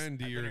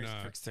Brandy or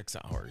not. for 6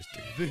 hours,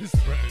 dude. This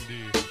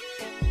Brandy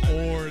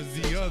or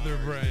the other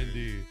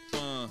Brandy.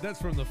 That's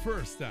from the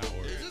first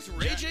hour. Is this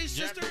Ray J's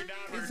sister?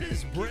 Is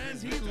this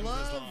Brandy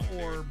Love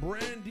or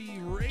Brandy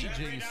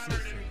Raging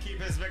Sister? Keep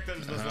his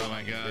victims this Oh long.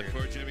 my God,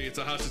 poor Jimmy. It's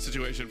a hostage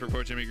situation for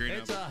poor Jimmy Green.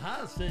 It's a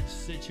hostage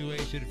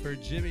situation for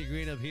Jimmy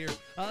Green up here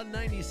on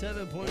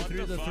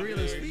 97.3 The Three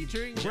List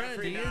featuring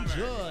Brandy and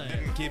Joy.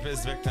 Didn't keep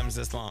his victims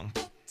this long.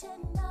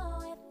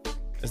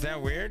 Is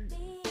that weird?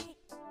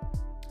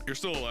 You're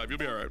still alive. You'll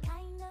be all right.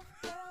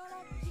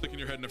 Sticking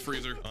your head in a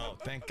freezer. Oh,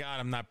 thank God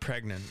I'm not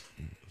pregnant.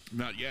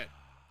 Not yet.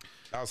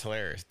 That was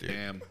hilarious, dude.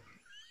 Damn.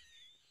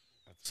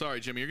 Sorry,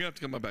 Jimmy. You're gonna have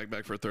to come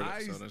back for a third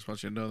episode. I just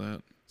want you to know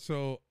that.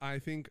 So I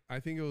think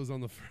it was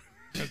on the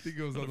I think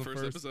it was on the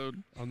first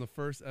episode. on the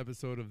first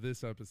episode of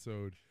this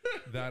episode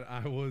that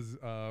I was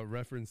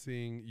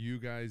referencing you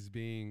guys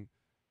being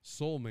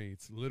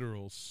soulmates,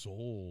 literal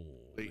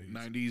soul Late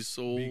 90s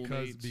soul.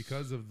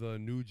 because of the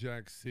New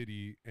Jack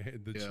City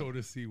and the Yeah.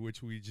 Jodeci,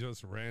 which we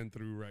just ran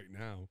through right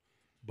now.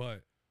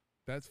 But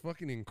that's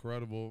fucking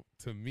incredible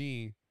to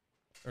me,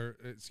 or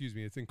excuse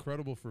me, it's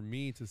incredible for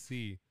me to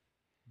see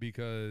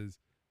because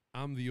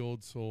I'm the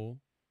old soul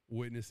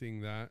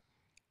witnessing that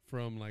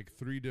from like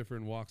 3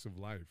 different walks of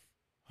life.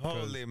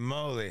 Holy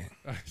moly.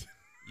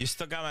 You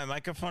still got my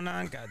microphone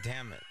on? God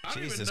damn it. I don't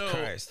even Jesus know-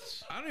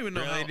 Christ. I don't even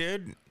know Really, how.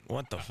 dude?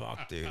 What the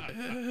fuck,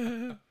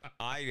 dude?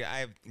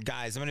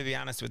 Guys, I'm gonna be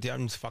honest with you.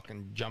 I'm just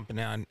fucking jumping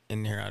out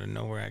in here out of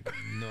nowhere. I got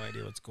no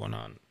idea what's going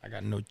on. I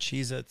got no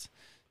Cheez-Its,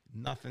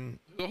 nothing.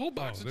 The whole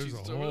box of there's a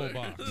cheese whole over there.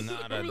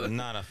 box.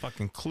 Not a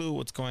fucking clue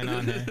what's going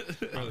on here.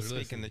 I'm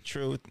speaking the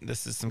truth.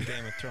 This is some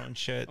Game of Thrones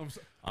shit. I'm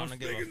I don't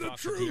give speaking a the fuck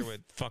if you're truth.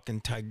 with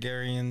fucking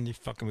Targaryen. You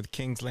fucking with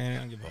King's Landing.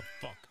 I don't give a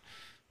fuck.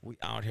 We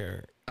out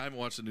here. I haven't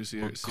watched the new We're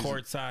series.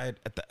 courtside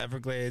at the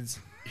Everglades.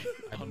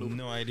 I have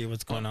no idea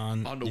what's going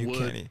on on. the You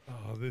wood. can't,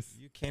 Oh, this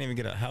you can't even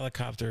get a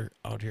helicopter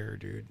out here,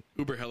 dude.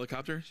 Uber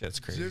helicopter.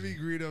 Shit's crazy. Jimmy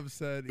Greedo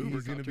said he's going to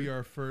Uber-copter. be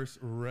our first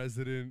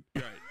resident,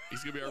 Right.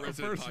 He's gonna be our our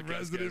resident first podcast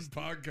resident guest,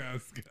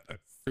 podcast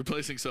guest.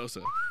 replacing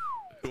Sosa,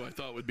 who I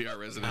thought would be our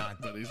resident, Ah,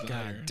 but he's not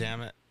God here.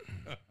 damn it.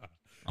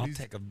 I'll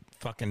take a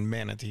fucking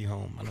manatee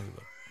home. I don't give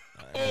a.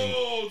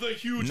 Oh, the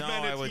huge No,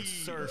 manatee. I would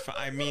surf.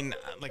 I mean,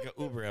 like an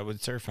Uber, I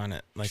would surf on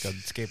it like a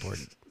skateboard.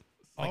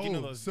 Like, Oh, you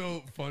know those,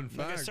 so fun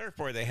like a fact.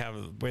 surfboard they have,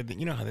 where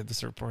you know how they have the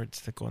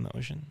surfboards that go in the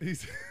ocean?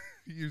 He's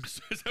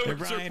Is that where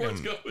They ride surfboards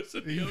 'em. go? Is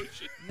in the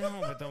ocean? No,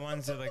 but the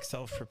ones that are like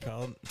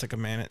self-propelled. It's like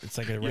a It's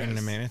like a riding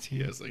a manatee.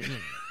 Yes, like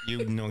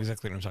You know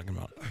exactly what I'm talking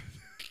about.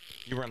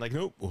 You weren't like,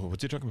 nope.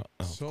 What's you talking about?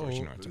 Oh, of so course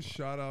you know what I'm talking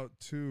shout out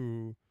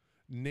to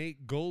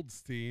Nate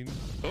Goldstein,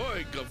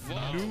 Oi,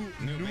 gavall.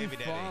 New new baby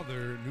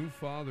daddy.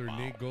 father,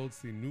 Nate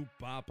Goldstein, new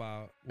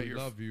papa. We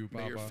love you,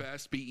 May your papa.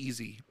 fast be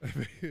easy.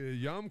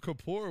 Yom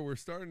Kippur, we're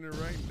starting it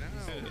right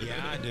now. about.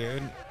 Yeah,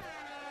 dude.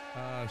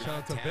 Shout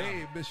out to Damn.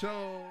 Babe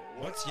Michelle.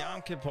 What's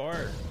Yom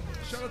Kippur?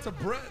 Shout out to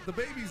Brett, the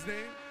baby's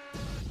name.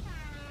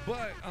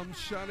 But I'm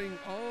shouting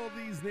all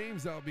these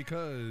names out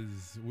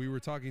because we were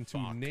talking to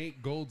Fuck.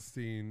 Nate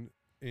Goldstein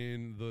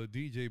in the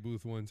DJ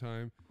booth one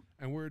time,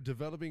 and we're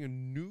developing a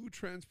new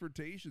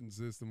transportation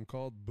system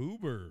called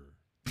Boober.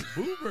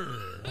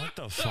 Boober. What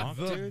the fuck,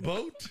 The dude?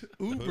 boat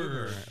Uber.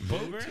 Boober.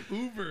 Boat Boober?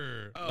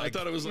 Uber. Oh, I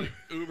thought it was like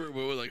Uber,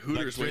 but with like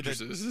Hooters through the-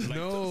 waitresses. like-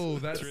 No,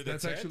 through the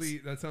that's tits? actually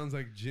that sounds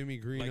like Jimmy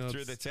Greenup's.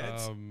 through the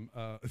tits?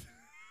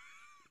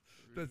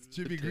 That's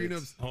Jimmy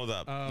Greenup's. Hold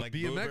up. Like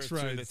BMX Boober through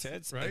the rides,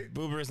 tits? right? Like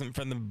Boober isn't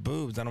from the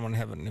boobs. I don't want to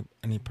have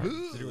any part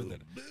to do with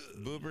it.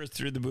 Boober is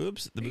through the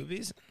boobs? The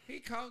boobies? He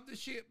called the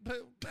shit.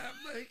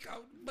 He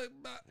called.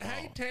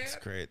 Hey, Oh, it's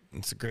Ted. great.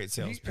 It's a great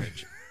sales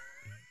pitch.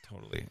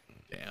 Totally.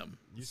 Damn.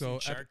 You So,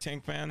 seen Shark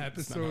Tank, man?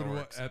 That's not how it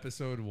works.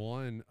 Episode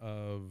 1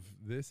 of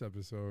this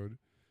episode,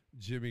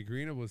 Jimmy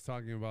Greenup was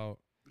talking about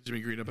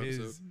Jimmy Greenup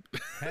episode.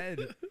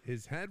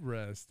 his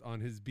headrest on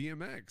his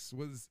BMX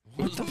was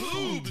Was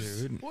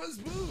boobs. Dude. Was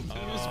boobs.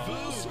 It was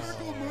full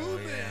circle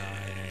movement.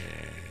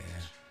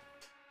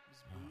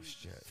 Oh,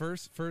 shit.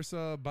 First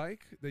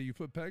bike that you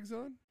put pegs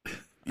on?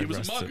 It was a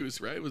Arrested.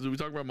 mongoose, right? Was we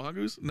talking about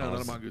mongoose? No, No, not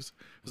a it's- mongoose.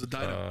 It was a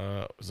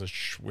dino. It was a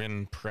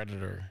Schwinn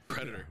Predator.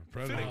 Predator.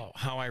 Predator. Oh,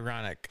 how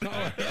ironic.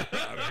 Oh,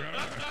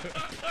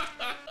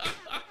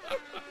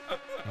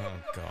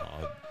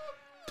 God.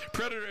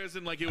 Predator as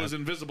in like it was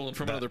invisible and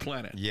from another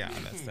planet. Yeah,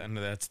 that's the end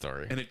of that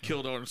story. And it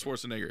killed Arnold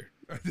Schwarzenegger.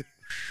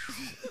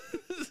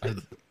 I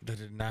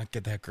did not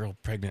get that girl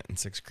pregnant in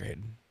 6th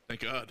grade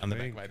Thank God. on the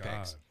back Thank of my God.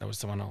 pegs. That was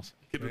someone else.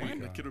 Kid would, Thank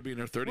be, God. kid would be in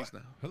her 30s now.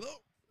 Hello?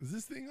 Is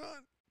this thing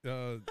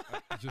on?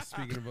 Just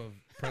speaking of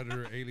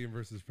Predator, Alien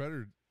versus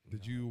Predator,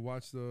 did you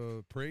watch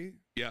the Prey?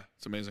 Yeah,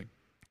 it's amazing.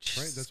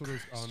 Right? That's what it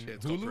was on Yeah,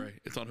 it's called Hulu? Prey.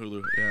 It's on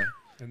Hulu. Yeah.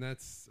 And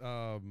that's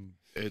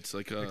It's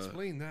like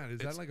explain that. Is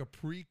that it's- like a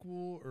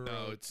prequel or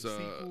No, a it's,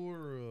 sequel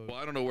or a well,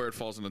 I don't know where it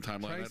falls in the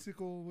timeline. I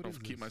tricycle? What don't is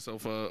keep this?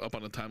 myself up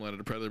on the timeline of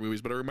the Predator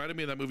movies, but it reminded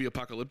me of that movie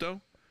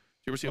Apocalypto.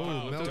 Did you ever see Oh,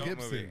 Apocalypto? Mel Dope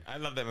Gibson. movie. I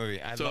love that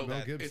movie. I So love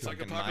that. Gibson. it's like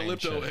fucking mind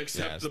Apocalypto, shit.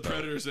 except Yeah, it's the dope.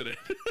 Predator's in it.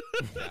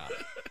 Yeah.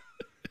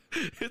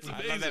 It's I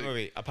amazing. love that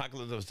movie.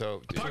 Apocalypse was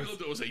dope. dude.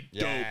 Apocalypto was a dope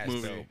Yeah, it's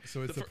movie. dope.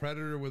 So it's The a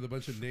Predator with a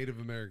bunch of Native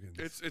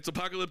Americans. It's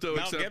Apocalypto,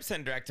 Mel except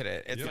Gibson directed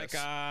it. It's Yes.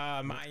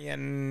 like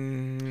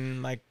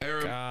Mayan, like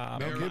Mel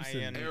Gibson.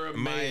 Mayan, Aramaic.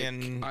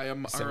 Mayan I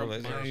am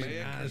civilization. Mayan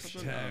Aramaic or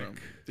something? I don't know.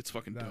 Aztec. It's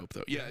fucking That- dope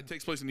though. Yeah, it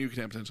takes place in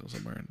Yucatan Peninsula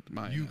somewhere in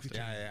Mayan. Yucatan.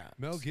 Yeah, yeah.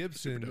 Mel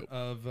Gibson dope.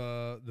 of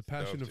the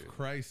Passion dope, of dude.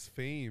 Christ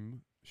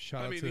fame.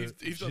 Shout I out mean, to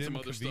he's done Jim some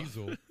other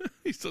Caviezel. stuff.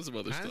 He's done some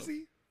other Has stuff.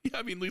 he? Yeah,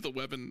 I mean, Lethal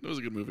Weapon. It was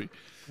a good movie.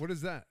 What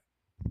is that?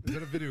 Is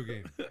that a video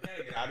game? Get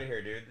out of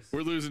here, dude.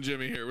 We're losing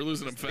Jimmy here. We're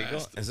losing him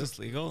Legal? fast. Is this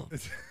legal?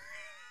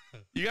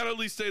 You got to at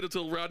least stay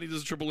until Rodney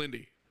does a triple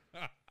Indy.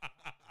 What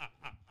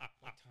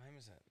time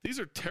is it? These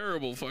are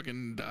terrible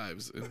fucking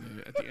dives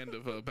at the end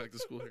of Back to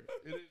School here.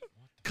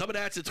 Coming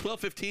at you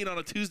 12:15 on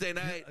a Tuesday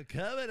night.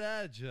 Coming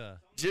at ya.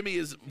 Jimmy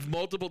is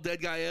multiple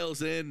dead guy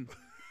L's in.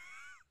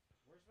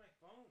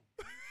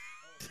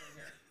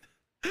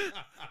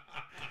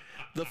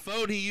 The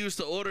phone he used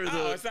to order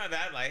Oh, it's not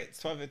that late.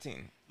 It's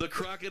 12:15. the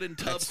Crockett and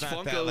Tubbs It's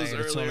not that Funkos late.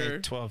 It's only earlier.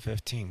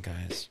 12:15,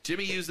 guys.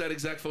 Jimmy used that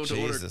exact phone to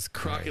order Jesus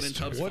Crockett and Christ,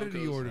 Tubbs What Funkos.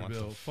 did he order, What the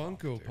Bill? fuck,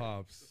 Funko dude?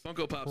 Pops.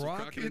 Funko Pops with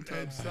Crockett and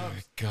Crockett and Tubbs.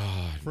 Tubbs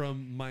God.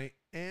 from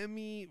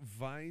Miami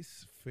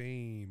Vice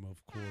fame,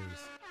 of course.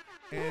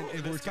 And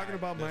if we're talking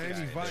about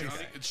Miami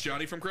Vice, It's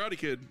Johnny from Karate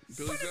Kid.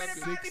 Billy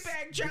Zabka.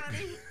 bag,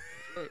 Johnny.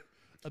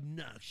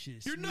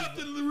 obnoxious. You're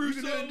nothing, You're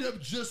gonna end LaRusso.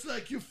 up just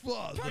like your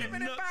father. Put him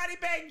in a body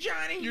bag,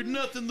 Johnny. You're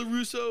nothing,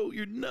 LaRusso.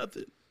 You're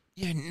nothing.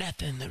 You're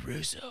nothing,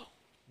 LaRusso.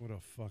 What a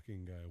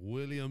fucking guy.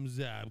 William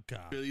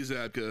Zabka Billy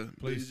Zabka.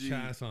 plays Billy Z.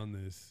 Chas on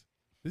this.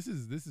 This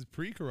is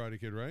pre Karate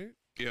Kid, right?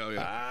 Yeah,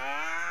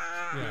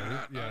 yeah.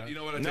 Yeah, yeah. You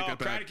know what? I take No, that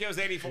back. Karate Kid was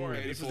 84.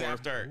 This is 84.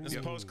 after. This is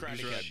Ooh, post Karate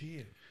he's right. Kid.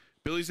 Shit.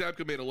 Billy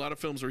Zabka made a lot of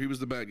films where he was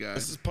the bad guy.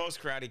 This is post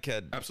Karate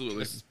Kid. Absolutely.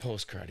 This is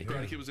post Karate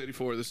Karate Kid. Kid was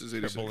 84. This is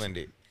 86. Triple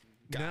Indy.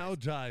 Now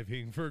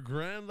diving for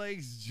Grand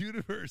Lakes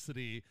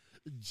University,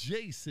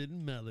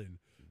 Jason Mellon.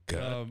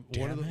 God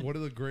One damn it.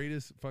 of the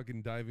greatest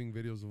fucking diving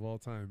videos of all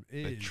time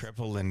The is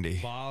Triple Indy.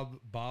 Bob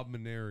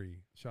Maneri.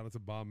 Shout out to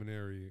Bob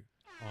Maneri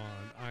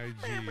on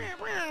IG.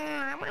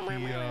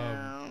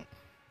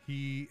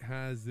 He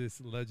has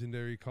this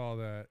legendary call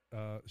that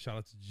shout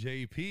out to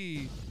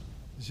JP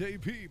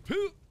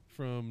Poop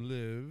from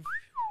Live.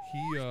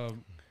 He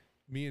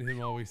me and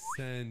him always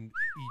send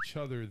each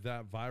other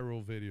that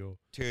viral video.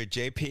 Dude,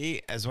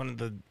 JP as one of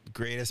the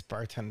greatest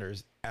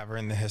bartenders ever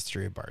in the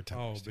history of Oh,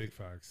 bartenders. big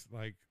facts.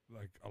 Like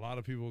a lot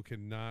of people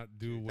cannot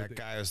do what That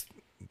guy is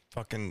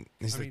fucking.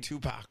 He's I like mean-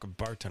 Tupac of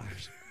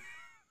bartenders.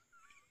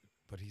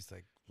 But he's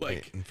like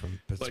waiting from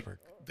Like Pittsburgh.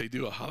 they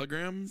do a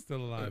hologram.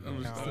 still alive. No,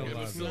 man. Still okay,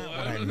 alive. that's not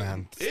what I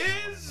meant.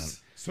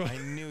 Is So I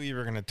knew you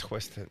were gonna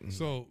twist it. And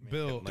So, make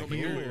Bill, it like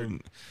here-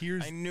 weird.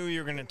 here's I knew you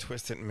were gonna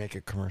twist it and make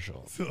it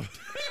commercial.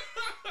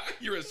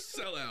 you're a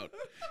sellout.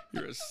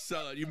 You're a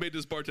sellout. You made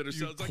this bartender you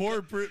sound like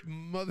corporate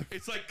mother.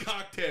 it's like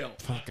Cocktail.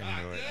 Fucking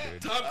knew it,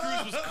 dude. Tom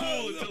Cruise was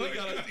cool until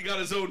he got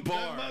his own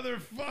bar.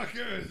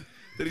 Motherfucker.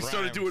 Then he started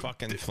Brian doing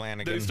fucking Then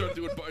Flanagan. he started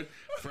doing bar.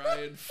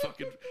 Brian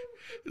fucking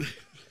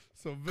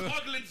So Bill,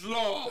 Coughlin's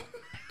Law.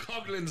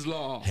 Coughlin's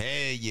Law.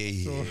 Hey,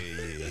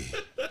 yeah.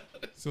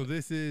 so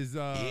this is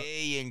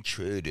Hey,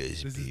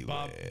 intruders, this is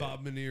Bob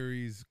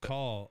Maneri's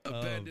call of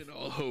Abandon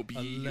all hope.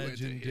 a ye who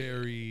enter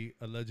here.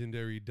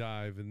 legendary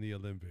dive in the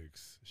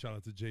Olympics. Shout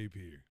out to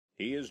JP.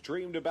 He has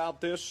dreamed about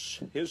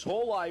this his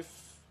whole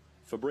life.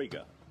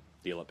 Fabriga,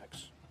 the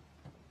Olympics.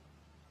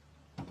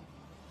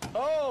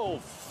 Oh,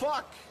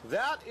 fuck.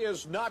 That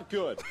is not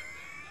good.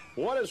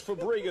 What does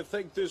Fabriga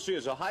think this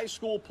is? A high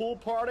school pool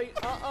party?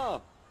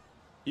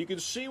 You can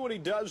see what he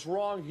does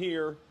wrong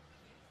here.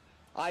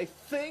 I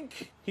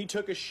think he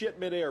took a shit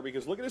midair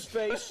because look at his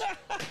face.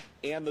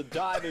 And the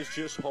dive is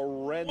just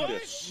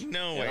horrendous. What?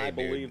 No and way, I dude.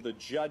 believe the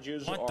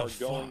judges What are the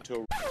going fuck?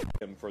 to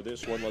him for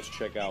this one. Let's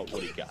check out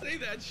what he got. Say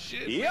that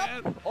shit,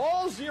 Yep, man.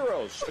 all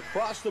zeros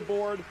across the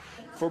board.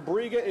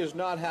 Fabriga is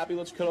not happy.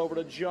 Let's cut over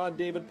to John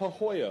David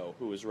Pahoyo,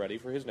 who is ready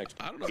for his next.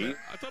 I don't know, man.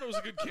 I thought it was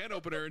a good can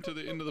opener into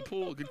the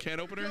pool. A good can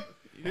opener.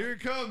 Here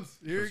it comes.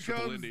 Here it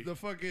Triple comes. Indy. The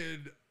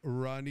fucking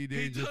Rodney He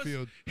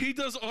Dangerfield.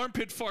 does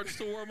armpit farts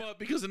to warm up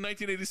because in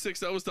 1986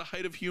 that was the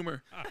height of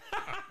humor.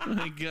 Oh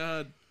my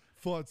God,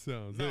 Fart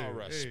sounds. No Hey,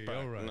 respect. Hey,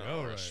 all right, no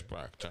all right.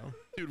 respect, huh?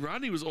 dude,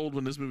 Rodney was old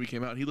when this movie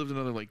came out. He lived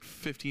another like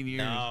 15 years.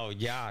 No,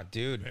 yeah,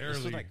 dude. This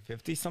Barely. was like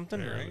 50 something,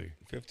 right? Barely.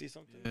 50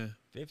 something? Yeah.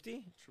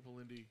 50? Triple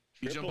Indy.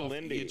 You jump Triple off.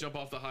 Indy. You jump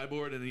off the high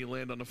board and then you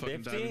land on the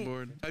fucking 50? diving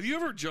board. Have you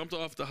ever jumped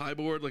off the high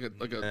board like a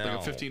No.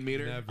 15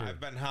 meter? Never. I've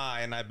been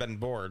high and I've been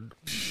bored.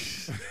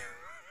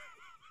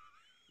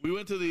 We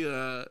went to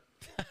the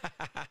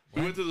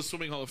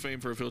swimming hall of fame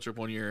for a field trip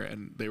one year,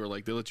 and they were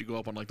like, they let you go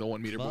up on like the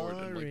 1 meter board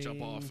and like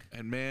jump off. Boring.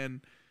 And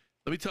man,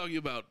 let me tell you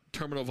about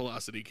terminal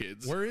velocity,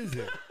 kids. Where is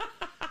it?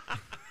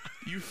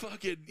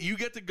 You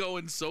get to go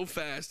in so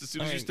fast as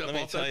soon as you step Let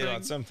me off tell that you thing.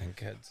 about something,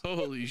 kids.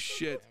 Holy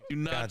shit! Do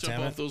not God jump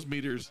damn off it. those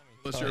meters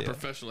unless tell you're a ya.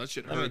 professional. That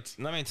shit Let me, hurts.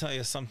 let me tell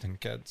you something,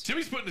 kids.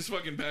 Jimmy's putting his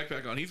fucking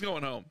backpack on. He's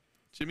going home.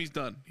 Jimmy's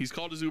done. He's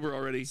called his Uber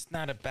already. It's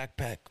not a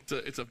backpack.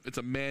 It's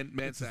a man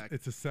sack.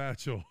 It's a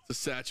satchel. It's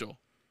a satchel.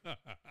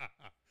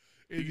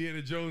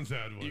 Indiana Jones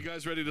had one. You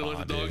guys ready to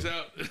let the dogs dude.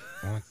 out?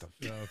 What the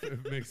Yeah,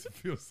 it makes it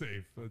feel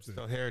safe. That's it.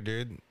 Still here,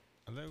 dude.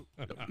 Hello?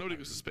 Nobody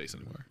goes to space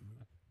anymore.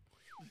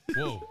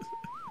 Whoa.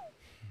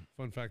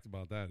 Fun fact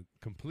about that: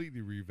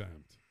 completely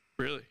revamped.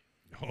 Really?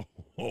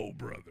 Oh,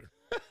 brother.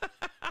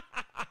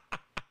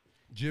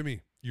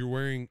 Jimmy, you're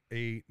wearing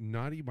a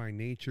Naughty by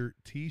Nature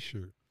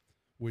T-shirt,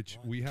 which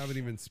we haven't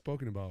even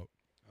spoken about.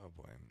 Oh,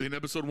 boy. In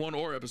episode 1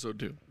 or episode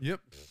 2?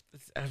 Yep.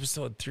 It's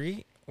episode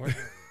 3?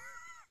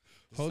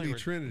 Holy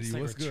Trinity,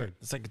 what's good?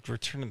 It's like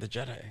Return of the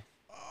Jedi.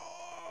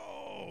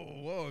 Oh,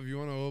 whoa! If you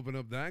want to open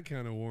up that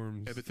kind of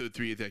worms, Episode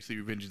 3 is actually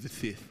Revenge of the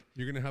Sith.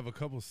 you're gonna have a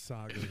couple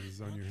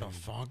sagas on your The hands.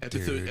 fuck,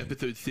 Episode dude?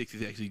 episode 6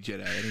 is actually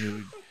Jedi. I don't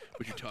know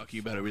what you're talking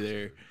about over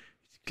there.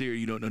 It's Clear,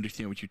 you don't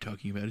understand what you're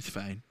talking about. It's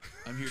fine.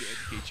 I'm here to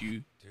educate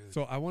you.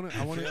 So I want to.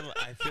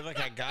 I feel like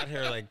I got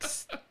here like 10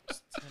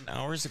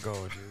 hours ago,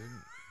 dude.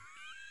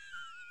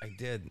 I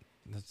did.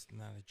 That's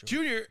not a joke.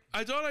 Junior,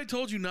 I thought I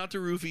told you not to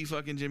roofie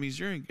fucking Jimmy's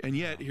drink, and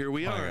yet here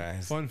we All are. right,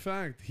 guys. Fun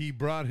fact: he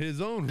brought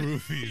his own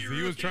roofies.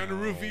 He was trying to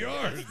roofie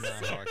ours.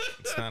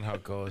 It's not how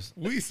it goes.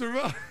 We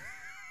survived.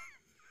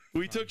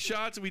 We took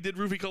shots, we did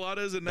roofie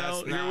coladas, and now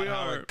That's here not we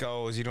how are. it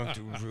goes. You don't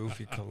do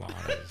roofie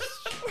coladas.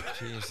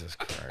 Jesus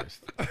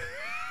Christ.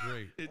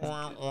 Great.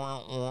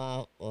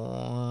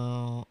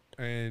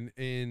 And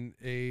in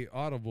a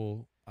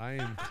audible, I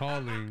am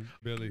calling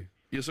Billy.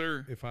 Yes,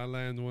 sir. If I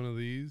land one of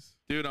these,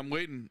 Dude, I'm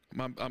waiting.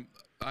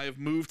 I have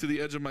moved to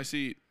the edge of my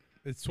seat.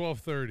 it's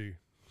 12:30,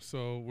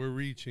 so we're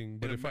reaching.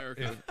 But In if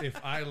America.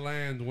 if I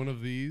land one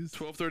of these,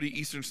 12:30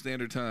 Eastern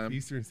Standard Time.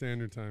 Eastern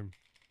Standard Time.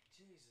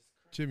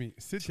 Jimmy,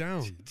 sit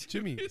down.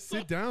 Jimmy,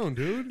 sit down,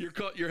 dude.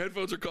 Your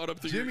headphones are caught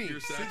up to Jimmy, your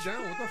sit satchel.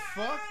 down. What the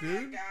fuck,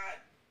 dude?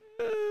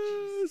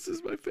 This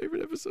is my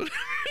favorite episode.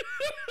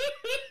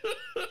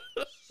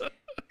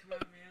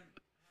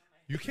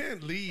 You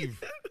can't leave.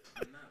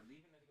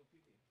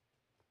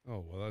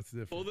 Oh well, that's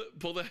different.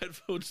 Pull the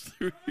headphones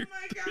through. Oh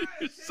my god!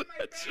 It's in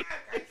my back.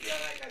 I feel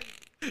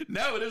like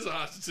now it is a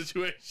hostage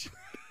situation.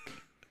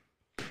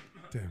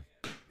 Damn,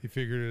 he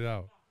figured it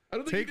out. I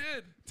don't think he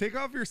did. Take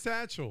off your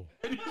satchel.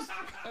 And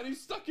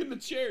he's stuck in the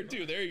chair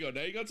too. There you go.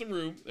 Now you got some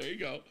room. There you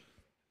go.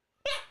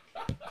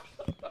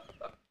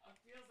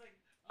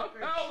 I'm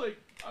howling.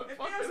 I'm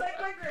fucking. like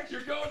licorice.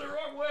 You're going the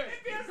wrong way.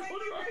 It feels like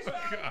licorice,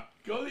 God.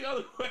 Go the other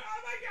way.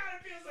 Oh my god,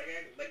 it feels like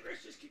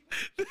licorice just keep.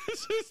 This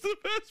is the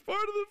best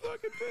part of the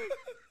fucking thing.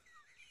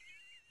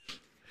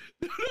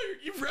 No,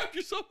 you've wrapped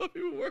yourself up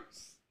even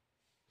worse.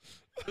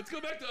 Let's go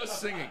back to us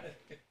singing.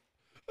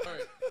 All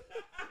right.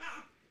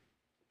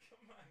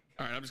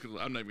 All right, I'm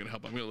not even gonna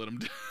help. I'm gonna let him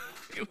do.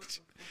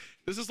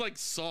 This is like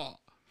Saw.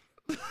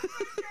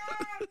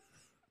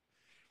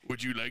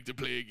 Would you like to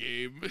play a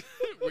game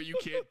where you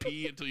can't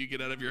pee until you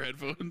get out of your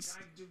headphones?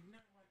 I do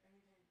not want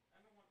anything. I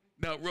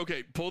don't want. No,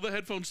 okay. Pull the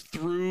headphones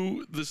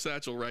through the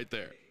satchel right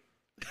there.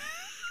 Oh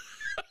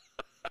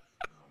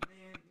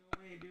man, no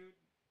way, dude.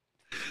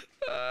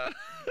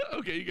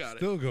 Okay, you got it.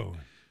 Still going.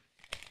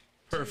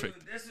 Perfect.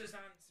 Dude, this is on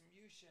some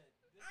you shit.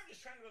 I'm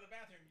just trying to go to the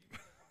bathroom. You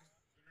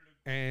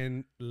motherfuckers.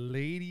 And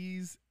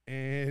ladies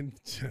and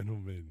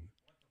gentlemen,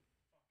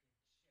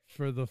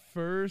 for the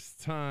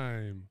first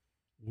time,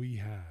 we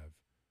have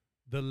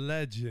the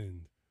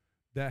legend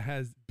that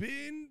has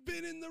been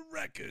in the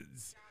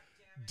records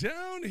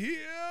down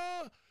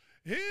here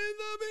in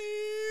the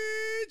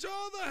beach,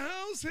 all the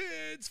house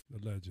hits. The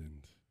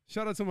legend.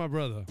 Shout out to my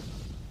brother.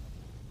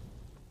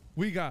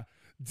 We got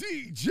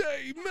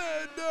DJ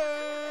Madness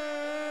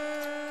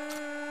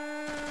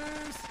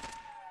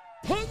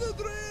on the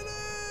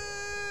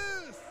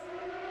Thrillers.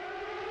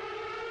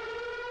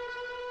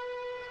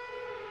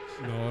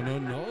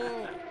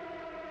 No.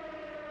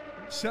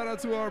 Shout out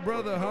to our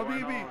brother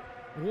Habibi.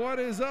 What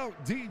is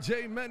up,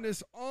 DJ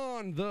Madness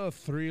on the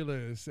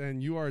Thrillers,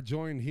 and you are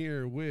joined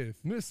here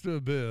with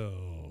Mr.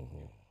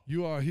 Bill.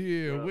 You are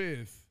here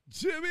with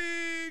Jimmy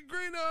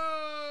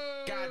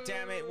Greeno. God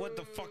damn it, what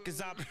the fuck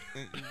is up?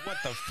 What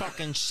the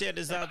fucking shit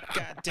is up?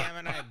 God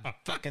damn it, I have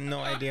fucking no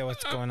idea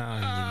what's going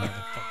on, you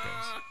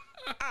motherfuckers.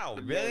 Oh,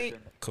 really?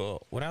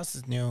 Cool. What else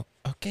is new?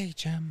 Okay,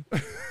 Jim.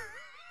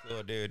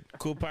 Cool, dude.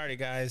 Cool party,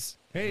 guys.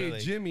 Hey, Really.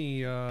 Jimmy,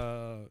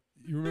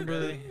 you remember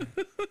Really?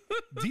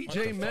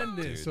 DJ fuck,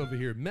 Mendes dude? over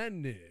here?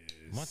 Mendes.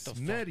 What the fuck,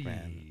 Medi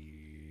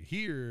man?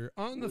 here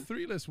on the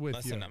Thrillers with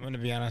Listen, you. I'm gonna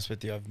be honest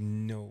with you. I have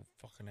no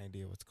fucking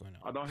idea what's going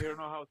on. I don't hear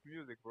no house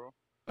music, bro.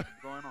 What's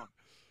going on?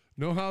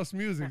 No house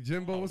music.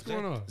 Jimbo, what's Is that-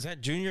 going on? Is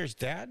that Junior's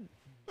dad?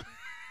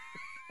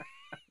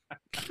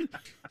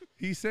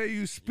 He say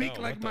you speak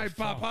Yo, like what the my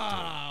fuck,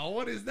 papa.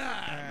 What is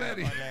that,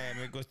 Medi? Vale,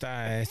 me gusta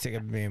ese que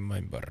me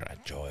muy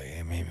borracho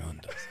y me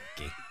mundos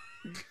aquí.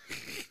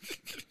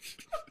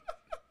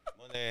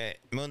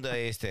 Mundo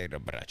este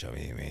borracho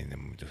y me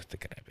gusta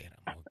que rapera,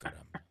 muy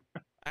caramba.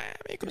 Ah,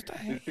 me gusta.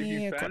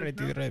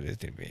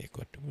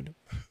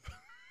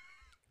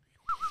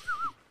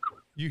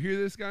 You hear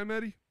this guy,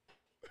 Medi?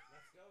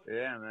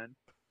 Yeah, man.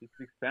 He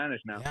speaks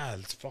Spanish now. Yeah,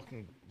 it's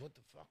fucking. What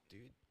the fuck,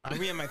 dude? Are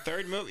we in my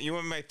third movie? You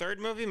in my third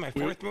movie? My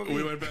fourth movie?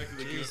 We went back to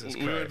the Jesus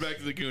we went Christ. back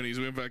to the Goonies.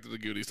 We went back to the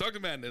Goonies. Talk to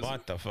Madness.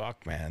 What the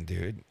fuck, man,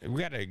 dude? We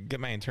gotta get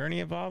my attorney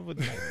involved with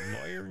my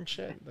lawyer and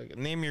shit. Like,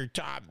 name your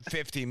top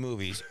 50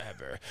 movies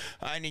ever.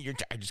 I need your.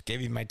 I just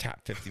gave you my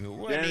top 50 movies.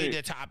 We Jimmy, need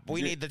the top.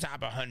 We need the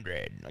top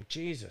 100. Like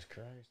Jesus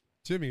Christ.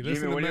 Jimmy, listen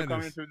Jimmy, to when you're coming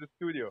Mendes. to the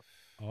studio,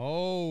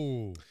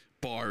 Oh.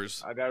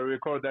 Bars. I gotta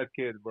record that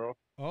kid, bro.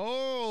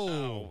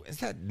 Oh. Is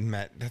that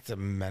that's a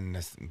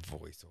menace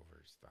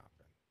voiceover? Stop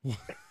it.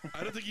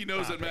 I don't think he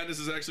knows that Madness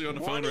is actually on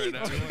the phone right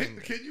now.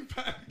 Can you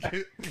pack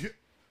it?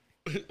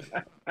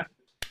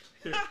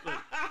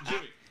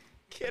 Jimmy,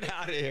 Get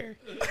out of here.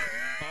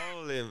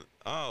 Holy.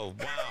 Oh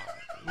wow.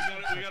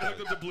 we gotta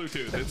hook up the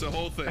Bluetooth. It's a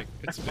whole thing.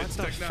 It's What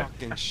the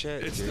fucking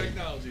shit, It's dude?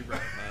 technology, bro.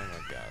 Oh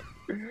my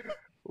god.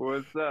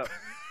 What's up?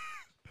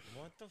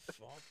 What the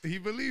fuck? He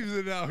believes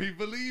it now. He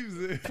believes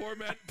it.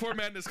 Poor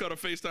Madness got a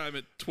FaceTime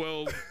at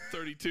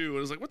 12:32 and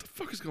was like, "What the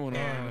fuck is going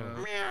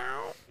on?"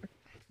 Meow.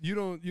 You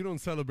don't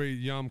celebrate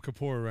Yom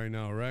Kippur right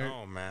now, right?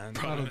 Oh man,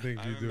 I don't think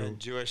I you haven't do. been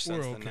Jewish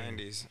We're since okay.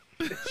 the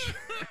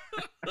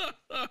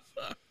 90s.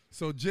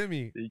 So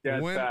Jimmy, You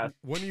guys when fast.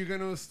 when are you going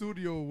to the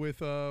studio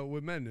with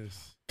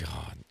Madness?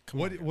 God, come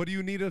What on. what do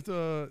you need us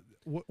to?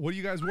 What are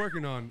you guys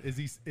working on? Is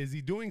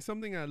he doing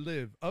something at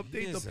Live? Update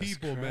Jesus the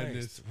people, Christ.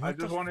 Madness. I What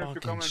just the wanted to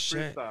fucking come and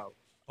shit? freestyle.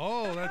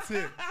 Oh, that's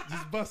it.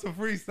 Just bust a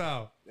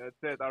freestyle. That's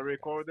it. I'll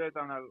record it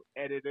and I'll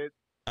edit it.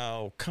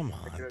 Oh, come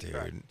on, Make it a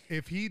track. dude.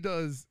 If he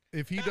does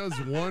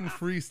one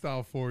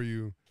freestyle for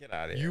you, Get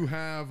out of you here.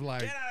 have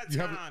like Get out of you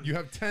town. have you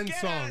have 10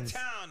 Get songs.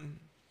 out of town.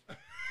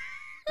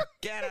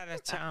 Get out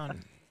of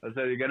town. I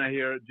said you're gonna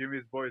hear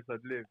Jimmy's voice at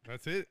Live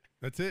That's it.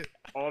 That's it.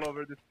 all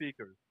over the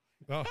speakers.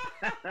 Oh.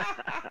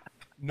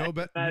 No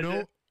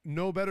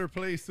better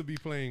place to be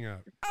playing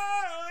at.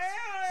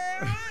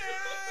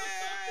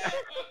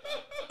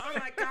 Oh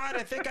my God,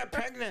 I think I'm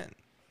pregnant.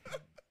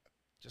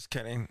 Just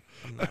kidding.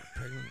 I'm not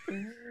pregnant.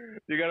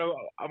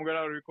 I'm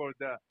gonna record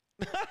that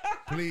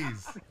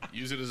Please.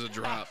 Use it as a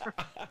drop.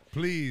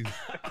 Please.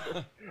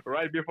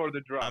 right before the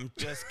drop. I'm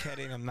just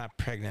kidding. I'm not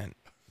pregnant.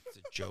 It's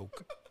a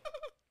joke.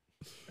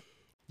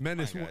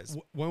 Menace, Come on, guys.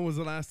 when was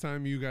the last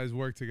time you guys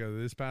worked together?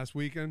 This past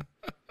weekend?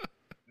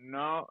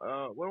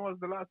 No, when was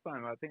the last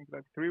time? I think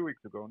like 3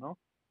 weeks ago. No.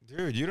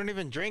 Dude, you don't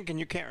even drink and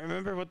you can't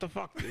remember? What the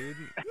fuck, dude?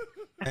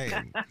 Hey,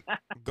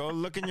 go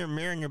look in your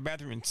mirror in your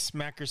bathroom and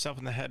smack yourself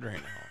in the head right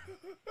now.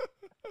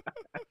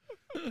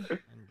 And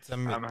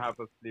send me- I'm half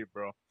asleep,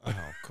 bro. Oh,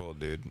 cool,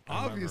 dude.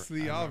 I remember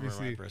Obviously,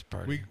 my first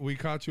party. we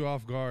caught you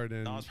off guard,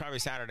 and No, it was probably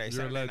Saturday. you're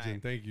Saturday a legend.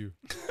 night. Thank you.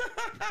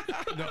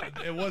 No,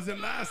 it wasn't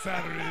last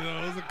Saturday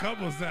though. It was a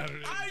couple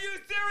Saturdays. Are you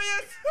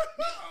serious?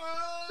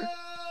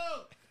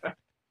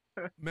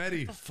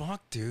 Maddie, What the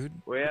fuck, dude?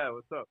 Well, yeah.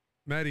 What's up?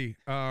 Maddie,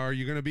 are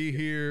you gonna be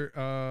here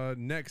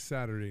next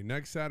Saturday?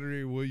 Next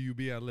Saturday, will you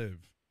be at Live?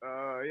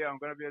 Yeah, I'm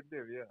gonna be at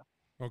Live. Yeah.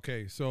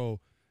 Okay, so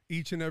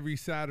each and every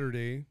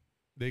Saturday,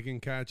 they can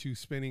catch you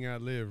spinning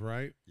at Live,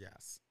 right?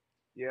 Yes.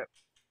 Yep.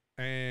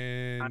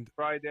 And And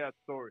Friday at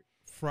Story.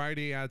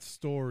 Friday at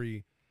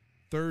Story,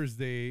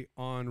 Thursday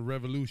on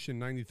Revolution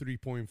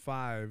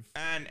 93.5.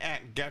 And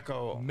at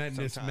Gecko.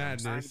 Madness,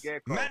 sometimes. Madness. And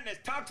Gecko. Madness,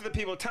 talk to the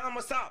people. Tell them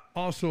what's up.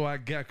 Also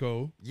at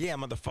Gecko, Yeah,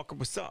 motherfucker,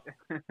 what's up?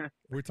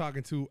 we're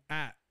talking to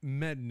at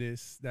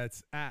Madness.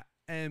 That's at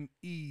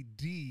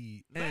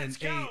MEDNAS. Let's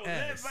go.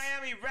 Live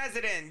Miami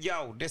resident.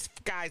 Yo, this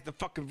guy's the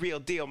fucking real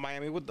deal,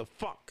 Miami. What the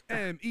fuck?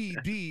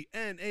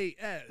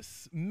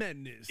 MEDNAS.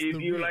 Madness. If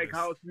the you like realest.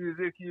 house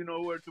music, you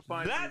know where to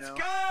find me Let's now.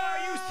 go. Are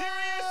you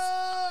serious?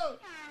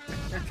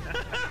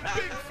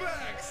 Big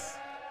facts.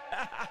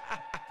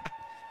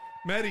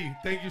 Maddie,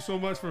 thank you so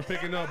much for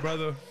picking up,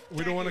 brother.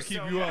 We don't want to you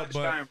keep so you up, much.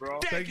 but Time, bro.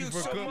 Thank you for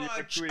so coming.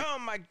 much. Oh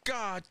my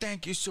God,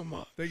 thank you so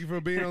much. Thank you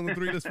for being on the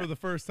 3 list for the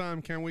first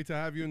time. Can't wait to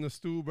have you in the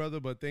stew, brother.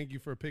 But thank you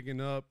for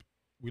picking up.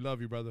 We love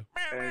you, brother.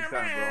 Anytime,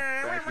 bro.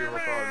 Thank you for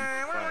calling.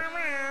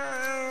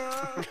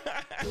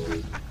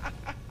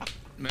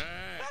 Bye. Nah,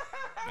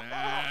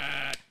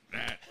 nah,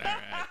 nah,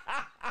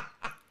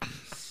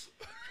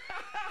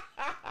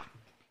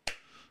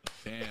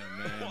 Damn,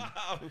 man.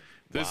 Wow.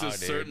 This Wow, has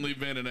dude. certainly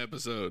been an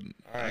episode.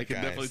 All right, I can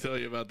guys. definitely tell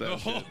you about that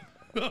shit.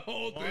 The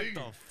whole What thing.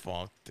 the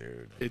fuck,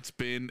 dude? It's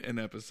been an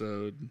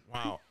episode.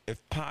 Wow. If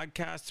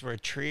podcasts were a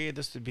tree,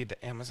 this would be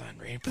the Amazon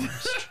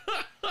rainforest.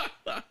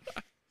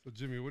 So,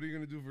 Jimmy, what are you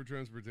going to do for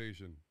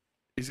transportation?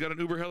 He's got an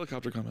Uber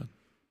helicopter coming.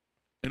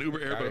 An Uber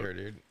Outta airboat. here,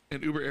 dude.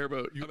 An Uber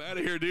airboat. I'm out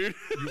of here, dude.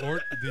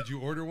 Did you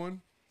order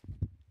one?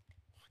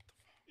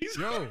 He's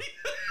Yo,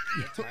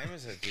 What time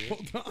is it, dude?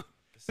 hold on.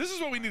 This is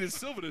what we needed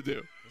Silva to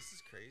do. This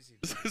is crazy.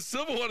 Dude.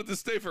 Silva wanted to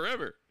stay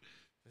forever.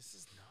 This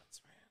is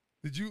nuts, man.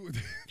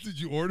 Did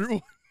you order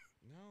one?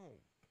 No.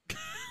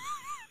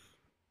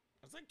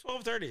 It's like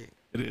 12:30.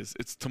 It is.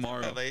 It's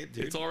tomorrow. That late,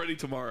 dude? It's already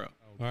tomorrow.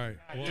 All right.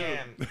 Well,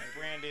 Damn,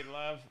 Brandy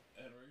Love.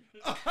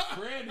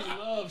 Brandy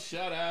Love,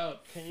 shout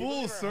out. Can Full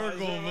believe her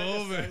circle husband went to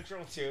moment.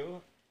 Central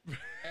too.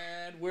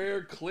 And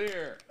we're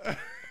clear. No,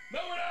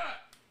 we're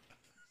not.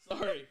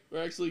 Sorry.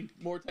 We're actually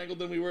more tangled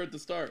than we were at the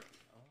start.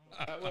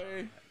 That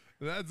way,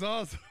 that's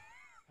awesome.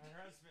 Her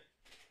husband.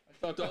 I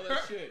talked all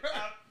that shit.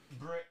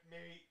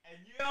 Brittany and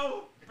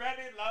you,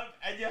 Brandy Love,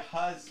 and your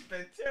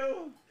husband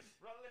too.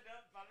 Rolling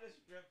up on the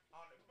strip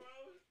on the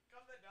road,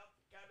 coming up,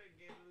 gotta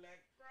get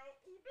electro.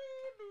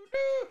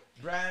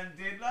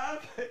 Brandy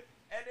Love,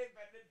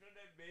 independent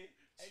than me,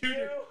 and Dude.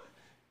 you,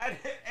 and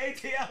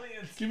AT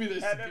aliens. Give me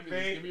this. And Give me me,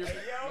 this. Give me your and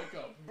you, let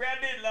go.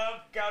 Brandy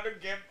Love, gotta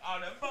get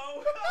on the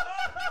boat.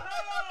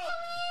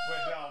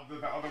 Went down the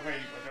other way,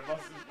 but the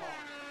bus is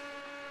gone.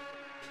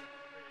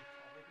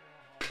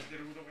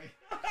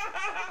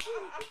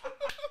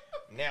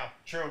 Now,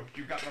 true,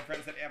 you got my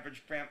friends at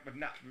average tramp, but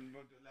not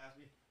last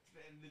week.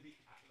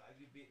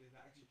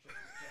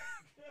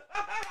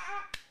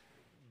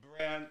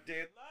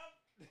 Branded love.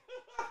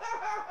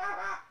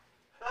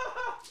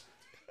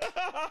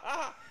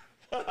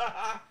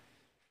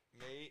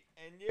 Me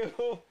and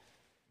you,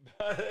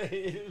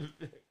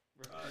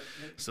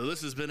 So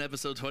this has been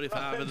episode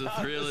 25 of The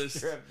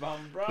Thrillist.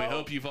 We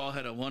hope you've all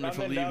had a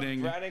wonderful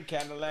evening.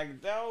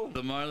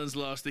 The Marlins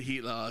lost, the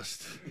Heat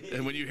lost.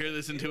 And when you hear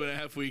this in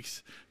 2.5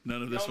 weeks,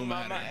 none of this will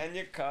matter. And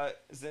your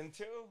cousin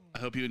too. I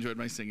hope you enjoyed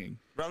my singing.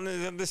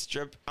 Running on the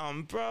strip,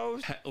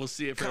 bros. We'll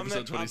see you for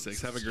episode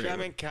 26. Have a great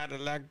one.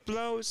 Cadillac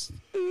blows.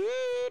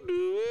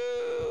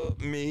 Ooh,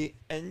 me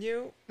and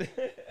you.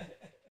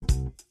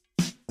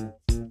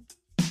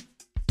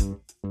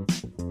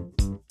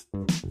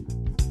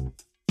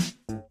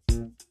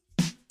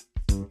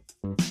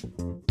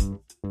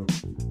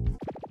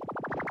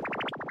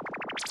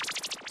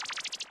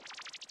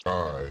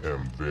 I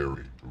am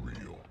very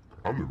real.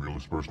 I'm the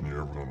realest person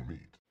you're ever gonna meet.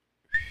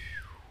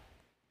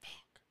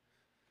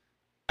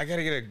 I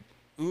gotta get a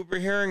Uber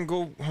here and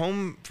go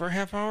home for a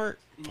half hour.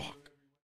 Fuck.